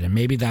had, and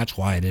maybe that's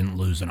why I didn't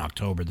lose in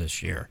October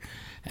this year.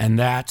 And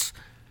that's,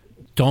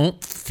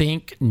 don't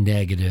think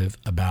negative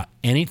about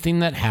anything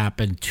that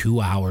happened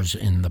 2 hours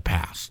in the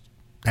past.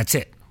 That's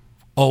it.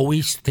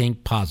 Always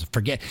think positive.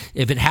 Forget,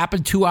 if it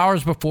happened 2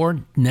 hours before,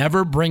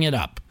 never bring it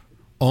up.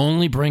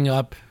 Only bring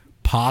up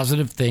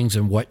positive things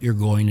and what you're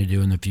going to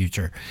do in the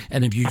future.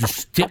 And if you just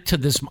stick to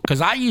this, because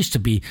I used to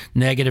be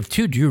negative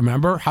too. Do you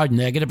remember how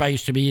negative I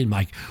used to be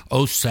in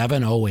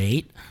 07,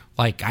 08?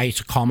 Like, I used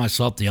to call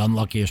myself the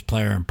unluckiest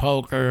player in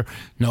poker.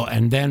 No,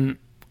 and then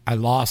I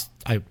lost.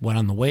 I went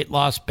on the weight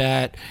loss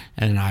bet,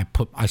 and I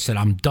said,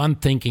 I'm done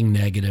thinking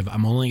negative.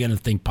 I'm only going to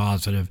think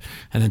positive.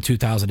 And then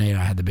 2008,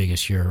 I had the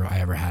biggest year I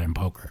ever had in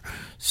poker.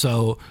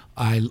 So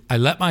I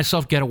let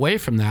myself get away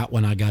from that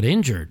when I got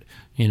injured.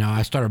 You know,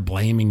 I started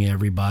blaming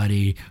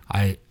everybody.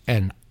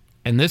 And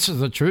this is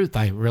the truth.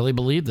 I really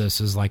believe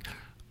this is I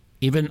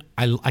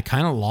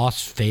kind of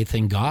lost faith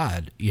in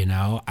God. You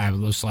know, I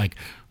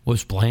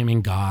was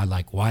blaming God.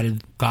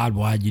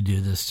 Why'd you do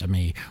this to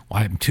me?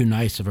 Why, I'm too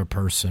nice of a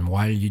person.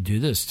 Why did you do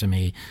this to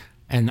me?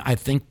 And I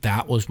think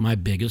that was my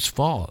biggest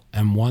fault.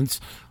 And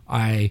once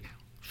I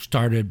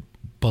started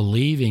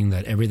believing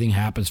that everything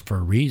happens for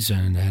a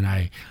reason,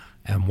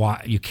 and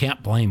why you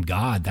can't blame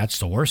God, that's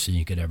the worst thing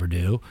you could ever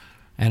do.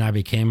 And I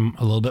became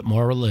a little bit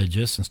more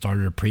religious and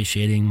started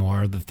appreciating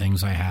more of the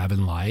things I have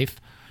in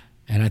life.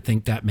 And I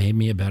think that made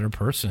me a better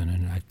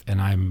person.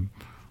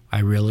 I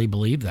really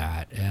believe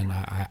that. And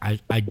I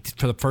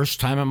for the first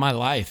time in my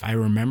life, I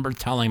remember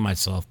telling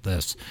myself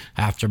this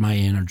after my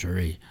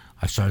injury.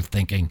 I started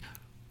thinking,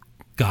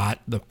 God,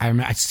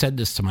 I said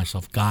this to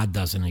myself, God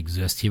doesn't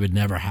exist. He would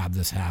never have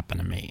this happen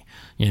to me,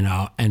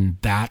 and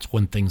that's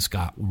when things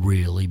got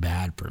really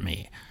bad for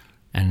me.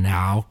 And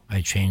now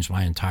I changed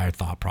my entire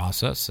thought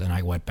process, and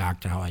I went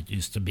back to how I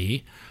used to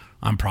be.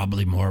 I'm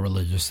probably more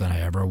religious than I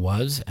ever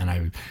was,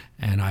 and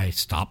I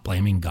stopped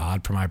blaming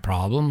God for my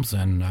problems,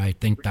 and I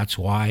think that's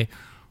why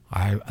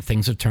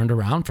things have turned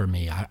around for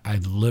me.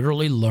 I've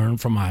literally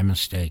learned from my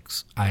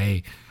mistakes.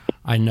 I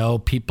know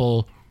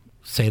people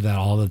say that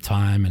all the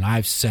time, and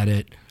I've said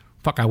it.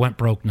 Fuck, I went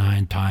broke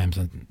 9 times,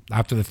 and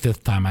after the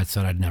 5th time, I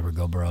said I'd never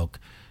go broke.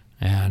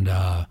 And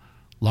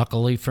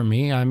luckily for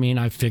me,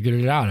 I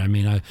figured it out.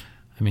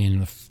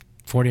 The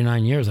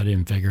 49 years I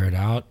didn't figure it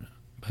out,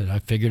 but I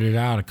figured it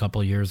out a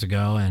couple of years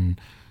ago, and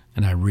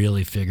I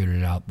really figured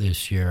it out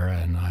this year.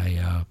 And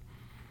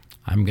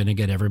I'm going to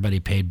get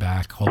everybody paid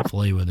back,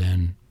 hopefully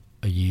within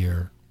a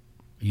year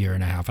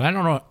and a half. And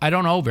I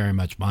don't owe very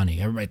much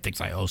money. Everybody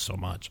thinks I owe so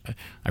much.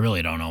 I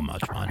really don't owe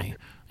much money.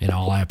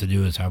 All I have to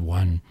do is have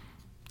one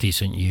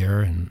decent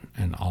year,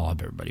 and I'll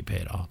have everybody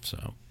paid off.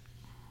 So,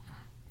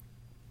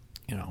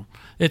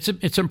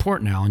 it's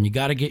important now, and you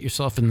got to get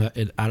yourself out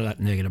of that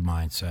negative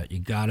mindset. You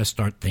got to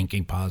start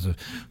thinking positive.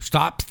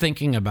 Stop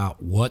thinking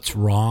about what's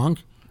wrong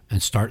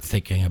and start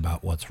thinking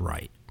about what's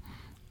right.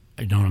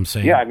 You know what I'm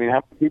saying? Yeah,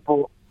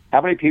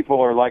 how many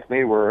people are like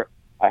me where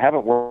I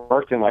haven't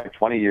worked in like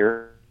 20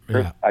 years?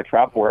 Yeah. I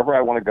travel wherever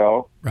I want to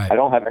go. Right. I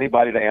don't have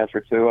anybody to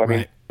answer to. I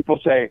mean, people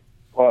say,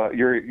 "Well,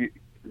 you're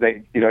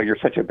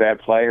such a bad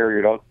player.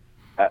 You don't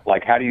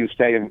how do you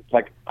stay in?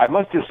 Like, I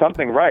must do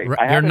something right."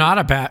 You're not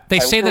a bad. They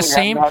say the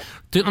same.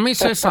 Dude, let me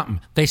say something.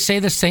 They say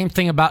the same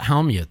thing about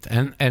Helmuth,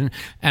 and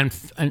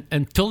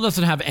Phil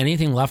doesn't have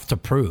anything left to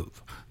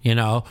prove.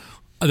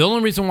 The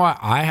only reason why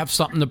I have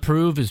something to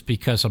prove is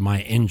because of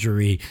my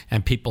injury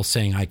and people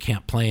saying I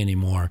can't play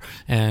anymore.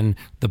 And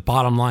the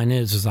bottom line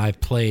is I've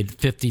played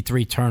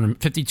 52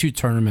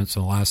 tournaments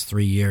in the last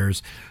 3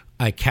 years.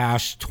 I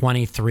cashed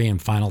 23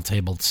 and final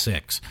tabled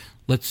 6.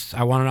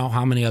 I want to know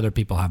how many other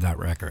people have that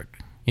record.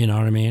 You know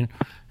what I mean?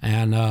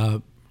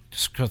 And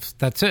just 'cause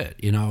that's it.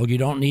 You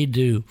don't need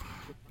to.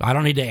 I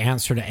don't need to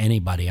answer to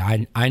anybody.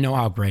 I know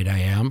how great I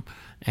am,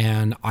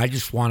 and I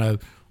just want to.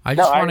 I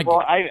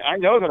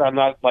know that I'm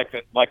not like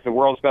the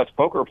world's best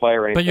poker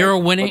player or anything. But you're a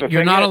winning.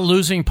 You're not a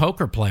losing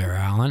poker player,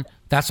 Alan.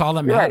 That's all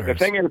that matters. Right.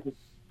 The thing is,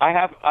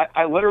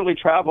 I literally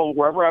travel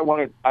wherever I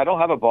want to. I don't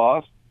have a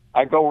boss.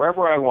 I go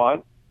wherever I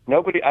want.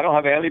 I don't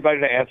have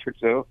anybody to answer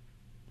to.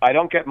 I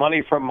don't get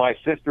money from my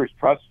sister's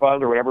trust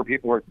fund or whatever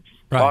people are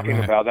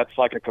talking about. That's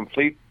like a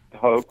complete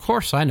hoax. Of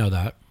course, I know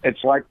that.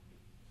 It's like,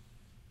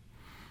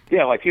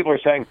 like people are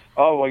saying,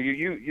 "Oh, well,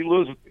 you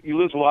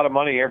lose a lot of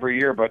money every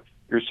year, but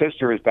your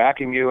sister is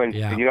backing you, and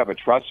you have a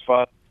trust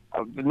fund."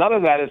 None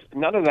of that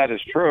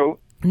is true.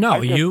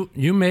 No,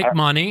 you make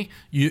money.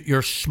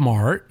 You're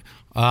smart.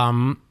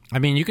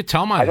 You could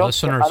tell my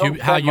listeners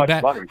how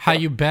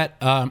you bet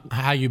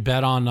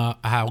on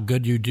how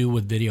good you do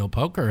with video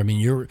poker.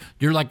 You're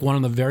like one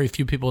of the very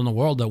few people in the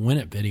world that win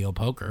at video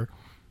poker.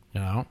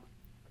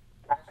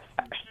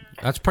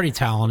 That's pretty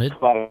talented.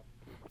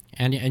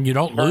 And you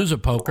don't lose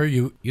at poker.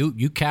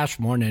 You cash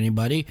more than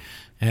anybody,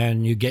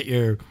 and you get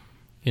your.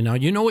 You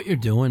know what you're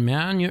doing,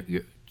 man.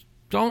 You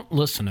don't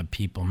listen to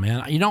people,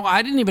 man.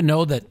 I didn't even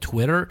know that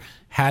Twitter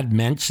had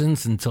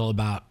mentions until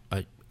about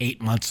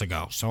 8 months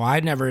ago. So I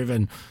never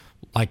even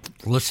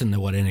listened to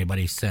what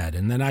anybody said.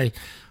 And then I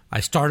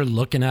started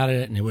looking at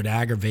it, and it would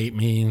aggravate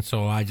me. And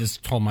so I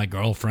just told my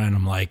girlfriend,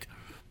 I'm like,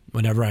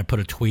 whenever I put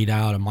a tweet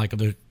out, I'm like,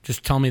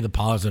 just tell me the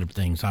positive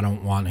things. I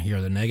don't want to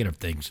hear the negative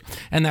things.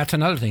 And that's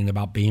another thing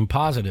about being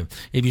positive.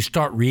 If you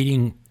start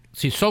reading,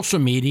 social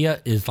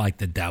media is like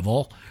the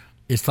devil.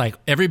 It's like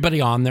everybody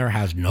on there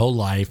has no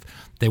life.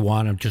 They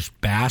want to just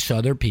bash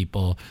other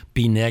people,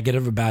 be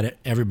negative about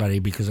everybody,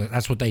 because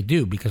that's what they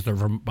do. Because they're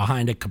from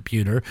behind a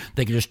computer,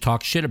 they can just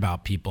talk shit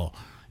about people.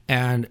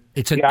 And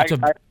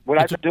what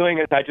I've been doing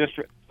is I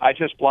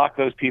just block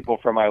those people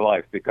from my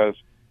life because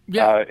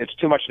it's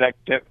too much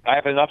negative. I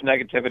have enough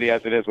negativity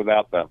as it is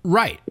without them.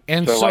 Right,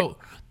 and so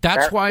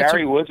that's why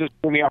Barry Woods was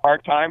giving me a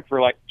hard time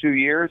for 2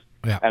 years,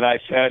 and I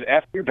said,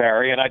 "F you,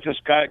 Barry," and I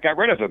just got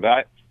rid of him.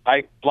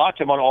 I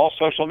blocked him on all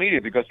social media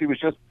because he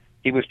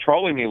was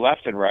trolling me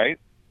left and right.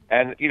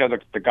 And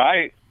the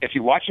guy, if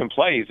you watch him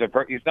play,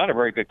 he's not a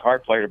very good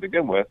card player to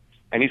begin with,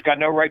 and he's got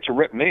no right to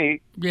rip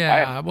me.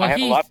 Yeah,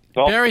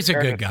 Barry's a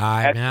good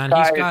guy, man.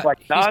 He's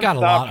got a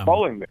lot of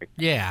trolling me.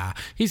 Yeah,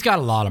 he's got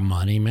a lot of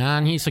money,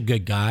 man. He's a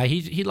good guy.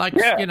 He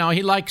likes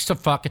he likes to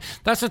fuck.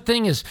 That's the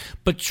thing is,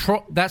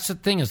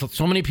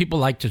 so many people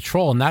like to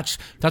troll, and that's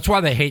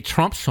why they hate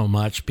Trump so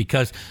much,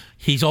 because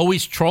he's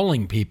always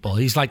trolling people.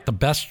 He's like the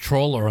best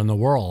troller in the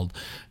world.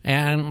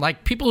 And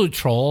people who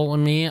troll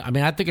me,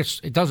 I think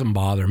it doesn't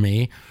bother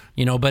me,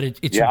 but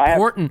it's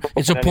important.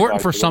 It's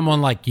important for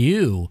someone like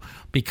you,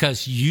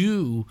 because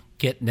you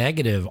get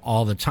negative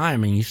all the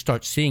time, and you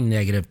start seeing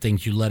negative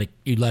things. You let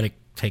it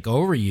take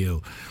over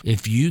you.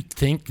 If you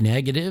think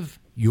negative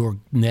your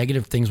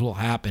negative things will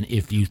happen.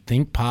 If you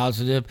think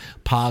positive,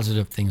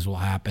 positive things will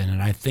happen.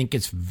 And I think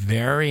it's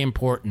very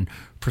important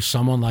for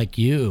someone like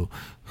you,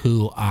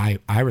 who I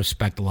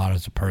respect a lot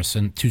as a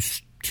person,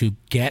 to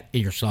get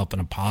yourself in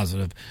a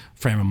positive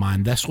frame of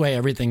mind. This way,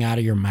 everything out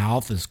of your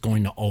mouth is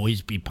going to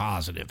always be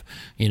positive,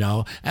 you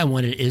know? And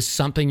when it is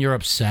something you're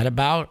upset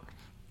about,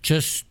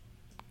 just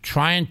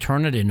try and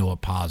turn it into a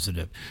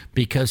positive,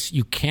 because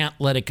you can't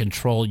let it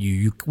control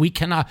you. We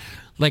cannot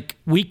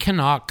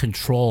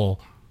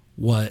control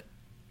what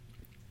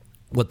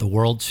the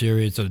World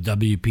Series or the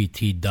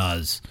WPT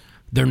does.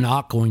 They're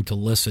not going to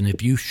listen.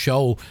 If you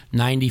show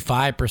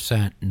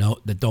 95%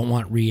 that don't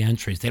want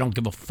re-entries, they don't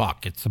give a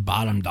fuck. It's the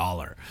bottom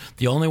dollar.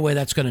 The only way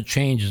that's going to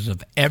change is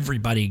if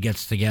everybody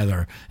gets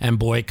together and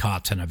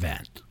boycotts an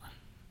event.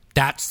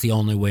 That's the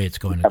only way it's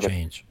going to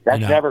change. That's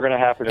never going to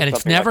happen. And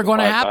it's never going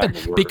to happen,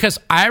 because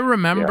I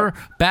remember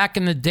back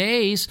in the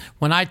days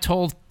when I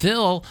told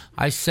Phil,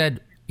 I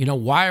said, you know,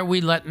 why are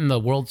we letting the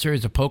World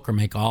Series of Poker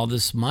make all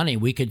this money?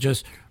 We could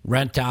just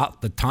rent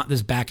out this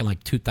is back in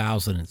like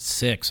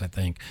 2006, I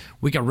think.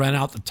 We could rent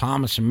out the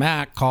Thomas and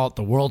Mack, call it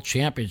the World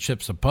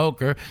Championships of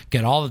Poker,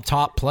 get all the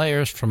top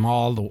players from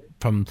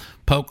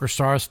Poker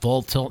Stars,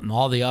 Full Tilt, and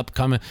all the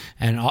upcoming,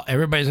 and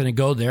everybody's going to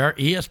go there.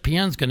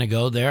 ESPN's going to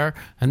go there,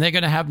 and they're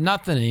going to have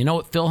nothing. And you know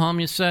what Phil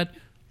Hellmuth said?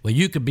 Well,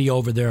 you could be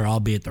over there, I'll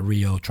be at the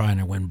Rio trying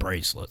to win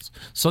bracelets.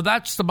 So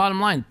that's the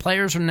bottom line.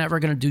 Players are never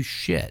going to do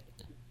shit.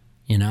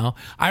 You know,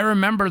 I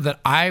remember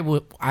that I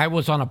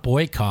was on a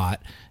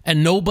boycott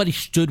and nobody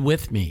stood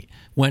with me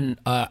when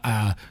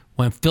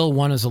Phil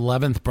won his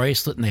 11th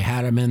bracelet and they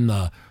had him in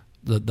the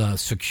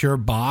secure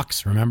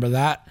box. Remember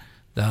that?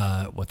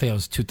 I think it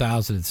was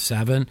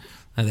 2007.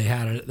 And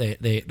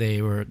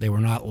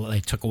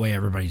they took away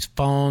everybody's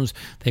phones.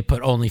 They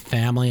put only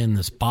family in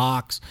this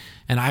box,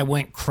 and I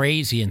went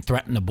crazy and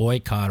threatened to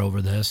boycott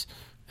over this,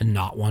 and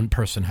not one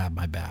person had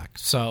my back.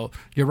 So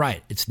you're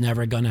right, it's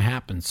never going to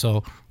happen.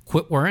 So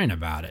quit worrying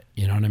about it.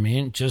 You know what I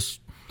mean? Just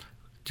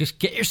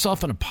get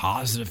yourself in a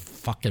positive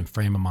fucking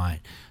frame of mind.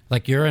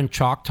 Like you're in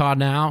Choctaw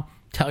now,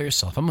 tell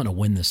yourself, I'm going to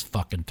win this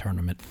fucking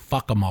tournament.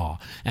 Fuck them all.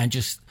 And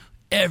just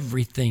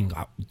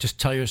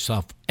tell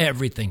yourself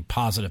everything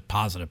positive,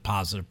 positive,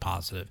 positive,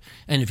 positive.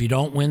 And if you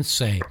don't win,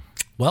 say,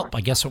 well,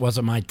 I guess it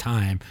wasn't my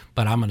time,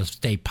 but I'm going to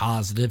stay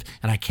positive,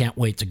 and I can't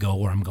wait to go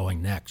where I'm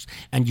going next.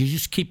 And you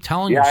just keep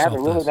telling yourself I have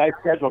a really nice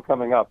schedule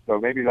coming up, so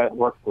maybe that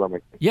works for me.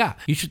 Yeah,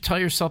 you should tell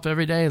yourself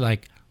every day,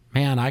 like,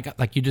 man,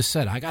 like you just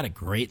said, I got a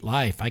great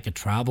life. I could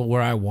travel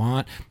where I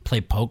want,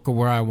 play poker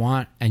where I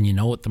want, and you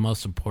know what the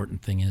most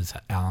important thing is,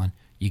 Alan?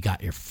 You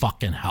got your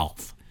fucking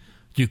health.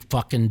 You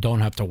fucking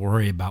don't have to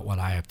worry about what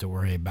I have to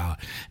worry about.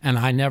 And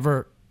I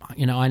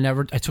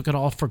took it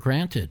all for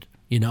granted.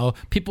 You know,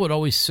 people would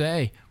always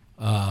say,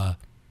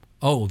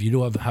 if you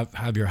don't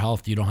have your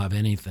health, you don't have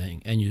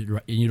anything. And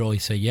you'd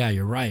always say, yeah,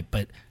 you're right.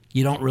 But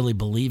you don't really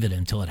believe it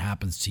until it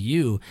happens to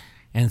you.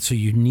 And so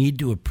you need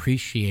to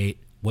appreciate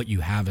what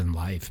you have in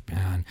life,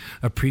 man.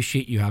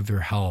 Appreciate you have your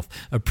health.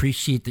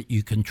 Appreciate that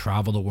you can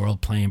travel the world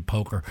playing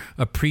poker.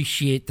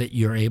 Appreciate that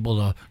you're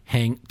able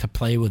to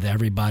play with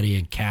everybody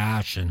in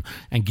cash and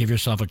give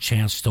yourself a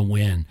chance to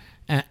win.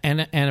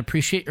 And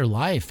appreciate your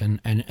life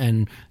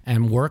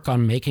and work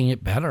on making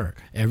it better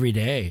every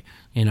day.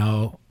 You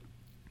know,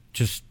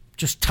 just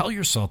tell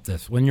yourself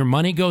this. When your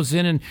money goes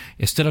in, and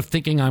instead of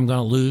thinking I'm going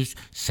to lose,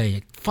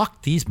 say,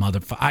 fuck these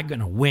motherfuckers, I'm going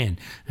to win.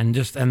 And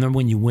then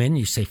when you win,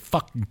 you say,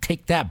 fucking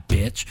take that,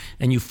 bitch.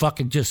 And you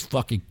fucking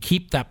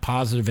keep that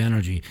positive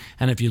energy.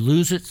 And if you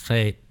lose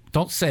it,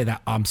 don't say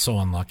that I'm so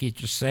unlucky.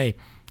 Just say, it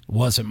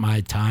wasn't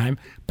my time,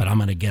 but I'm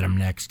going to get them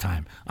next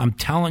time. I'm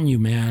telling you,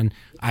 man,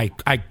 I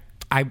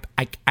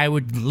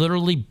would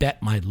literally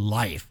bet my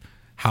life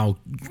how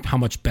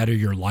much better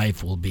your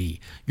life will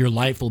be. Your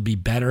life will be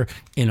better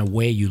in a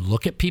way you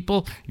look at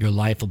people. Your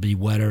life will be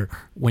better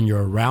when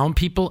you're around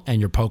people,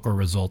 and your poker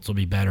results will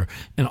be better.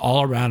 And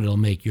all around, it'll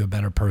make you a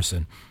better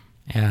person.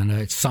 And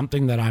it's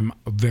something that I'm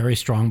a very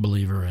strong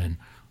believer in.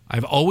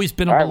 I've always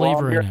been a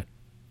believer in it.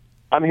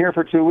 I'm here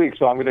for 2 weeks,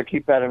 so I'm going to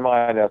keep that in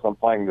mind as I'm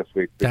playing this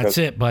week. That's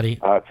it, buddy.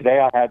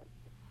 Today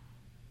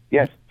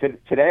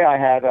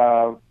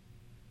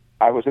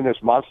I was in this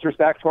Monster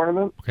Stack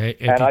tournament. Okay,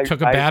 if you took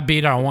a bad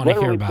beat, I don't want to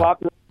hear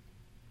about it.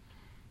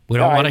 We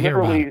don't want to hear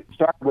about it. I literally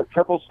started with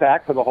triple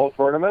stack for the whole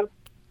tournament,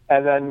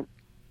 and then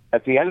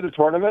at the end of the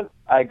tournament,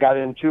 I got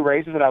in 2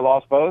 raises and I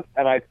lost both.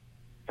 And I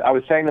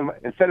was saying them,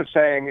 instead of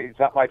saying it's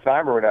not my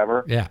time or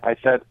whatever, I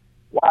said,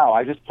 wow,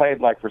 I just played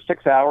like for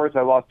 6 hours,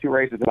 I lost 2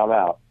 raises and I'm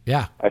out.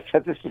 Yeah. I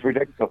said, this is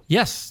ridiculous.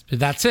 Yes,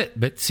 that's it.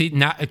 But see,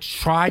 now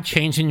try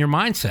changing your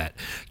mindset.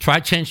 Try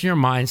changing your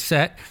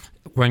mindset.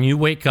 When you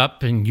wake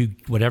up and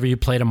whatever you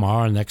play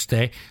tomorrow and the next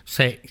day,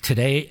 say,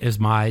 today is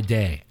my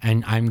day,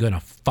 and I'm going to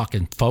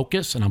fucking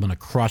focus, and I'm going to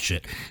crush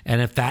it. And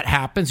if that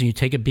happens and you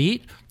take a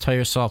beat, tell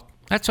yourself,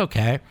 that's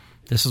okay.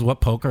 This is what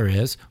poker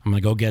is. I'm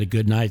going to go get a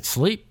good night's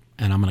sleep,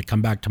 and I'm going to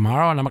come back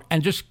tomorrow,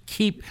 and just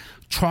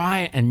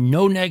try and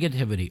no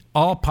negativity,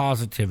 all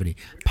positivity.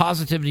 The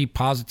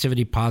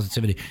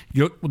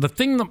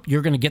thing that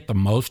you're going to get the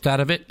most out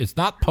of it is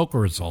not poker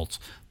results.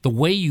 The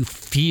way you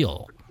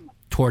feel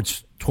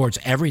towards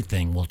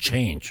everything will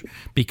change,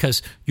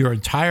 because your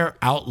entire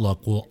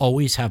outlook will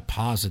always have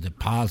positive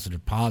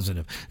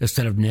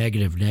instead of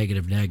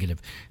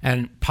negative.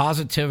 And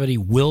positivity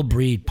will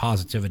breed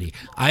positivity.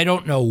 I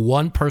don't know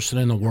one person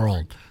in the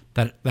world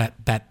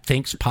that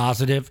thinks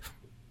positive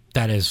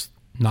that is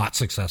not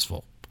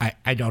successful.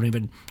 I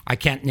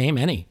can't name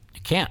any.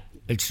 You can't.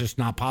 It's just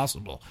not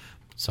possible.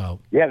 So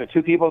yeah, the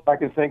two people I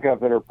can think of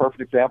that are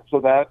perfect examples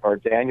of that are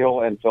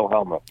Daniel and Phil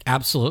Hellmuth.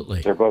 Absolutely,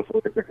 they're both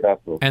really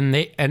successful. And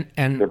they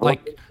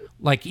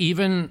like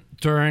even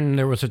during,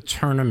 there was a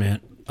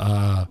tournament.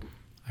 I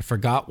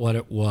forgot what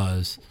it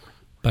was,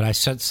 but I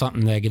said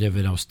something negative,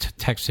 and I was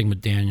texting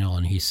with Daniel,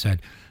 and he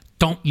said,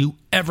 "Don't you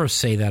ever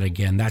say that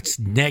again. That's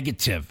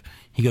negative."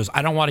 He goes,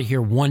 "I don't want to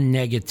hear one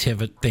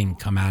negative thing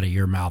come out of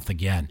your mouth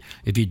again.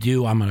 If you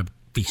do, I'm going to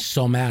be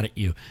so mad at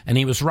you." And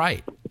he was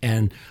right.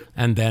 And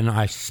then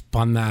I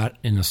spun that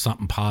into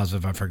something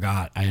positive. I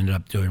forgot. I ended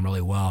up doing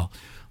really well.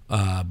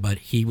 But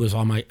he was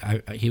on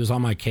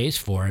my case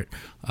for it,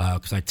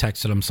 because I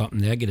texted him something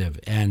negative.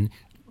 And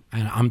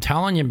I'm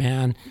telling you,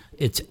 man,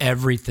 it's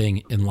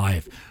everything in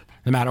life.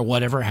 No matter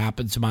whatever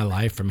happens in my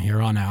life from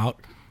here on out,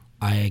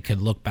 I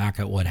could look back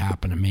at what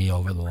happened to me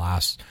over the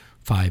last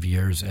 5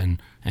 years and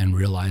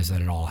realize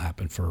that it all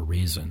happened for a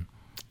reason.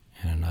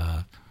 And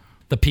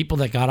the people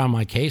that got on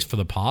my case for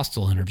the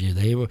Postal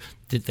interview,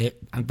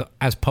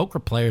 as poker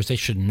players, they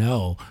should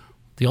know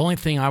the only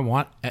thing I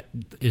want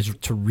is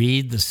to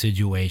read the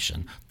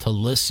situation, to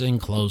listen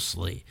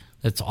closely.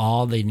 That's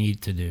all they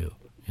need to do,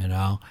 you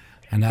know.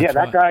 And that's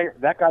that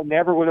guy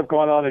never would have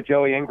gone on a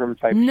Joey Ingram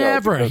type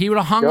never. show. He would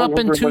have hung up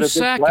in 2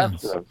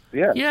 seconds.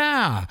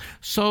 Yeah.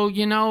 So,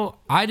 you know,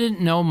 I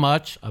didn't know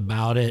much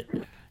about it,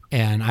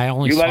 and I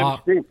only let him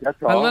speak.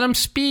 That's all. I let him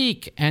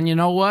speak, and you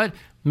know what?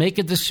 Make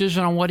a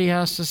decision on what he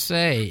has to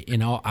say. You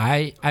know,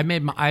 I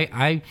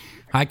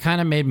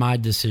kind of made my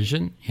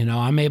decision. You know,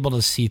 I'm able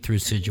to see through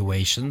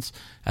situations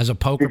as a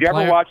poker player. Did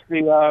you ever watch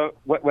the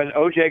when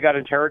OJ got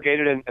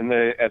interrogated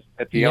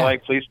at the LA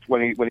police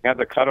when he had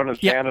the cut on his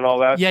hand and all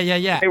that?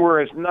 Yeah. They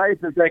were as nice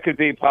as they could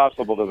be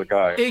possible to the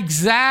guy.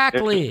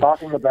 Exactly.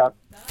 Talking about.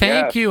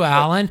 Thank you,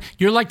 Allen.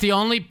 You're like the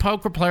only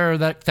poker player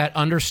that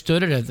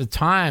understood it at the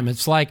time.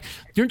 It's like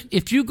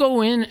if you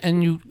go in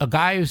and a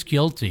guy who's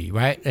guilty,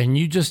 right, and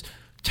you just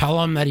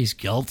tell him that he's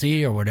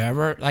guilty or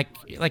whatever,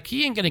 like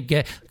he ain't gonna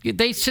get.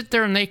 They sit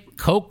there and they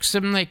coax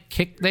him, they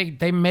kick,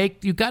 they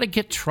make. You got to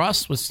get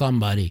trust with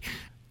somebody,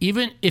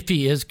 even if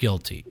he is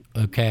guilty.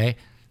 Okay,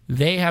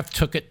 they have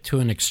took it to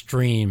an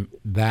extreme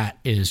that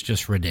is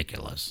just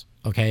ridiculous.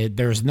 Okay,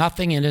 there's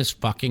nothing in his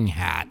fucking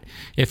hat.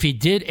 If he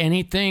did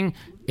anything,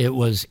 it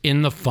was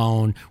in the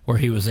phone where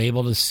he was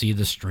able to see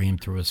the stream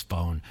through his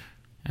phone,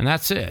 and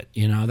that's it.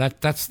 You know,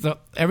 that's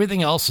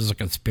everything else is a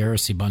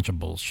conspiracy bunch of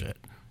bullshit.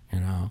 You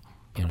know.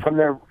 From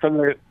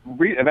the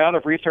amount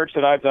of research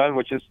that I've done,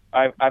 which is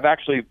I've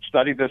actually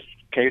studied this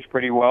case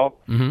pretty well.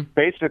 Mm-hmm.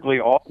 Basically,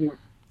 all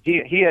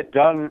he had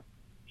done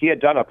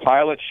a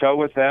pilot show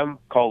with them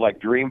called like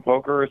Dream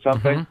Poker or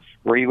something,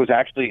 mm-hmm. where he was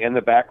actually in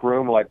the back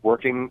room, like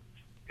working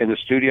in the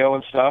studio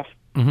and stuff.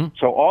 Mm-hmm.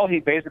 So all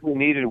he basically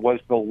needed was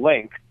the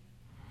link.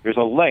 There's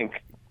a link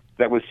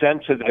that was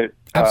sent to the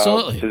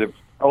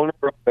owner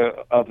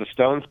of the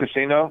Stones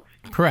Casino.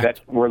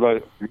 Correct. Where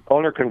the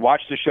owner could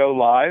watch the show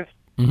live.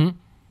 Mm-hmm.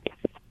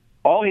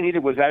 All he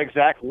needed was that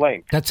exact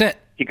link. That's it.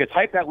 He could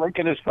type that link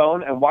in his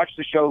phone and watch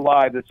the show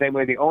live the same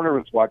way the owner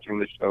was watching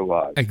the show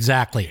live.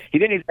 Exactly. He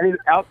didn't need any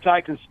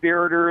outside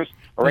conspirators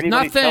or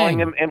anybody telling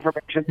him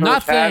information through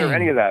his hat or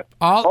any of that.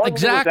 All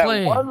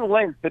exactly. That one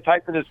link to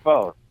type in his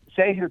phone.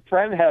 Say his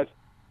friend has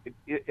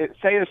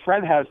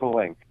the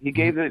link. He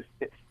gave it.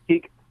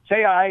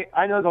 Say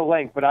I know the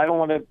link, but I don't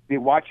want to be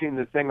watching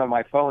the thing on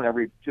my phone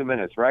every 2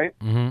 minutes, right?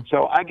 Mm-hmm.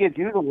 So I give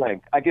you the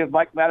link. I give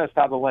Mike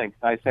Matusow the link.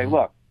 I say,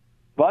 look.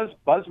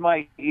 Buzz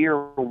my ear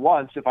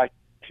once if I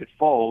should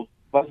fold.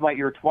 Buzz my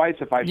ear twice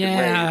if I should raise.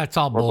 Yeah, it's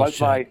all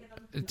bullshit.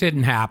 It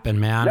didn't happen,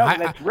 man. No,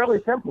 it's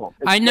really simple.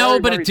 I know,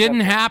 but it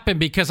didn't happen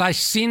because I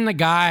seen the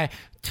guy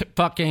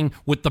fucking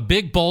with the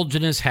big bulge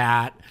in his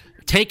hat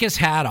take his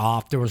hat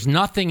off. There was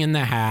nothing in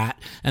the hat.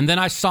 And then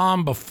I saw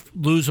him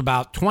lose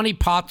about 20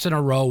 pots in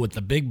a row with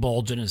the big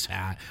bulge in his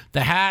hat.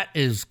 The hat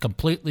is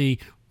completely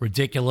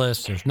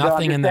ridiculous. There's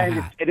nothing in the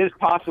hat. It is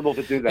possible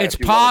to do that. It's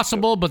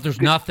possible, but there's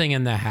nothing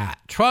in the hat.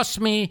 Trust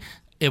me,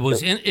 it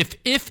was in.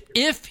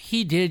 If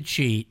he did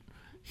cheat,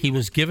 he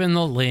was given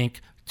the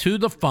link to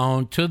the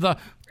phone to the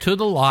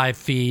live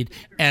feed,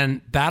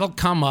 and that'll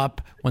come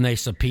up when they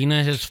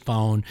subpoena his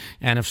phone.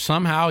 And if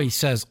somehow he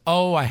says,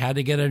 "Oh, I had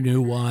to get a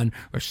new one"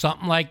 or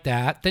something like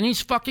that, then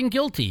he's fucking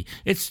guilty.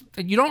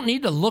 You don't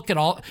need to look at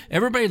all.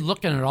 Everybody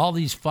looking at all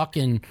these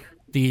fucking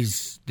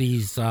these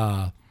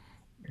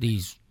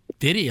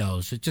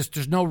videos. It just,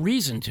 there's no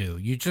reason to.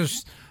 You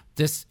just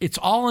It's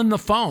all in the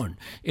phone.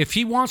 If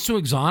he wants to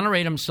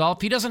exonerate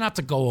himself, he doesn't have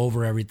to go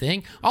over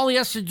everything. All he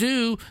has to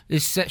do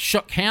is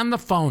hand the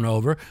phone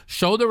over,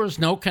 show there was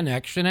no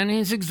connection, and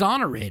he's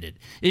exonerated.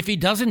 If he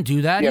doesn't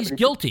do that, he's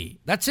guilty.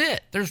 That's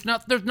it. There's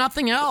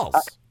nothing else.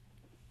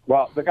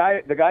 Well, the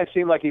guy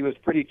seemed like he was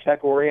pretty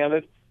tech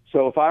oriented.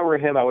 So if I were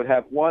him, I would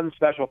have one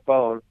special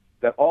phone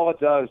that all it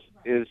does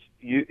is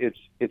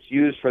it's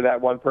used for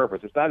that one purpose.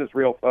 It's not his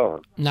real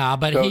phone. Nah,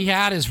 but he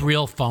had his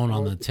real phone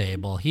on the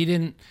table.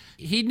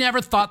 He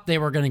never thought they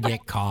were going to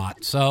get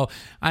caught. So,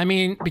 I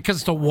mean, because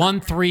it's a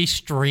 1-3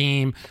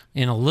 stream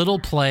in a little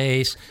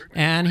place,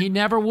 and he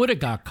never would have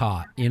got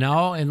caught,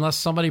 unless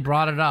somebody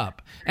brought it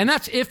up. And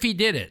that's if he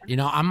did it.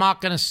 I'm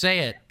not going to say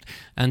it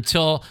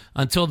until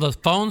the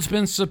phone's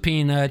been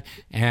subpoenaed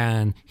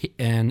and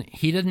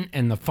he didn't,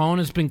 and the phone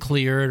has been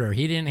cleared, or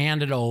he didn't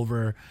hand it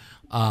over,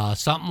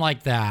 something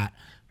like that,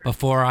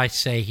 before I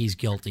say he's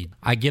guilty.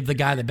 I give the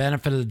guy the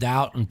benefit of the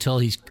doubt until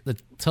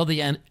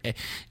the end.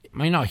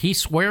 He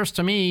swears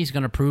to me he's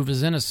going to prove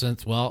his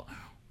innocence. Well,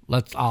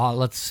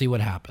 let's see what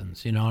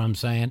happens. You know what I'm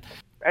saying?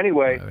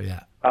 Anyway,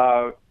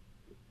 I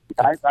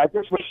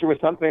just wish there was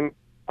something.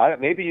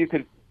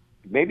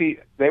 Maybe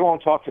they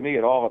won't talk to me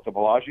at all at the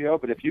Bellagio,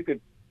 but if you could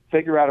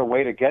figure out a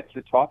way to get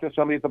to talk to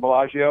somebody at the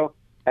Bellagio,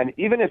 and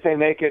even if they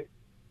make it,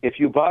 if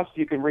you bust,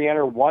 you can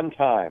re-enter one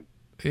time.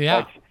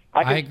 Yeah.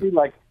 I can see,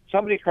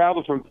 somebody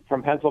travels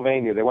from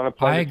Pennsylvania. They want to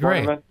play the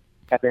tournament.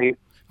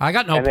 I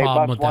got no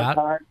problem with that.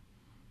 Time,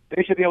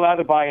 they should be allowed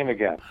to buy in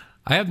again.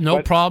 I have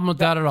no problem with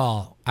that at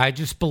all. I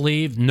just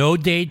believe no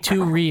day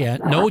two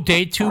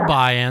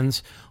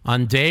buy-ins.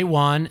 On day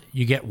one,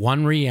 you get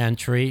one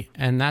re-entry,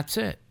 and that's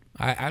it.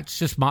 That's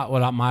just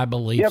what my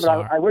beliefs are.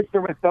 Yeah, but I wish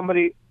there was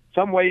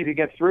some way you could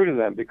get through to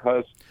them,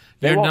 because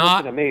they're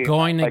not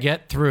going to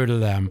get through to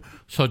them.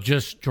 So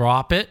just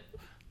drop it.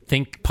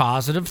 Think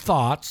positive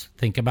thoughts.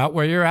 Think about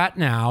where you're at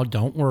now.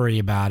 Don't worry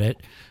about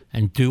it.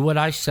 And do what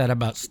I said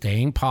about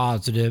staying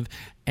positive.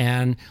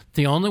 And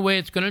the only way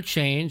it's going to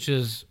change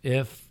is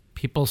if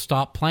people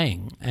stop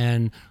playing.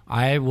 And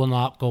I will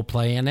not go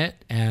play in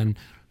it. And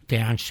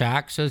Dan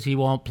Shack says he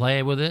won't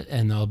play with it.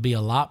 And there'll be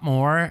a lot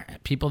more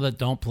people that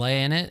don't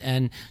play in it.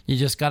 And you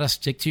just got to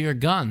stick to your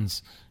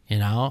guns,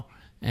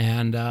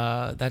 And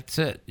that's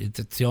it.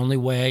 It's the only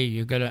way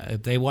you're going to,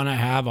 if they want to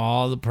have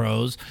all the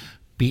pros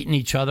beating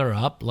each other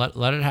up,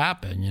 let it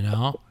happen,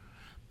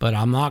 But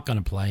I'm not going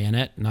to play in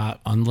it.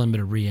 Not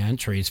unlimited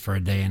re-entries for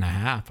a day and a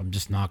half. I'm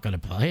just not going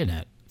to play in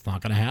it. It's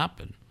not going to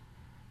happen.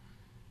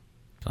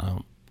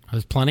 So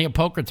there's plenty of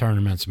poker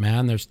tournaments,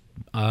 man. There's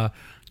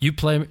you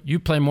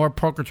play more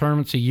poker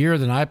tournaments a year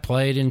than I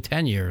played in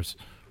 10 years.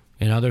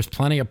 There's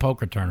plenty of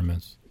poker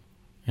tournaments.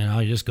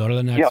 You just go to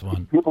the next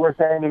one. People were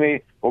saying to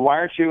me, "Well, why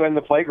aren't you in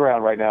the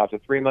playground right now? It's a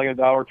 $3 million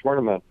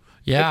tournament."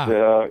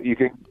 Yeah, you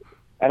can.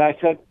 And I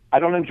said, I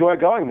don't enjoy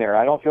going there.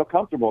 I don't feel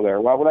comfortable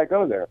there. Why would I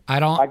go there? I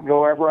can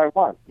go wherever I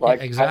want.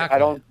 Exactly. I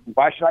don't.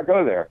 Why should I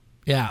go there?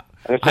 Yeah.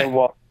 And they're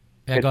saying,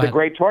 it's a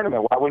great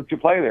tournament. Why wouldn't you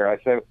play there?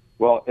 I said,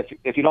 well,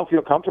 if you don't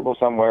feel comfortable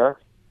somewhere,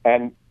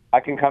 and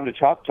I can come to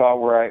Choctaw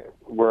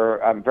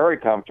where I'm very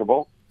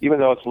comfortable, even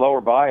though it's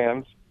lower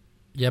buy-ins.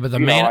 Yeah, but the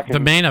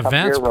main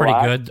event's pretty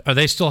good. Are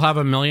they still have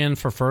 $1 million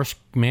for first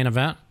main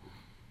event,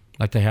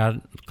 like they had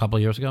a couple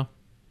of years ago?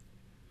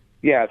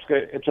 Yeah, it's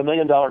good. It's $1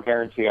 million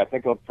guarantee. I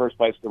think first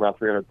place is around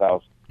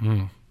 $300,000.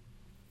 Mm.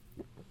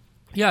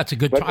 Yeah, it's a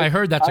good. I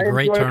heard that's a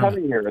great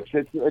tournament. Here.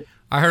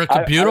 I heard it's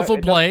a beautiful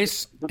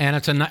place,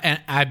 and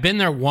and I've been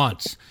there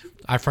once.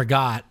 I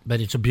forgot,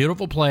 but it's a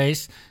beautiful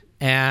place,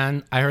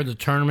 and I heard the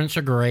tournaments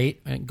are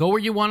great. And go where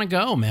you want to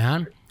go,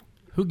 man.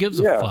 Who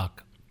gives a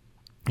fuck?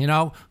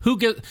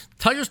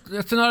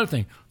 That's another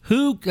thing.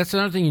 That's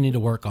another thing you need to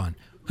work on.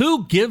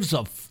 Who gives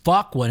a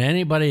fuck what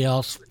anybody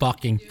else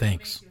fucking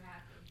thinks?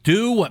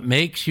 Do what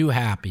makes you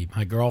happy.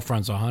 My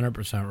girlfriend's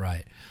 100%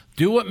 right.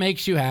 Do what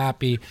makes you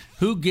happy.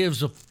 Who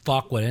gives a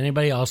fuck what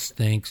anybody else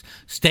thinks?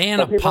 Stay in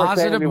a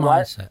positive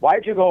mindset.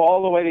 Why'd you go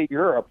all the way to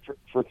Europe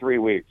for 3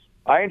 weeks?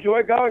 I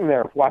enjoy going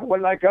there. Why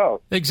wouldn't I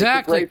go?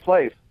 Exactly. It's a great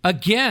place.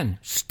 Again,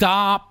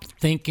 stop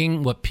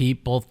thinking what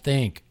people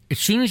think. As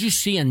soon as you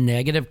see a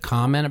negative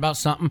comment about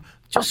something,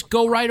 just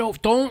go right over.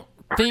 Don't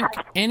think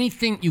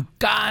anything. You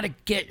got to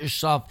get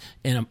yourself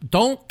in a...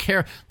 Don't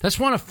care. That's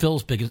one of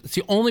Phil's biggest... It's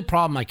the only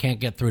problem I can't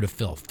get through to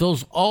Phil.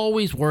 Phil's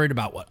always worried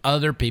about what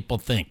other people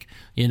think,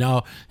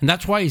 And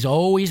that's why he's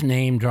always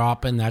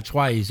name-dropping. That's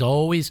why he's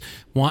always...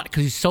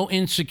 Because he's so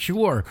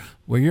insecure.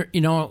 Where you're...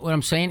 You know what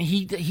I'm saying?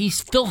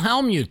 He's Phil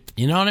Hellmuth.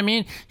 You know what I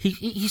mean?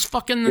 He's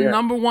fucking the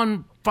number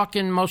one...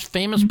 fucking most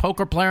famous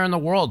poker player in the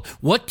world.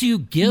 What do you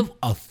give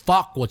a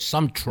fuck what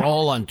some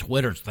troll on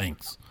Twitter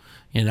thinks?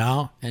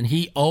 And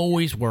he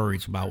always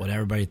worries about what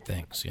everybody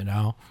thinks. Wait,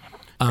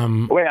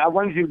 I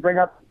wanted you to bring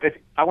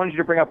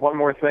up one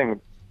more thing.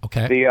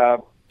 Okay.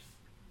 The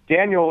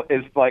Daniel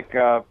is like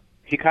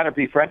he kind of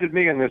befriended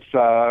me in this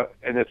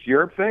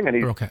Europe thing, and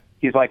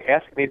he's like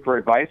asking me for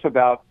advice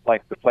about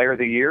like the player of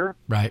the year.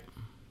 Right.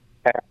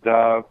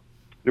 And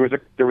there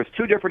was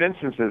 2 different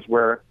instances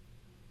where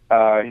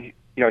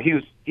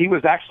he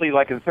was actually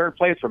like in third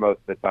place for most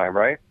of the time,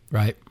 right?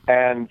 Right.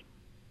 And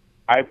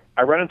I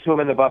run into him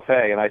in the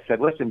buffet, and I said,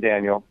 "Listen,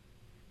 Daniel,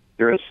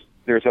 there's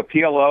a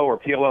PLO or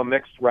PLO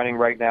mixed running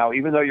right now.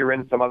 Even though you're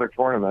in some other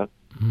tournament,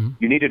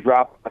 you need to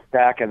drop a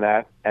stack in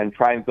that and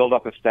try and build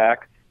up a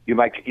stack. You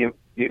might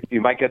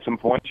get some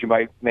points. You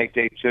might make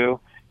day 2,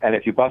 and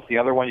if you bust the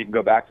other one, you can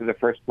go back to the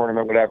first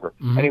tournament, whatever."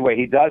 Anyway,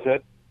 he does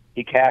it.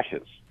 He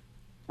cashes,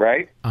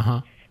 right?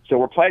 So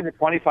we're playing the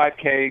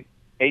 25K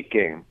 8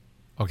 game.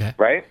 Okay.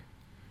 Right?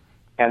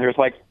 And there's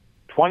like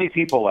 20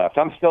 people left.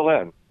 I'm still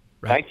in.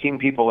 Right. 19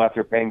 people left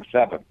are paying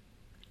 7.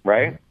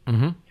 Right?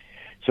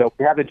 So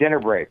we have a dinner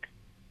break.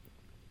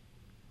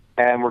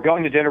 And we're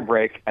going to dinner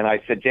break, and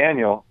I said,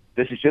 "Daniel,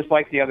 this is just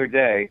like the other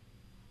day.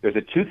 There's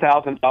a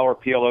 $2,000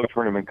 PLO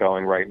tournament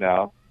going right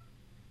now,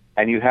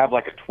 and you have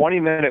like a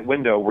 20-minute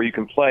window where you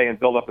can play and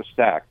build up a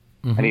stack."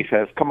 And he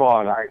says, "Come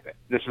on,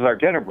 this is our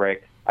dinner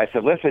break." I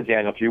said, "Listen,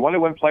 Daniel, if you want to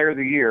win Player of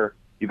the Year,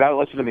 you got to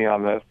listen to me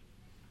on this,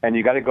 and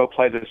you got to go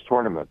play this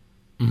tournament."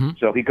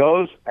 So he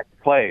goes and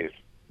plays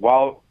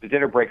while the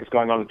dinner break is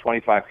going on the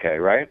 25K,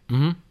 right?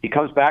 He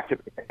comes back to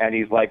me, and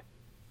he's like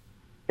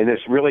in this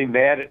really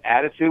mad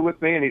attitude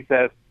with me, and he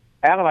says,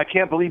 "Alan, I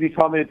can't believe you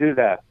told me to do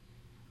that."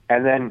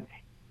 And then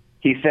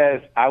he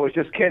says, "I was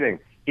just kidding."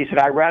 He said,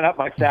 "I ran up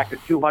my stack to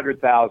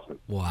 200,000.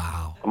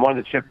 Wow. I'm one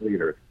of the chip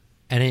leaders."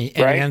 And he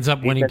ends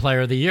up winning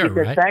Player of the Year,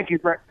 right? Thank you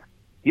for,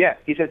 he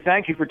said,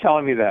 "Thank you for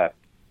telling me that."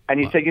 And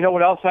he said, "You know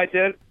what else I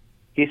did?"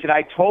 He said,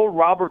 "I told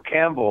Robert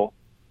Campbell,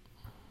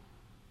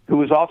 who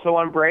was also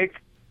on break,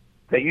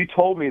 that you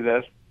told me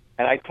this,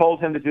 and I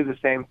told him to do the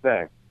same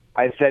thing."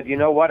 I said, "You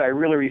know what? I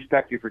really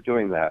respect you for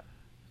doing that."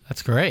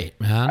 That's great,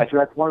 man. I said,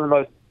 that's one of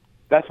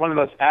the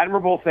most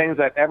admirable things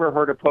I've ever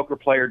heard a poker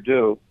player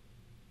do.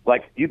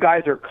 Like, you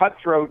guys are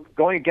cutthroat,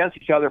 going against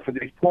each other for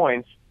these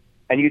points,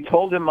 and you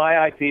told him my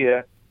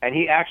idea, and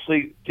he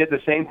actually did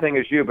the same thing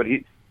as you, but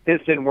his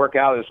didn't work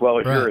out as well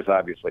as yours,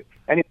 obviously.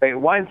 Anyway,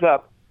 it winds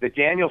up that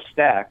Daniel's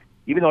stack,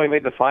 even though he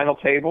made the final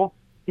table,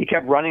 he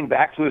kept running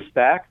back to his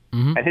stack,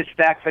 and his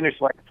stack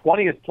finished like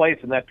 20th place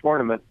in that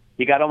tournament.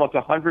 He got almost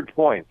 100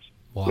 points,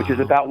 which is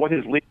about what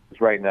his lead is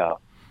right now.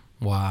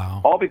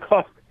 Wow. All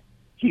because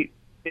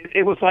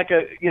it was like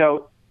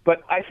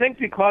but I think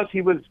because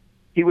he was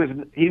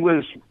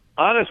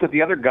honest with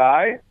the other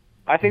guy,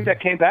 I think that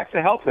came back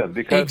to help him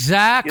because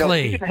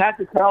exactly. He didn't have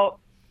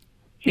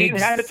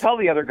to tell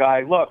the other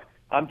guy, "Look,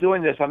 I'm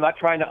doing this. I'm not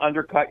trying to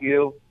undercut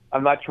you.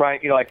 I'm not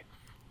trying, like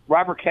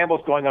Robert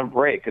Campbell's going on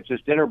break. It's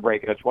his dinner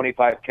break at a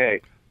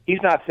 25K.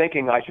 He's not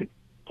thinking I should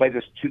play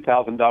this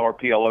 $2,000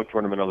 PLO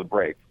tournament on the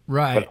break."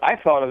 Right. But I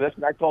thought of this,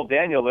 and I told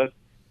Daniel this,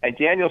 and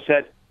Daniel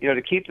said,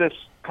 to keep this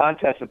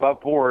contest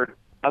above board,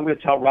 I'm going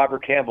to tell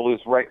Robert Campbell,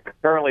 who's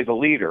currently the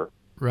leader,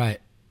 right,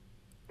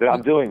 that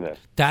I'm doing this.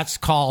 That's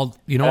called,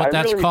 what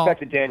that's really called? I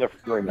respected Daniel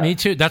for doing that. Me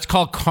too. That's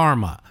called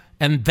karma.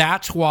 And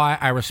that's why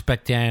I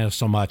respect Daniel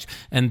so much.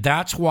 And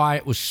that's why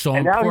it was so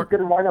important. And now he's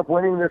going to wind up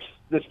winning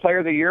this Player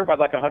of the Year by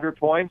like 100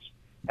 points.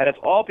 And it's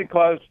all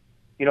because,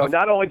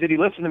 not only did he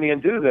listen to me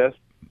and do this,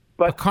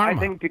 but I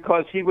think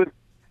because he was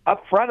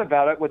upfront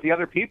about it with the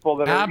other people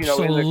that are, in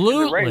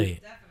the race.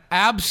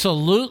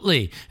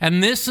 Absolutely.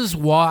 And this is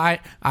why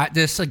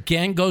this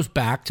again goes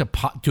back to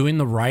doing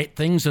the right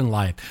things in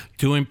life,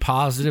 doing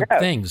positive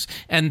things.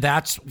 And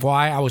that's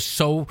why I was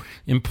so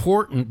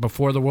important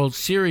before the World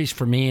Series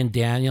for me and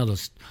Daniel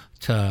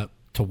to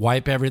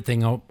wipe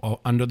everything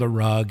under the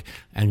rug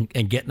and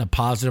get in a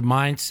positive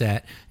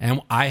mindset.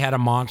 And I had a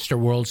monster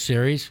World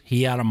Series.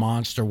 He had a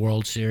monster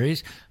World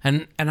Series.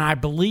 And I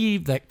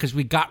believe that because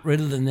we got rid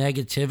of the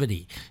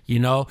negativity,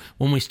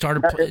 when we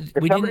started,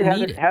 we didn't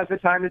need it. Has the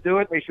time to do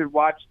it, they should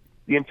watch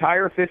the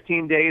entire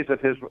 15 days of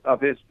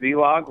his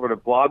vlog or the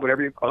blog,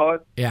 whatever you call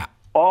it. Yeah.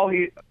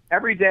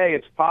 Every day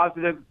it's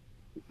positive.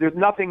 There's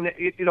nothing that,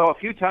 a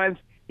few times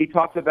he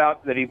talks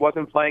about that he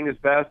wasn't playing his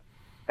best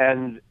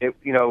and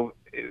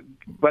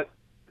but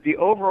the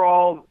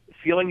overall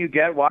feeling you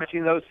get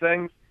watching those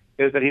things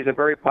is that he's a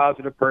very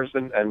positive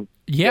person and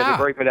he has a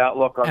very good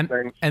outlook on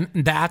things. And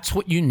that's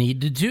what you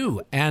need to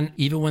do. And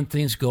even when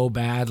things go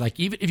bad, like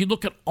even if you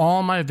look at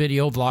all my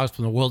video vlogs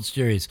from the World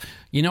Series,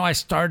 I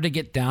started to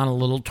get down a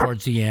little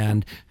towards the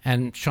end.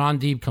 And Sean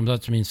Deeb comes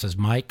up to me and says,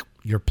 "Mike,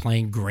 you're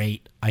playing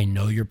great. I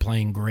know you're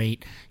playing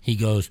great." He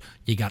goes,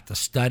 "You got the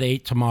stud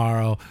 8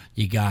 tomorrow.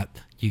 You got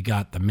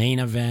the main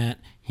event."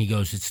 He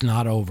goes, "It's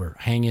not over.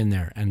 Hang in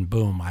there." And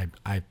boom, I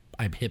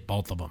hit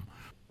both of them.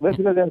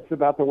 Listen to this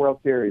about the World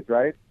Series,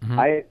 right?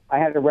 I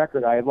had a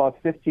record. I had lost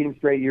 15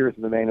 straight years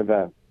in the main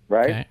event,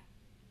 right? Okay.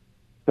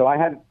 So I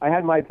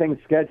had my thing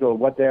scheduled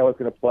what day I was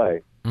going to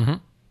play.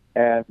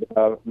 And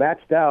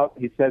matched out,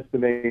 he says to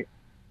me,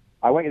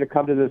 "I want you to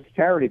come to this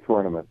charity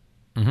tournament."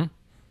 On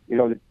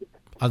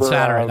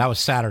Saturday. That was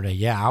Saturday.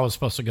 Yeah, I was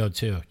supposed to go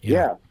too.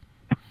 Yeah.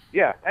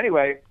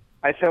 Anyway,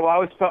 I said, well, I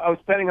was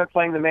planning on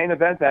playing the main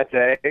event that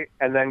day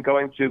and then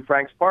going to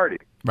Frank's party.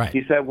 Right.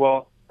 He said,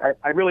 well,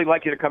 I'd really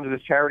like you to come to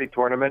this charity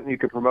tournament and you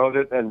could promote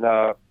it. And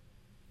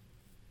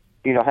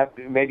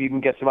maybe even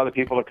get some other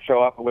people to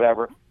show up or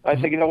whatever. I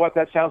said, you know what?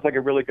 That sounds like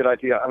a really good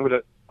idea. I'm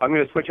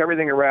gonna switch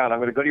everything around. I'm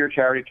gonna go to your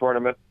charity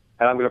tournament,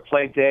 and I'm gonna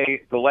play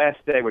the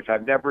last day, which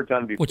I've never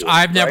done before. Which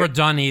I've never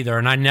done either,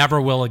 and I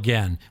never will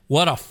again.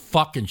 What a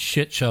fucking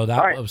shit show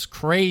that was!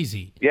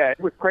 Crazy. Yeah, it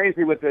was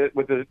crazy with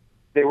the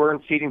they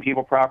weren't seating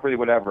people properly,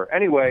 whatever.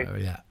 Anyway,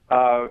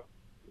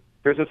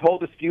 there's this whole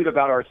dispute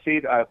about our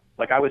seat.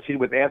 Like I was seated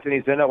with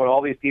Anthony Zinno and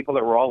all these people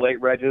that were all late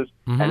regs,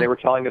 and they were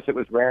telling us it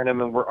was random,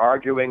 and we're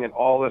arguing and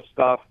all this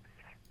stuff.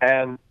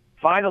 And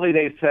finally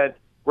they said,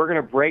 we're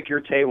going to break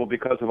your table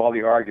because of all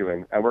the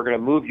arguing, and we're going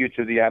to move you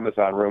to the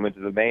Amazon room,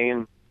 into the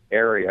main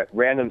area,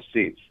 random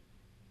seats.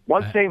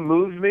 Once they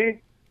moved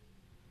me,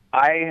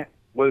 I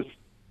was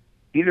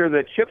either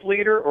the chip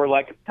leader or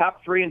like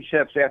top 3 in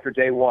chips after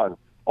day 1,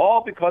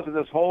 all because of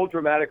this whole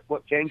dramatic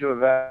change of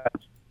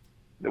events,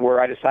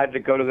 where I decided to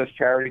go to this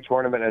charity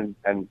tournament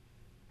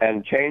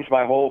and change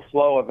my whole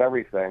flow of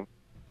everything.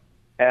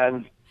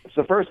 And it's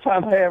the first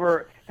time I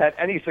ever had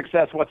any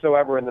success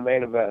whatsoever in the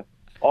main event,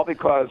 all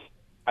because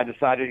I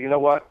decided, you know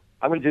what,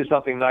 I'm going to do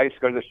something nice,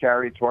 go to this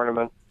charity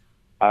tournament.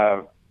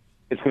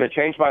 It's going to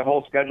change my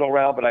whole schedule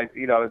around, but I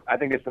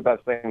think it's the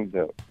best thing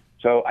to do.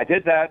 So I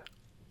did that.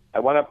 I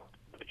went up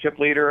chip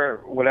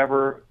leader,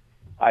 whatever.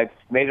 I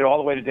made it all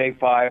the way to day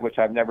 5, which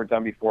I've never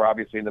done before,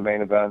 obviously, in the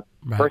main event.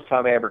 Right. First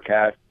time I ever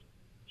cashed.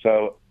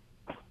 So,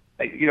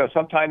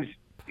 sometimes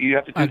you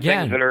have to do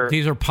things that are...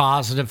 These are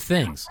positive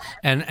things,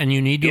 and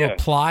you need to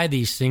apply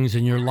these things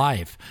in your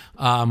life.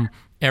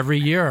 Every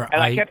year...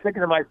 And I kept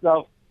thinking to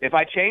myself, if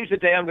I change the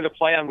day I'm going to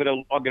play, I'm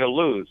going to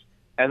lose.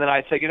 And then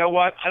I say, you know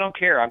what? I don't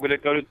care. I'm going to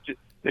go to...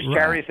 This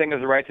charity thing is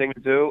the right thing to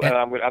do, and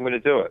I'm going to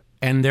do it.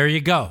 And there you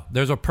go.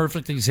 There's a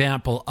perfect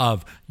example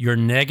of your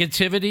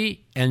negativity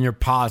and your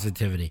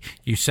positivity.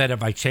 You said,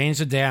 if I change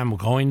the day, I'm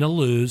going to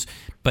lose.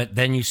 But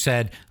then you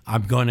said,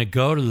 I'm going to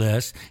go to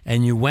this,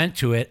 and you went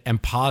to it,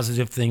 and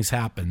positive things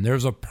happen.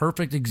 There's a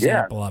perfect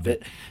example of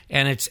it.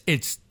 And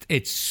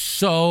it's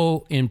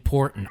so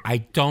important.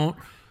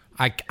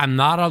 I'm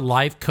not a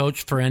life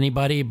coach for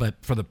anybody, but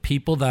for the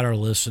people that are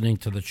listening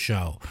to the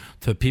show,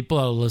 to the people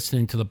that are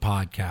listening to the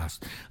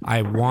podcast,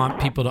 I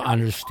want people to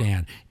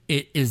understand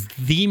it is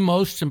the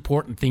most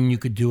important thing you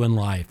could do in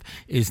life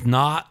is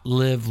not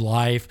live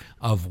life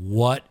of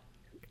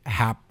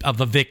of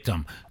the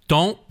victim.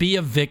 Don't be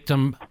a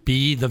victim,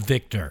 be the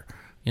victor.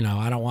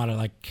 I don't want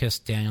to kiss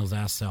Daniel's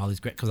ass, all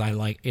these great, because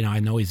I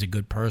know he's a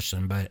good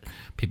person, but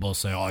people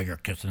say, oh, you're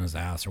kissing his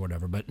ass or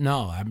whatever. But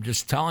no, I'm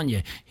just telling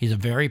you, he's a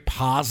very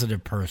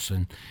positive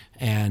person.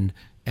 And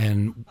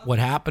what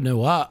happened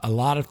to us, a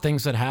lot of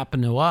things that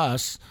happened to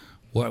us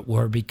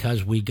were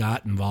because we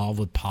got involved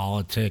with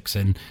politics,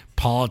 and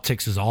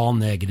politics is all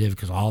negative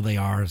because all they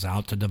are is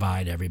out to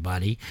divide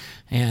everybody.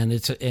 And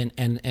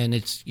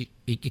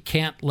you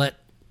can't let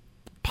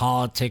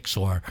politics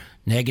or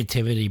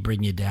negativity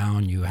bring you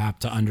down. You have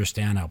to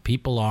understand how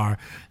people are,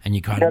 and you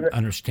got to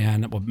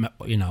understand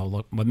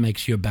what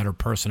makes you a better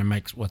person and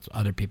makes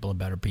other people a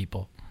better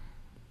people.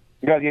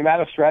 The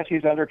amount of stress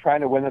he's under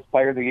trying to win this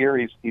Player of the Year.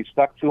 He's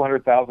stuck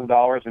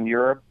 $200,000 in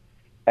Europe,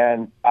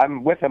 and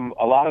I'm with him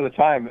a lot of the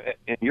time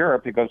in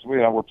Europe because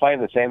we're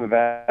playing the same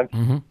events.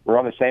 Mm-hmm. We're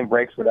on the same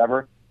breaks,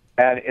 whatever,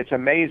 and it's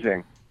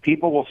amazing.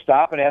 People will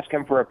stop and ask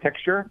him for a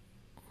picture.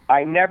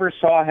 I never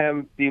saw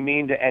him be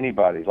mean to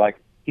anybody.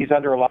 He's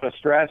under a lot of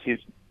stress. He's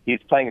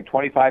playing at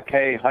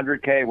 25K,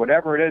 100K,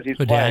 whatever it is he's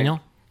playing.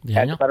 Daniel?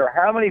 And no matter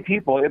how many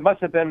people, it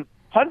must have been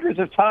hundreds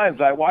of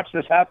times I watched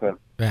this happen.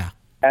 Yeah.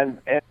 And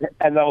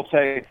they'll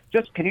say,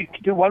 just can you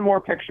do one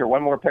more picture?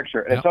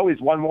 And it's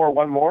always one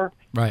more.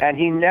 Right. And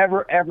he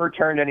never, ever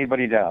turned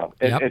anybody down.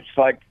 It's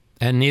like...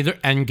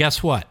 And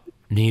guess what?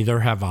 Neither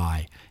have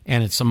I.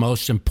 And it's the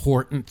most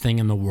important thing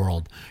in the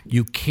world.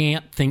 You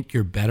can't think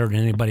you're better than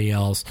anybody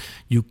else.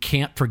 You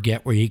can't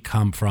forget where you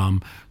come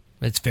from.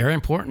 It's very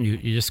important. You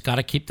just got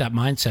to keep that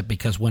mindset,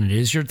 because when it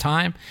is your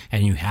time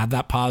and you have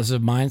that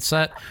positive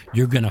mindset,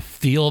 you're going to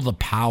feel the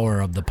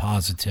power of the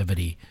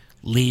positivity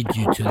lead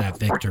you to that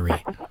victory.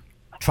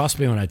 Trust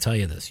me when I tell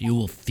you this. You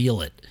will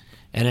feel it.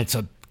 And it's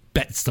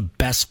the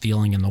best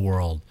feeling in the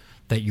world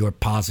that your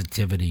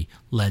positivity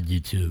led you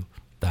to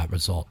that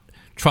result.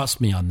 Trust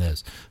me on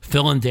this.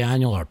 Phil and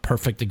Daniel are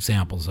perfect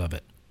examples of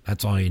it.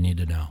 That's all you need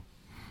to know.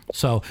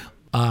 So,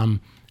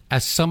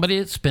 as somebody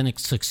that's been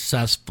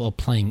successful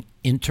playing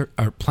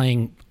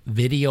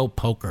video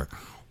poker,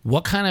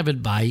 what kind of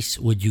advice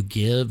would you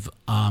give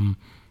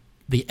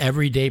the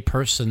everyday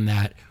person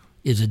that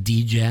is a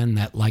degen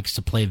that likes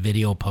to play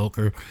video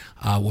poker,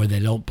 where they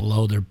don't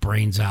blow their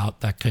brains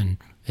out, that can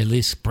at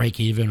least break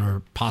even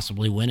or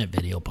possibly win at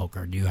video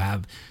poker? Do you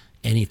have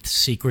any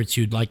secrets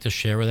you'd like to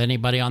share with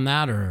anybody on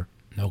that, or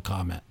no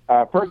comment?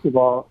 First of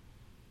all,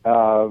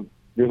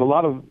 there's a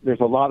lot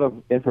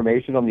of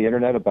information on the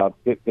internet about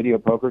video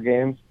poker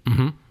games,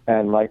 mm-hmm.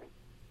 and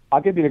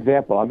I'll give you an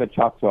example. I'm at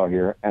Choctaw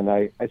here, and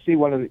I see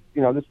one of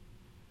the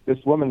this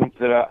woman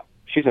that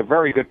she's a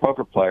very good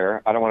poker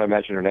player. I don't want to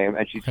mention her name,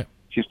 and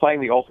she's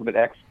playing the Ultimate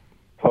X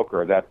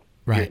poker, that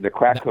Right. The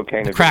crack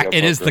cocaine.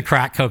 It is the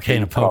crack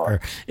cocaine of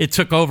poker. It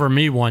took over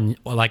me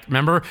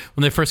remember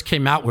when they first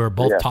came out, we were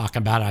both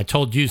talking about it. I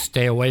told you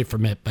stay away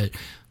from it, but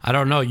I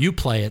don't know. You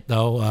play it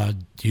though.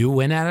 Do you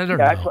win at it or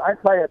no? I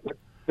play it.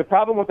 The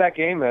problem with that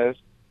game is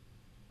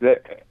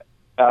that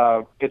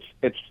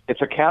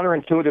it's a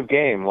counterintuitive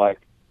game. Like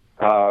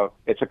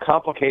it's a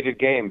complicated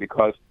game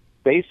because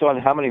based on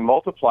how many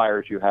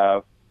multipliers you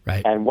have,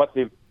 right, and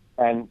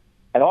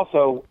and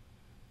also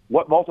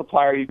what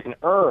multiplier you can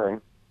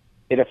earn,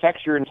 it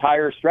affects your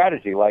entire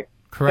strategy. Like,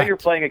 correct, say you're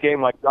playing a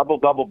game like double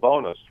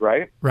bonus,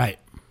 right? Right.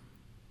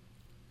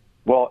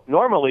 Well,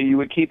 normally you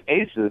would keep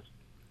aces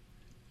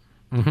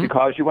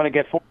because you want to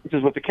get 4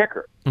 aces with the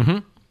kicker. Mm-hmm.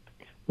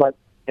 But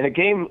in a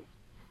game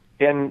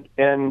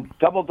in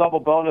double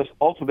bonus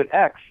Ultimate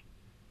X,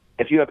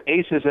 if you have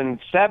aces and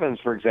sevens,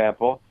 for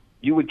example,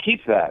 you would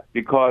keep that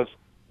because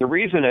the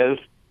reason is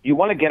you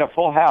want to get a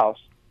full house.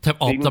 So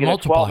you can get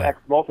a 12x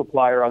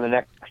multiplier on the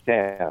next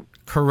hand.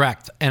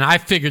 Correct. And I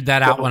figured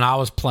that out when I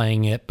was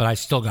playing it, but I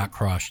still got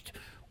crushed.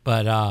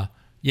 But,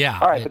 yeah.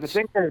 All right, but the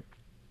thing is,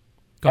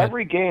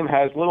 every game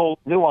has little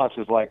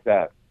nuances like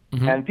that.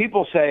 Mm-hmm. And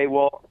people say,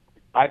 well,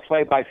 I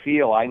play by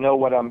feel. I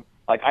know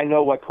I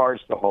know what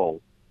cards to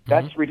hold.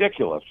 That's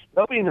ridiculous.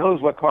 Nobody knows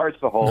what cards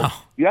to hold. No.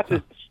 You have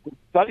to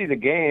study the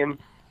game,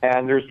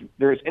 and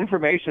there's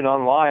information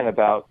online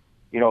about,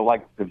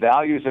 like the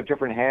values of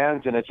different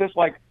hands, and it's just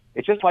like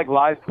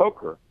live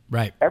poker.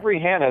 Right. Every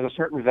hand has a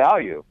certain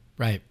value.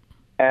 Right.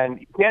 And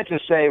you can't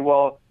just say,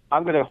 well,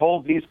 I'm going to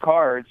hold these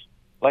cards.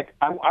 Like,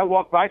 I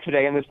walked by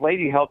today, and this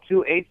lady held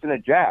 2 8s and a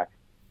jack,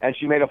 and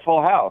she made a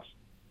full house.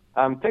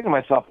 I'm thinking to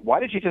myself, why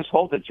did she just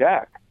hold the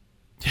jack?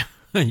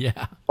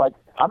 Yeah. Like,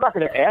 I'm not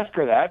going to ask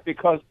her that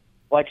because,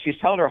 like, she's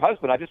telling her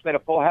husband, I just made a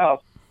full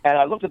house, and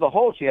I looked at the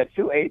hole, she had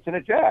 2 8s and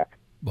a jack.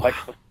 Wow. Like,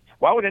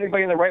 why would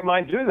anybody in their right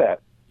mind do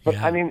that? But,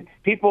 I mean,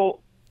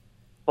 people...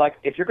 Like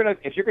if you're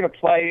gonna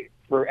play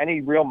for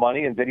any real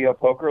money in video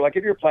poker, like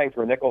if you're playing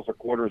for nickels or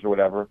quarters or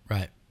whatever,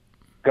 right,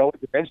 go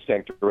with your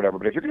instinct or whatever.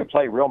 But if you're gonna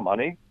play real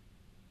money,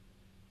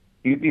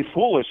 you'd be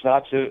foolish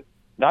not to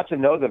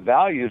know the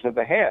values of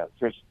the hands.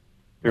 There's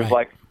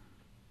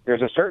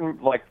a certain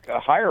a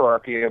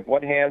hierarchy of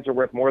what hands are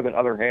worth more than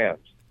other hands.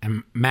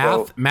 And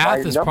math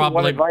is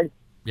probably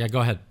yeah.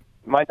 Go ahead.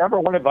 My number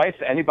one advice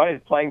to anybody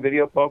that's playing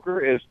video poker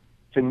is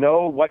to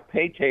know what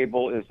pay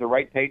table is the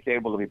right pay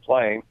table to be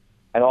playing.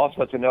 And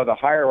also to know the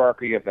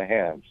hierarchy of the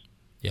hands.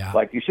 Yeah.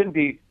 Like you shouldn't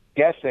be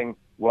guessing,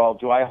 well,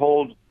 do I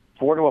hold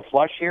 4 to a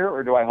flush here,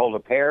 or do I hold a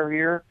pair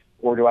here,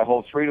 or do I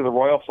hold 3 to the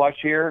royal flush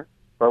here,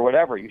 or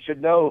whatever. You should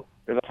know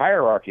there's a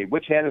hierarchy.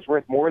 Which hand is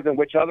worth more than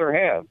which other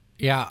hand?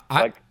 Yeah.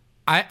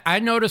 I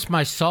noticed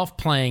myself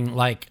playing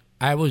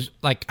I was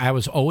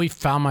always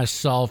found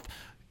myself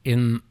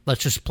in,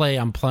 let's just play,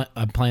 I'm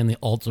playing the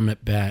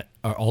ultimate bet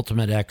or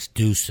ultimate X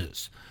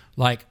deuces.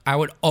 Like, I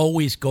would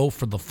always go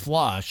for the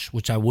flush,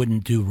 which I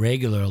wouldn't do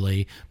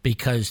regularly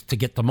because to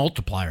get the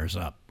multipliers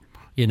up,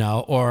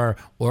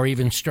 or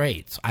even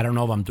straights. I don't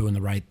know if I'm doing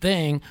the right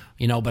thing,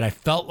 but I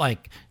felt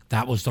like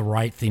that was the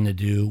right thing to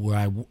do where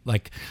I,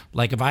 like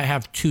if I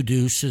have 2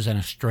 deuces and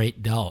a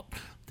straight dealt,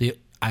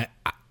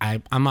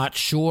 I'm not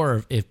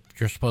sure if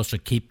you're supposed to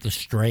keep the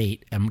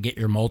straight and get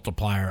your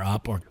multiplier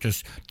up or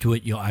just do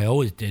it. I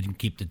always did and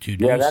keep the 2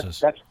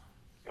 deuces. Yeah, that's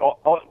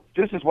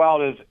Deuces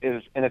Wild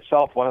is in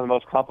itself one of the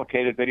most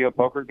complicated video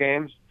poker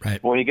games.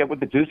 Right. But when you get with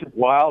the Deuces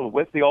Wild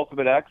with the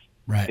Ultimate X,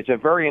 right, it's a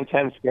very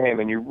intense game,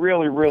 and you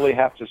really, really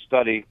have to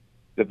study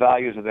the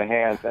values of the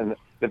hands. And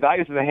the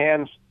values of the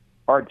hands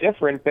are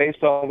different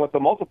based on what the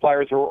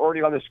multipliers are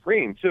already on the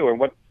screen, too, and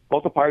what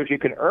multipliers you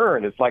can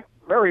earn. It's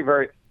very,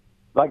 very,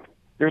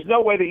 there's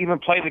no way to even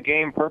play the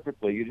game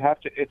perfectly. You'd have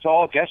to. It's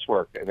all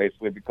guesswork,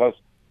 basically, because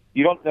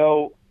you don't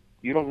know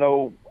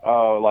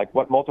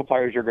what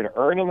multipliers you're going to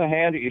earn on the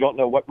hand. You don't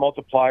know what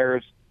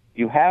multipliers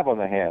you have on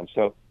the hand.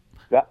 So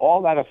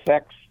all that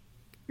affects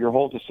your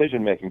whole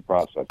decision-making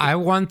process.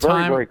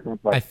 Very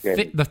complex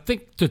game. The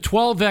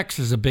 12x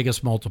is the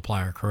biggest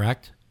multiplier,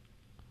 correct?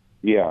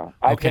 Yeah.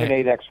 I hit an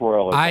 8x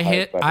royal. I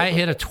hit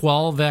a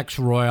 12x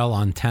royal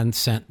on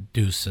 10-cent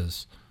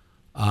deuces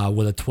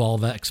with a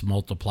 12x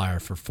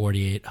multiplier for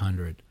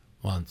 4,800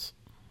 once.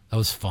 That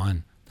was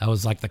fun. That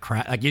was like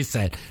like you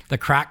said, the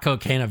crack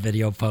cocaine of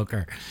video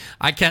poker.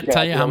 I can't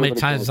tell you how many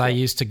times I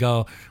used to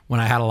go when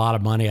I had a lot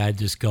of money. I'd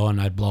just go and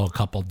I'd blow a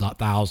couple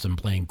thousand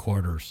playing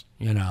quarters,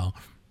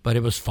 But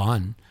it was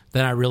fun.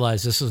 Then I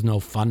realized this is no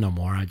fun no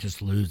more. I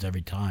just lose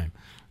every time,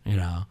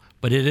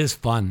 But it is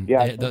fun.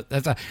 Yeah,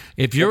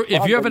 if you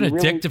have an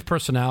addictive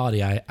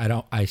personality,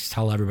 I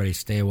tell everybody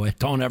stay away.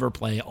 Don't ever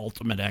play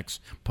Ultimate X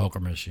poker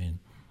machine.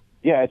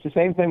 Yeah, it's the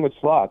same thing with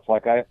slots.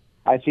 Like I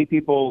see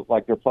people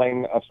they're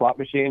playing a slot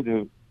machine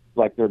to.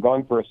 They're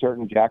going for a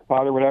certain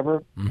jackpot or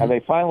whatever, and they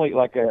finally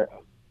they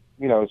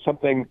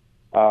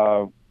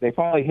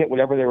finally hit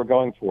whatever they were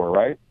going for,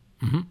 right?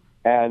 Mm-hmm.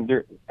 And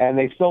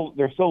they're still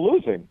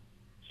losing.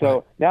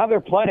 So now they're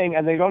playing,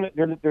 and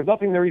there's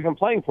nothing they're even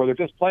playing for. They're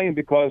just playing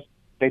because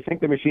they think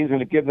the machine's going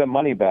to give them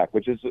money back,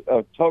 which is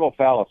a total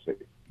fallacy.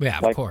 Yeah,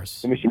 of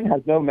course. The machine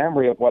has no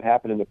memory of what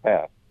happened in the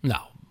past. No.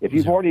 If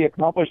you've already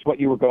accomplished what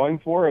you were going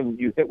for and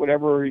you hit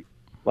whatever,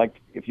 like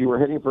if you were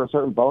hitting for a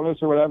certain bonus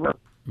or whatever,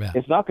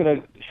 it's not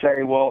going to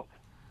say, well,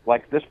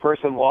 like this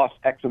person lost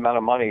X amount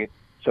of money,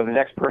 so the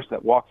next person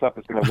that walks up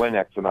is going to win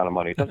X amount of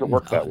money. It doesn't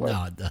work that way.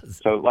 No, it doesn't.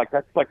 So like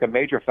that's like a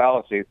major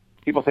fallacy.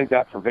 People think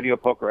that for video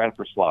poker and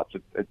for slots.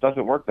 It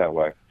doesn't work that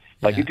way.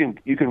 Like you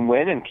can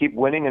win and keep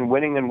winning and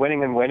winning and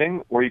winning and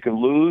winning, or you can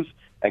lose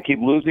and keep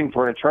losing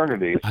for an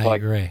eternity. It's I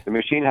agree. The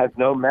machine has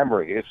no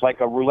memory. It's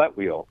like a roulette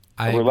wheel.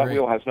 A roulette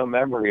wheel has no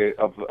memory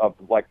of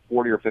like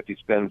 40 or 50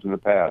 spins in the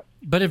past.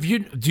 But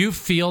do you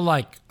feel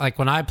like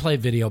when I play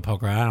video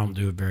poker, I don't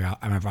do it very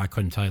often. I mean, I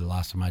couldn't tell you the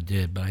last time I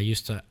did, but I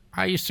used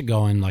to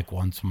go in like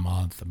once a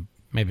month and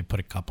maybe put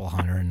a couple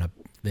 $100 in a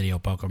video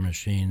poker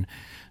machine.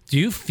 Do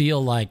you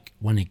feel like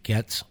when it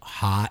gets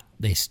hot,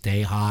 they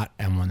stay hot,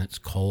 and when it's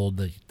cold,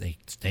 they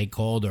stay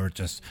cold, or it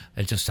just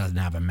doesn't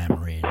have a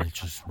memory and it's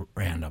just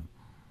random?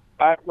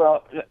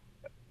 Well,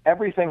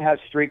 everything has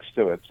streaks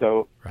to it.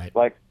 So,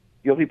 like,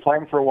 you'll be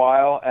playing for a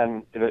while,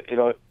 and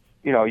it'll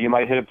you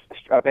might hit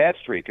a bad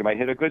streak, you might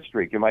hit a good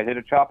streak, you might hit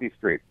a choppy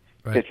streak.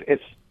 Right.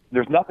 It's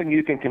there's nothing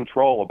you can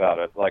control about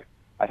it. Like,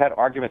 I've had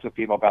arguments with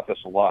people about this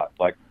a lot.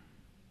 Like,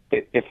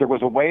 if there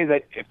was a way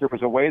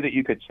that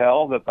you could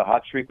tell that the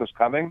hot streak was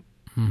coming,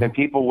 then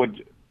people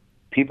would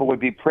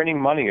be printing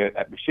money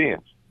at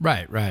machines.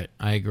 Right.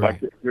 I agree.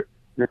 Like,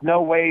 there's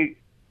no way.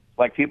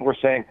 Like, people were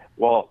saying,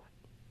 well,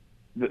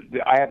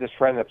 I have this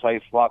friend that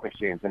plays slot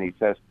machines, and he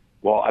says,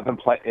 well, I've been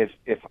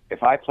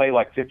if I play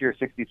like 50 or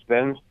 60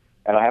 spins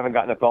and I haven't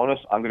gotten a bonus,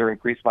 I'm going to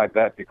increase my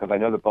bet because I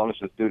know the bonus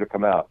is due to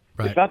come out.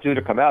 Right. It's not due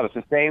to come out. It's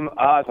the same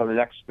odds on the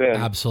next spin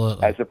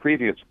as the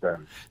previous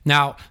spin.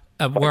 Now,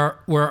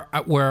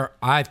 where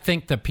I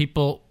think that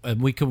people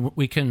we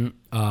can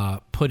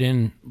put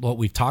in what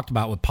we've talked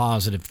about with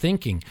positive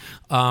thinking.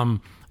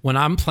 When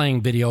I'm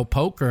playing video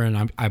poker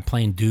and I'm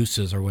playing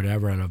deuces or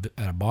whatever at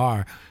a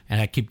bar,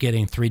 and I keep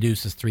getting 3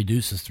 deuces, 3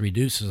 deuces, 3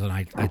 deuces, and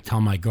I tell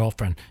my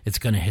girlfriend it's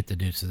going to hit the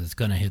deuces, it's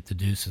going to hit the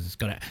deuces,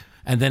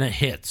 and then it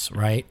hits,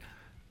 right?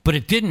 But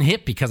it didn't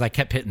hit because I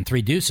kept hitting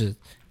 3 deuces.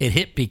 It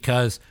hit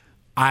because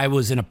I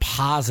was in a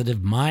positive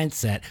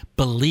mindset,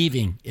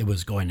 believing it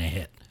was going to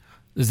hit.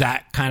 Does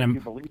that kind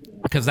of,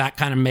 because that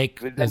kind of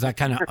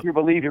if you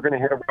believe you're going to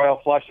hit a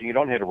royal flush and you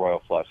don't hit a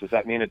royal flush, does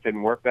that mean it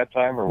didn't work that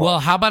time or what? Well,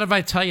 how about if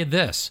I tell you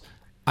this?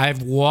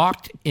 I've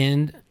walked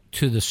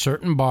into the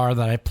certain bar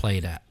that I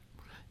played at,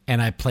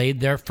 and I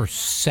played there for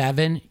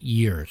 7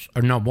 years,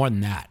 or no, more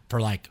than that. For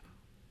like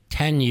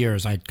 10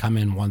 years, I'd come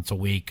in once a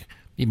week,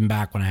 even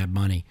back when I had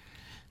money.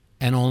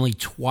 And only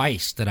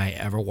twice did I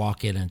ever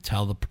walk in and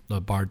tell the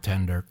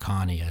bartender,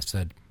 Connie, I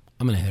said,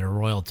 I'm going to hit a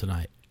royal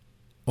tonight.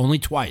 Only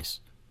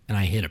twice. And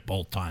I hit it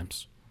both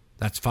times.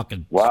 That's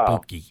fucking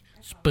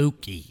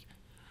spooky.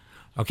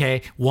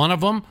 Okay, one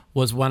of them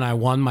was when I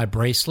won my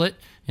bracelet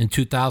in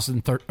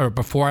 2013, or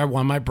before I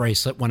won my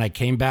bracelet, when I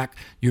came back.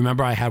 You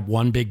remember I had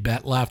one big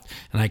bet left,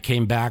 and I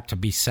came back to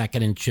be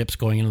second in chips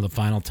going into the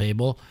final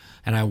table.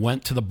 And I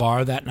went to the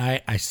bar that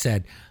night. I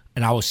said,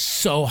 and I was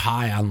so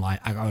high on life.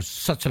 I was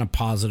such in a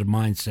positive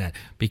mindset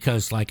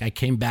because, like, I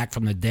came back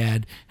from the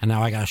dead, and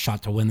now I got a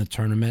shot to win the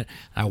tournament.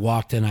 And I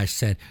walked in, I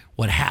said,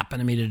 what happened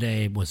to me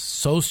today was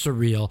so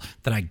surreal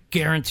that I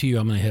guarantee you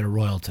I'm going to hit a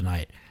royal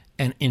tonight.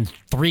 And in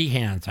 3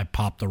 hands, I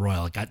popped the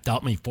royal. It got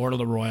dealt me 4 to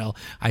the royal.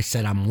 I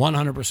said, I'm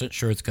 100%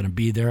 sure it's going to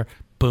be there.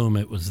 Boom,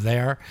 it was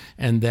there.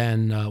 And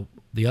then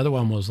the other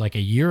one was like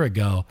a year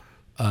ago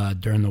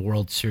during the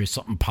World Series.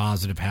 Something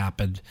positive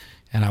happened,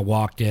 and I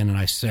walked in and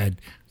I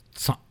said,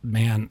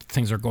 man,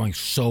 things are going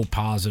so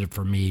positive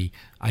for me.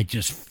 I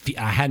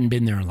hadn't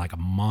been there in like a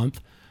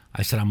month.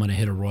 I said, I'm going to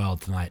hit a royal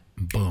tonight.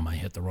 And boom, I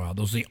hit the royal.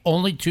 Those are the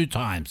only 2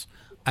 times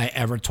I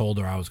ever told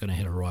her I was going to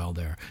hit a royal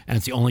there. And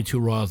it's the only 2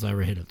 royals I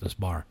ever hit at this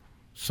bar.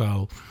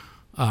 So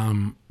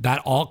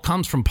that all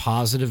comes from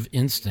positive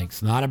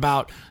instincts.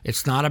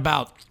 It's not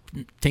about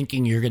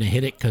thinking you're going to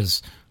hit it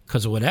because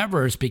of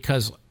whatever. It's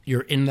because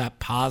you're in that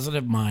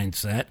positive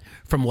mindset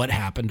from what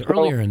happened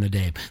earlier in the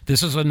day.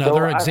 This is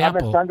another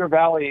example. I'm at Thunder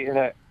Valley in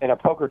a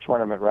poker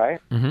tournament, right?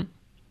 Mm-hmm.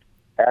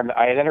 And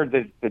I had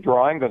entered the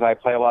drawing because I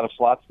play a lot of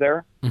slots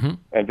there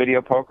and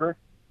video poker.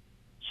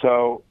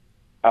 So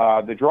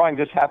the drawing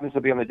just happens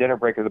to be on the dinner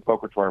break of the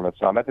poker tournament.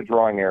 So I'm at the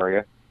drawing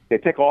area. They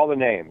pick all the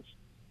names.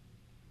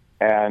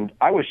 And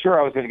I was sure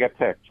I was going to get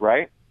picked,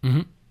 right?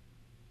 Mm-hmm.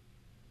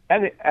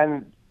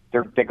 And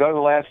they go to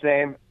the last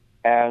name,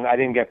 and I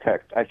didn't get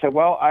picked. I said,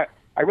 well, I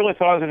really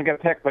thought I was going to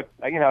get picked, but,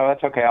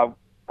 that's okay.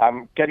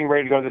 I'm getting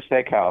ready to go to the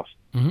steakhouse.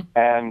 Mm-hmm.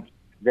 And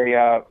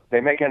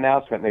they make an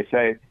announcement. They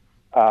say,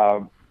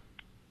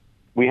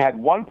 we had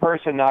one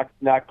person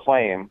not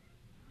claim,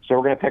 so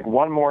we're going to pick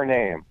one more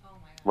name,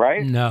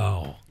 right?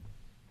 No.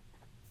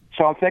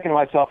 So I'm thinking to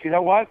myself, you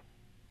know what?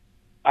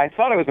 I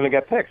thought I was going to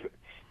get picked.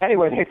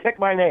 Anyway, they picked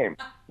my name,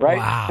 right?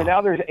 Wow. So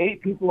now there's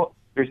 8 people.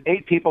 There's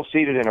 8 people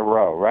seated in a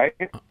row, right?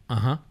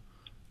 Uh-huh.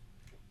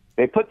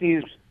 They put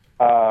these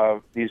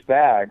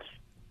bags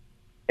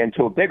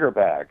into a bigger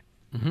bag,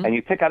 and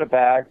you pick out a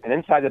bag, and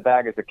inside the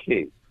bag is a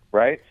key.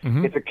 right?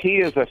 If the key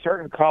is a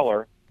certain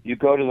color, you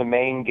go to the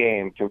main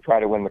game to try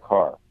to win the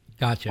car.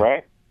 Gotcha.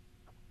 Right?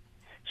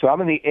 So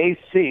I'm in the 8th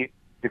seat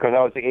because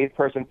I was the 8th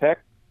person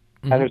picked,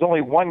 and there's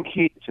only one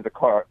key to the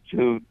car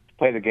to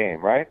play the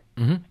game, right?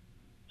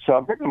 So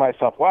I'm thinking to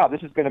myself, wow,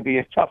 this is going to be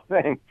a tough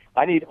thing.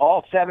 I need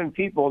all 7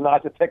 people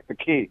not to pick the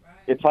key.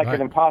 It's like an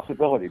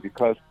impossibility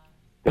because...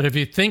 But if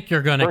you think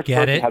you're going to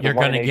get it, you're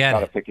going to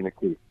get it. Picking the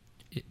key.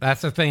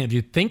 That's the thing. If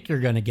you think you're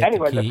going to get the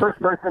key... Anyway,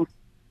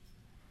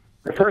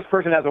 the first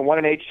person has a 1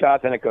 in 8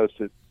 shot, then it goes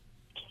to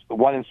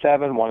 1 in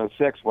 7, 1 in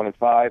 6, 1 in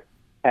 5,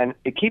 and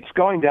it keeps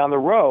going down the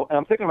row, and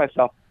I'm thinking to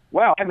myself,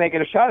 wow, I'm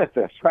making a shot at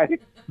this,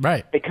 right?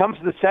 Right. It comes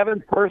to the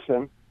 7th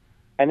person,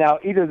 and now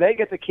either they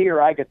get the key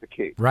or I get the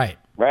key. Right.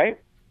 Right?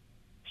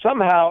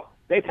 Somehow,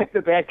 they pick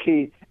the bad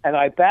key, and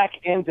I back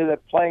into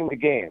playing the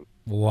game.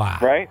 Wow.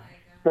 Right?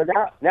 So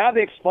now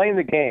they explain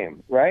the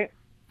game, right?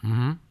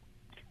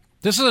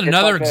 This is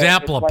another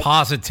example of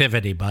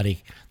positivity,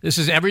 buddy. This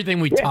is everything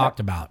we talked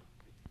about.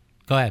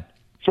 Go ahead.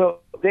 So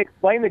they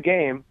explain the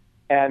game,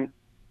 and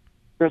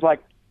there's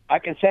I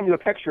can send you a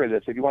picture of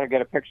this if you want to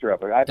get a picture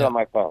of it. I have it on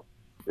my phone.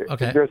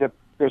 Okay.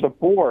 There's a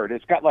board.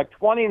 It's got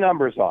 20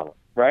 numbers on it,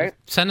 right?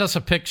 Send us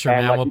a picture,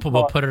 man.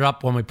 We'll put it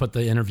up when we put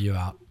the interview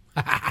out.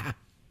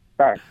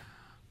 All right.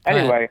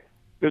 Anyway,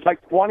 there's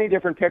 20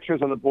 different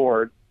pictures on the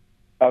board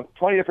of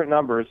 20 different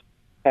numbers,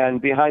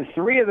 and behind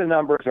 3 of the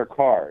numbers are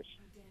cars.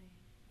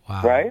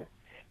 Wow. Right?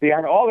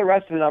 Behind all the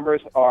rest of the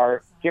numbers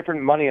are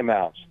different money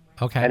amounts.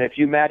 Okay. And if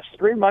you match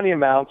 3 money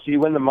amounts, you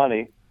win the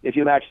money. If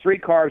you match 3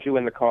 cars, you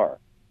win the car.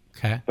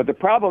 Okay. But the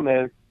problem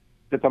is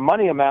that the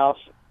money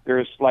amounts,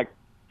 there's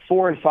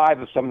 4 and 5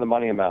 of some of the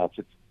money amounts.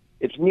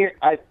 It's near.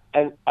 I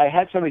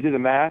had somebody do the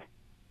math,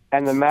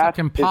 and the math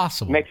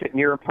makes it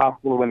near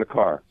impossible to win the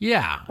car.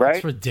 Yeah, right?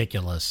 That's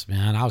ridiculous,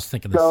 man. I was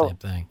thinking the same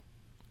thing.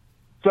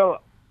 So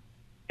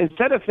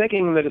instead of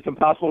thinking that it's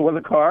impossible to win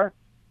the car,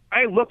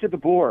 I looked at the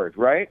board,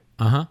 right?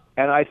 And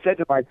I said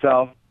to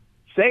myself,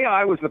 say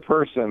I was the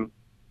person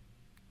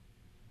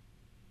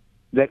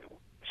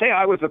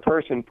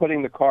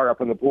putting the car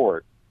up on the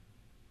board.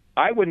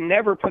 I would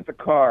never put the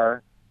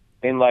car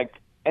in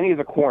any of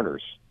the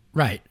corners.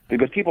 Right.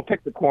 Because people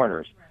pick the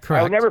corners. Correct.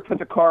 I would never put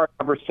the car at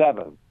number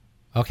 7.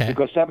 Okay.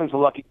 Because 7's a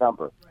lucky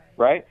number,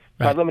 right?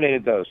 So I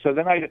eliminated those. So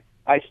then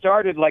I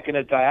started in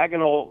a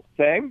diagonal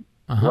thing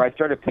where I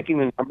started picking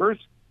the numbers,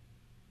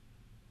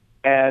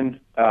 and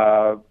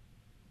I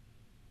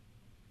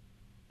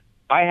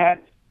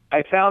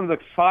found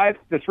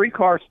the 3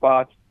 car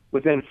spots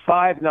within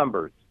 5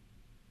 numbers.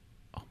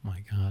 Oh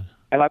my God!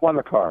 And I won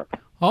the car.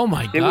 Oh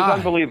my God! It was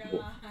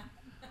unbelievable.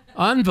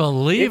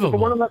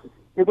 Unbelievable.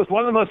 It was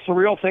one of the most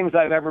surreal things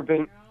I've ever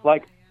been.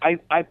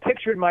 I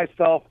pictured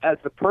myself as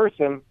the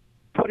person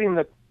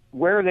putting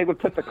where they would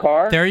put the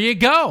car. There you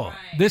go.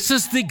 This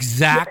is the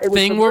exact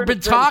thing we've been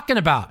talking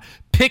about.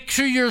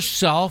 Picture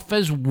yourself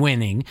as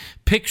winning.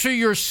 Picture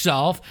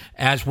yourself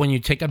as when you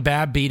take a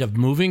bad beat of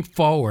moving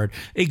forward.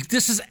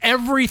 This is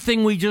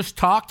everything we just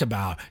talked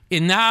about.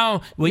 And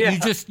now you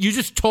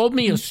just told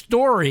me a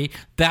story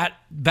that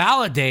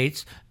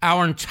validates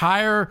our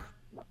entire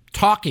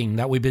talking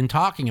that we've been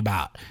talking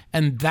about.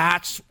 And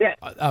that's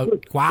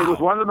wow. It was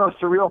one of the most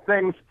surreal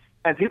things.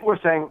 And people were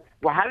saying,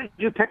 well, how did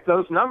you pick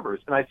those numbers?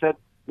 And I said,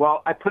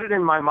 well, I put it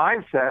in my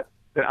mindset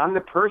that I'm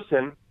the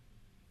person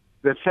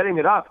that's setting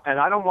it up, and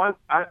I want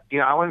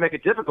to make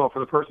it difficult for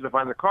the person to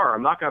find the car.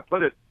 I'm not going to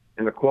put it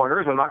in the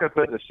corners. I'm not going to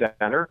put it in the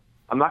center.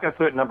 I'm not going to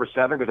put it at number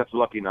 7 because that's a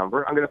lucky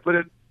number. I'm going to put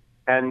it,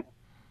 and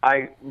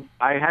I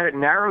had it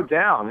narrowed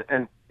down.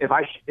 And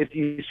if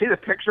you see the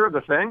picture of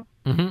the thing,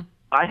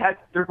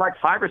 there's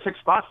 5 or 6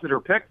 spots that are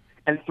picked,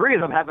 and 3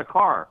 of them have the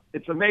car.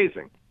 It's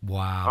amazing.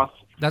 Wow,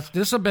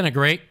 this has been a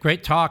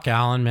great talk,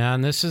 Allen.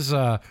 Man, this is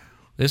a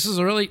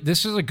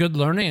good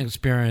learning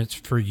experience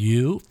for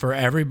you, for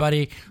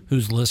everybody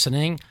who's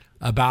listening,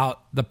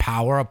 about the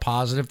power of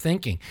positive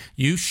thinking.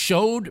 You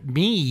showed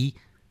me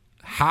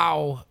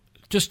how,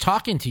 just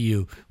talking to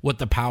you, what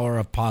the power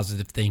of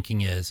positive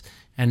thinking is,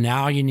 and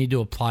now you need to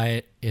apply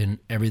it in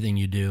everything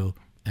you do,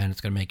 and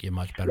it's going to make you a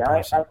much better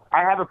person.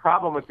 I have a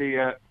problem with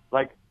the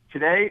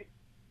today.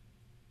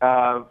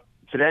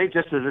 Today,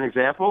 just as an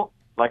example,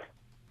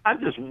 I'm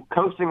just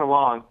coasting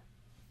along,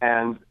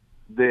 and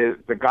the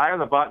guy on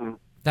the button.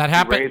 That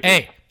happened.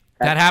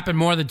 That happened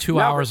more than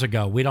 2 hours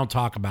ago. We don't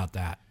talk about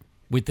that.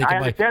 We think I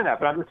understand that,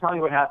 but I'm just telling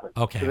you what happened.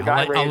 Okay, so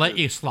I'll let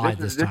you slide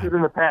this time. This is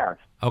in the past.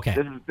 Okay.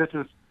 This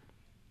is.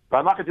 But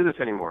I'm not going to do this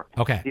anymore.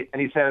 Okay.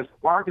 And he says,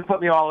 "Why don't you put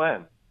me all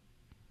in?"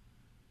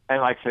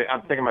 And I'm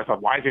thinking to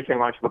myself, "Why is he saying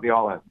why don't you put me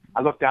all in?"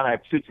 I look down, I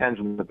have 2 10s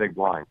in the big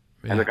blind,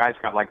 and the guy's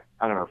got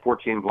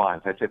 14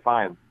 blinds. I say,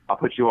 "Fine, I'll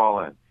put you all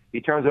in."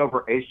 He turns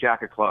over ace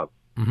jack of clubs,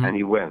 and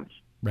he wins.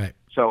 Right.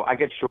 So I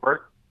get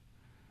short.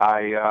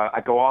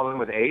 I go all in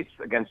with 8s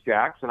against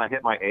jacks, and I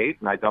hit my 8,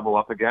 and I double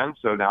up again.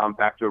 So now I'm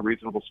back to a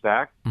reasonable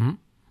stack,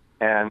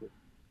 and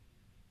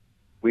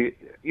we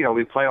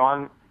play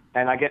on,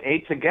 and I get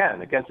 8s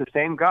again against the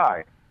same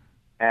guy,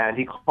 and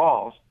he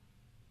calls.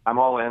 I'm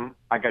all in.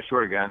 I got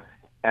short again,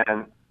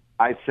 and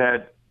I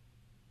said,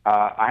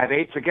 I have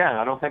eights again.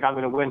 I don't think I'm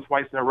going to win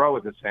twice in a row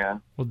with this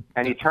hand.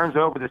 And he turns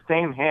over the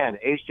same hand,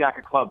 ace jack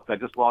of clubs I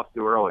just lost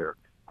to earlier.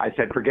 I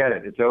said, forget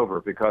it. It's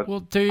over because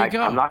there you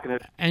go. I'm not going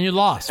to. And you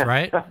lost,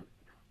 right?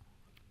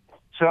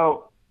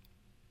 So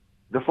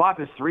the flop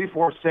is 3,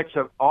 4, 6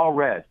 of all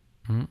red.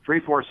 3,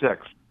 4,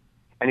 6.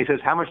 And he says,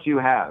 how much do you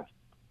have?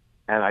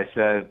 And I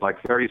said,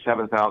 like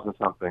 37,000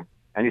 something.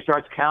 And he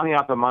starts counting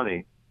out the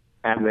money,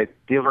 and the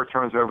dealer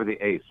turns over the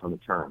ace on the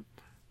turn.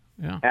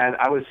 Yeah. And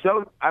I was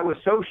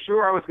so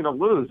sure I was going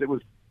to lose. It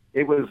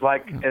was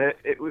like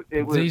it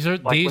was. These are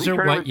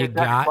what you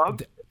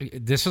got.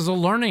 This is a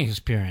learning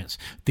experience.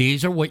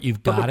 These are what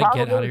you've got to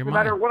get out of your mind. No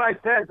matter what I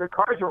said, the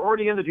cards are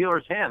already in the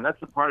dealer's hand. That's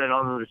the part I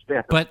don't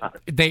understand.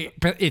 But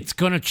it's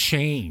going to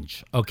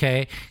change.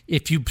 Okay,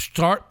 if you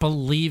start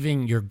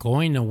believing you're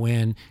going to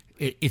win,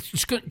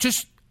 it's going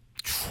just.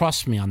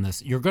 Trust me on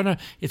this.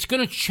 It's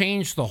gonna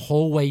change the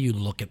whole way you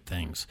look at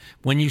things.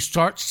 When you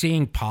start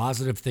seeing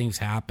positive things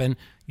happen,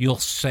 you'll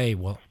say,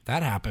 "Well,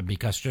 that happened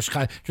because just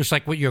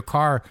like with your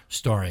car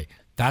story.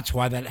 That's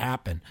why that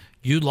happened.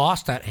 You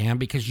lost that hand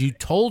because you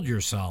told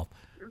yourself."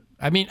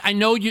 I mean, I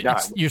know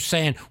you're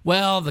saying,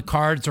 "Well, the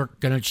cards are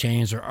gonna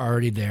change. They're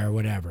already there,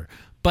 whatever."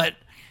 But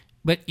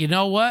you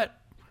know what?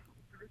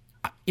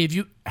 If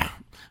you,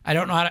 I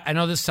don't know. I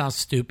know this sounds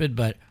stupid,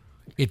 but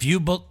if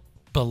you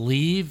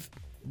believe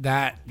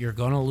that you're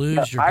going to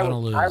lose, you're going to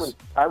lose.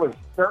 I was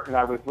certain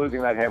I was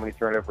losing that hand when he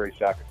turned over his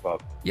jack of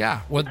clubs.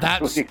 Yeah, well,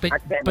 that's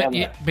but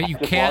you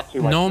can't.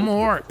 No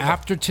more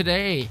after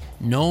today.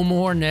 No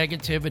more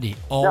negativity.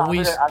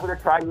 Always. I'm going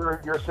to try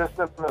your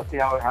system and see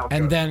how it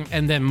and goes.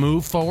 And then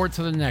move forward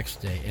to the next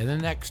day and the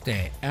next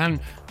day,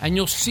 and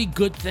you'll see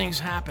good things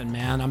happen,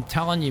 man. I'm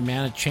telling you,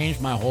 man, it changed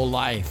my whole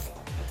life.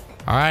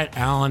 All right,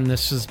 Allen,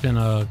 this has been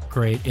a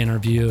great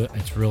interview.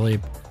 It's really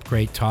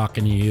great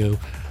talking to you.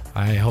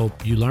 I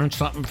hope you learned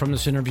something from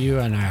this interview,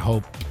 and I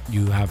hope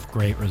you have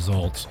great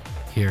results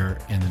here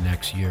in the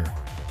next year.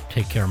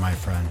 Take care, my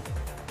friend.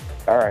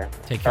 All right.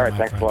 Take care, my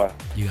friend. Thanks a lot.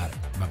 You got it.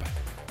 Bye-bye.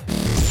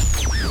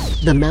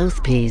 The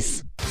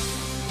Mouthpiece.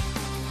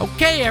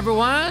 Okay,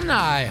 everyone.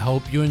 I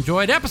hope you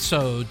enjoyed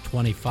episode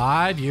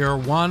 25, year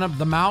 1 of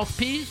The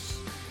Mouthpiece.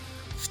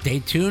 Stay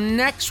tuned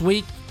next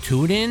week.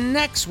 Tune in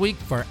next week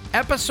for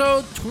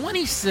episode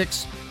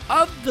 26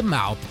 of The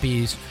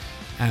Mouthpiece.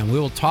 And we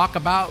will talk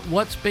about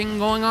what's been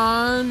going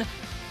on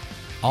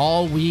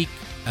all week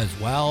as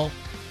well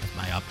as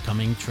my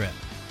upcoming trip.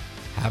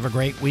 Have a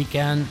great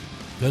weekend.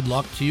 Good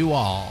luck to you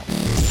all.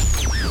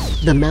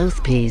 The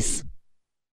Mouthpiece.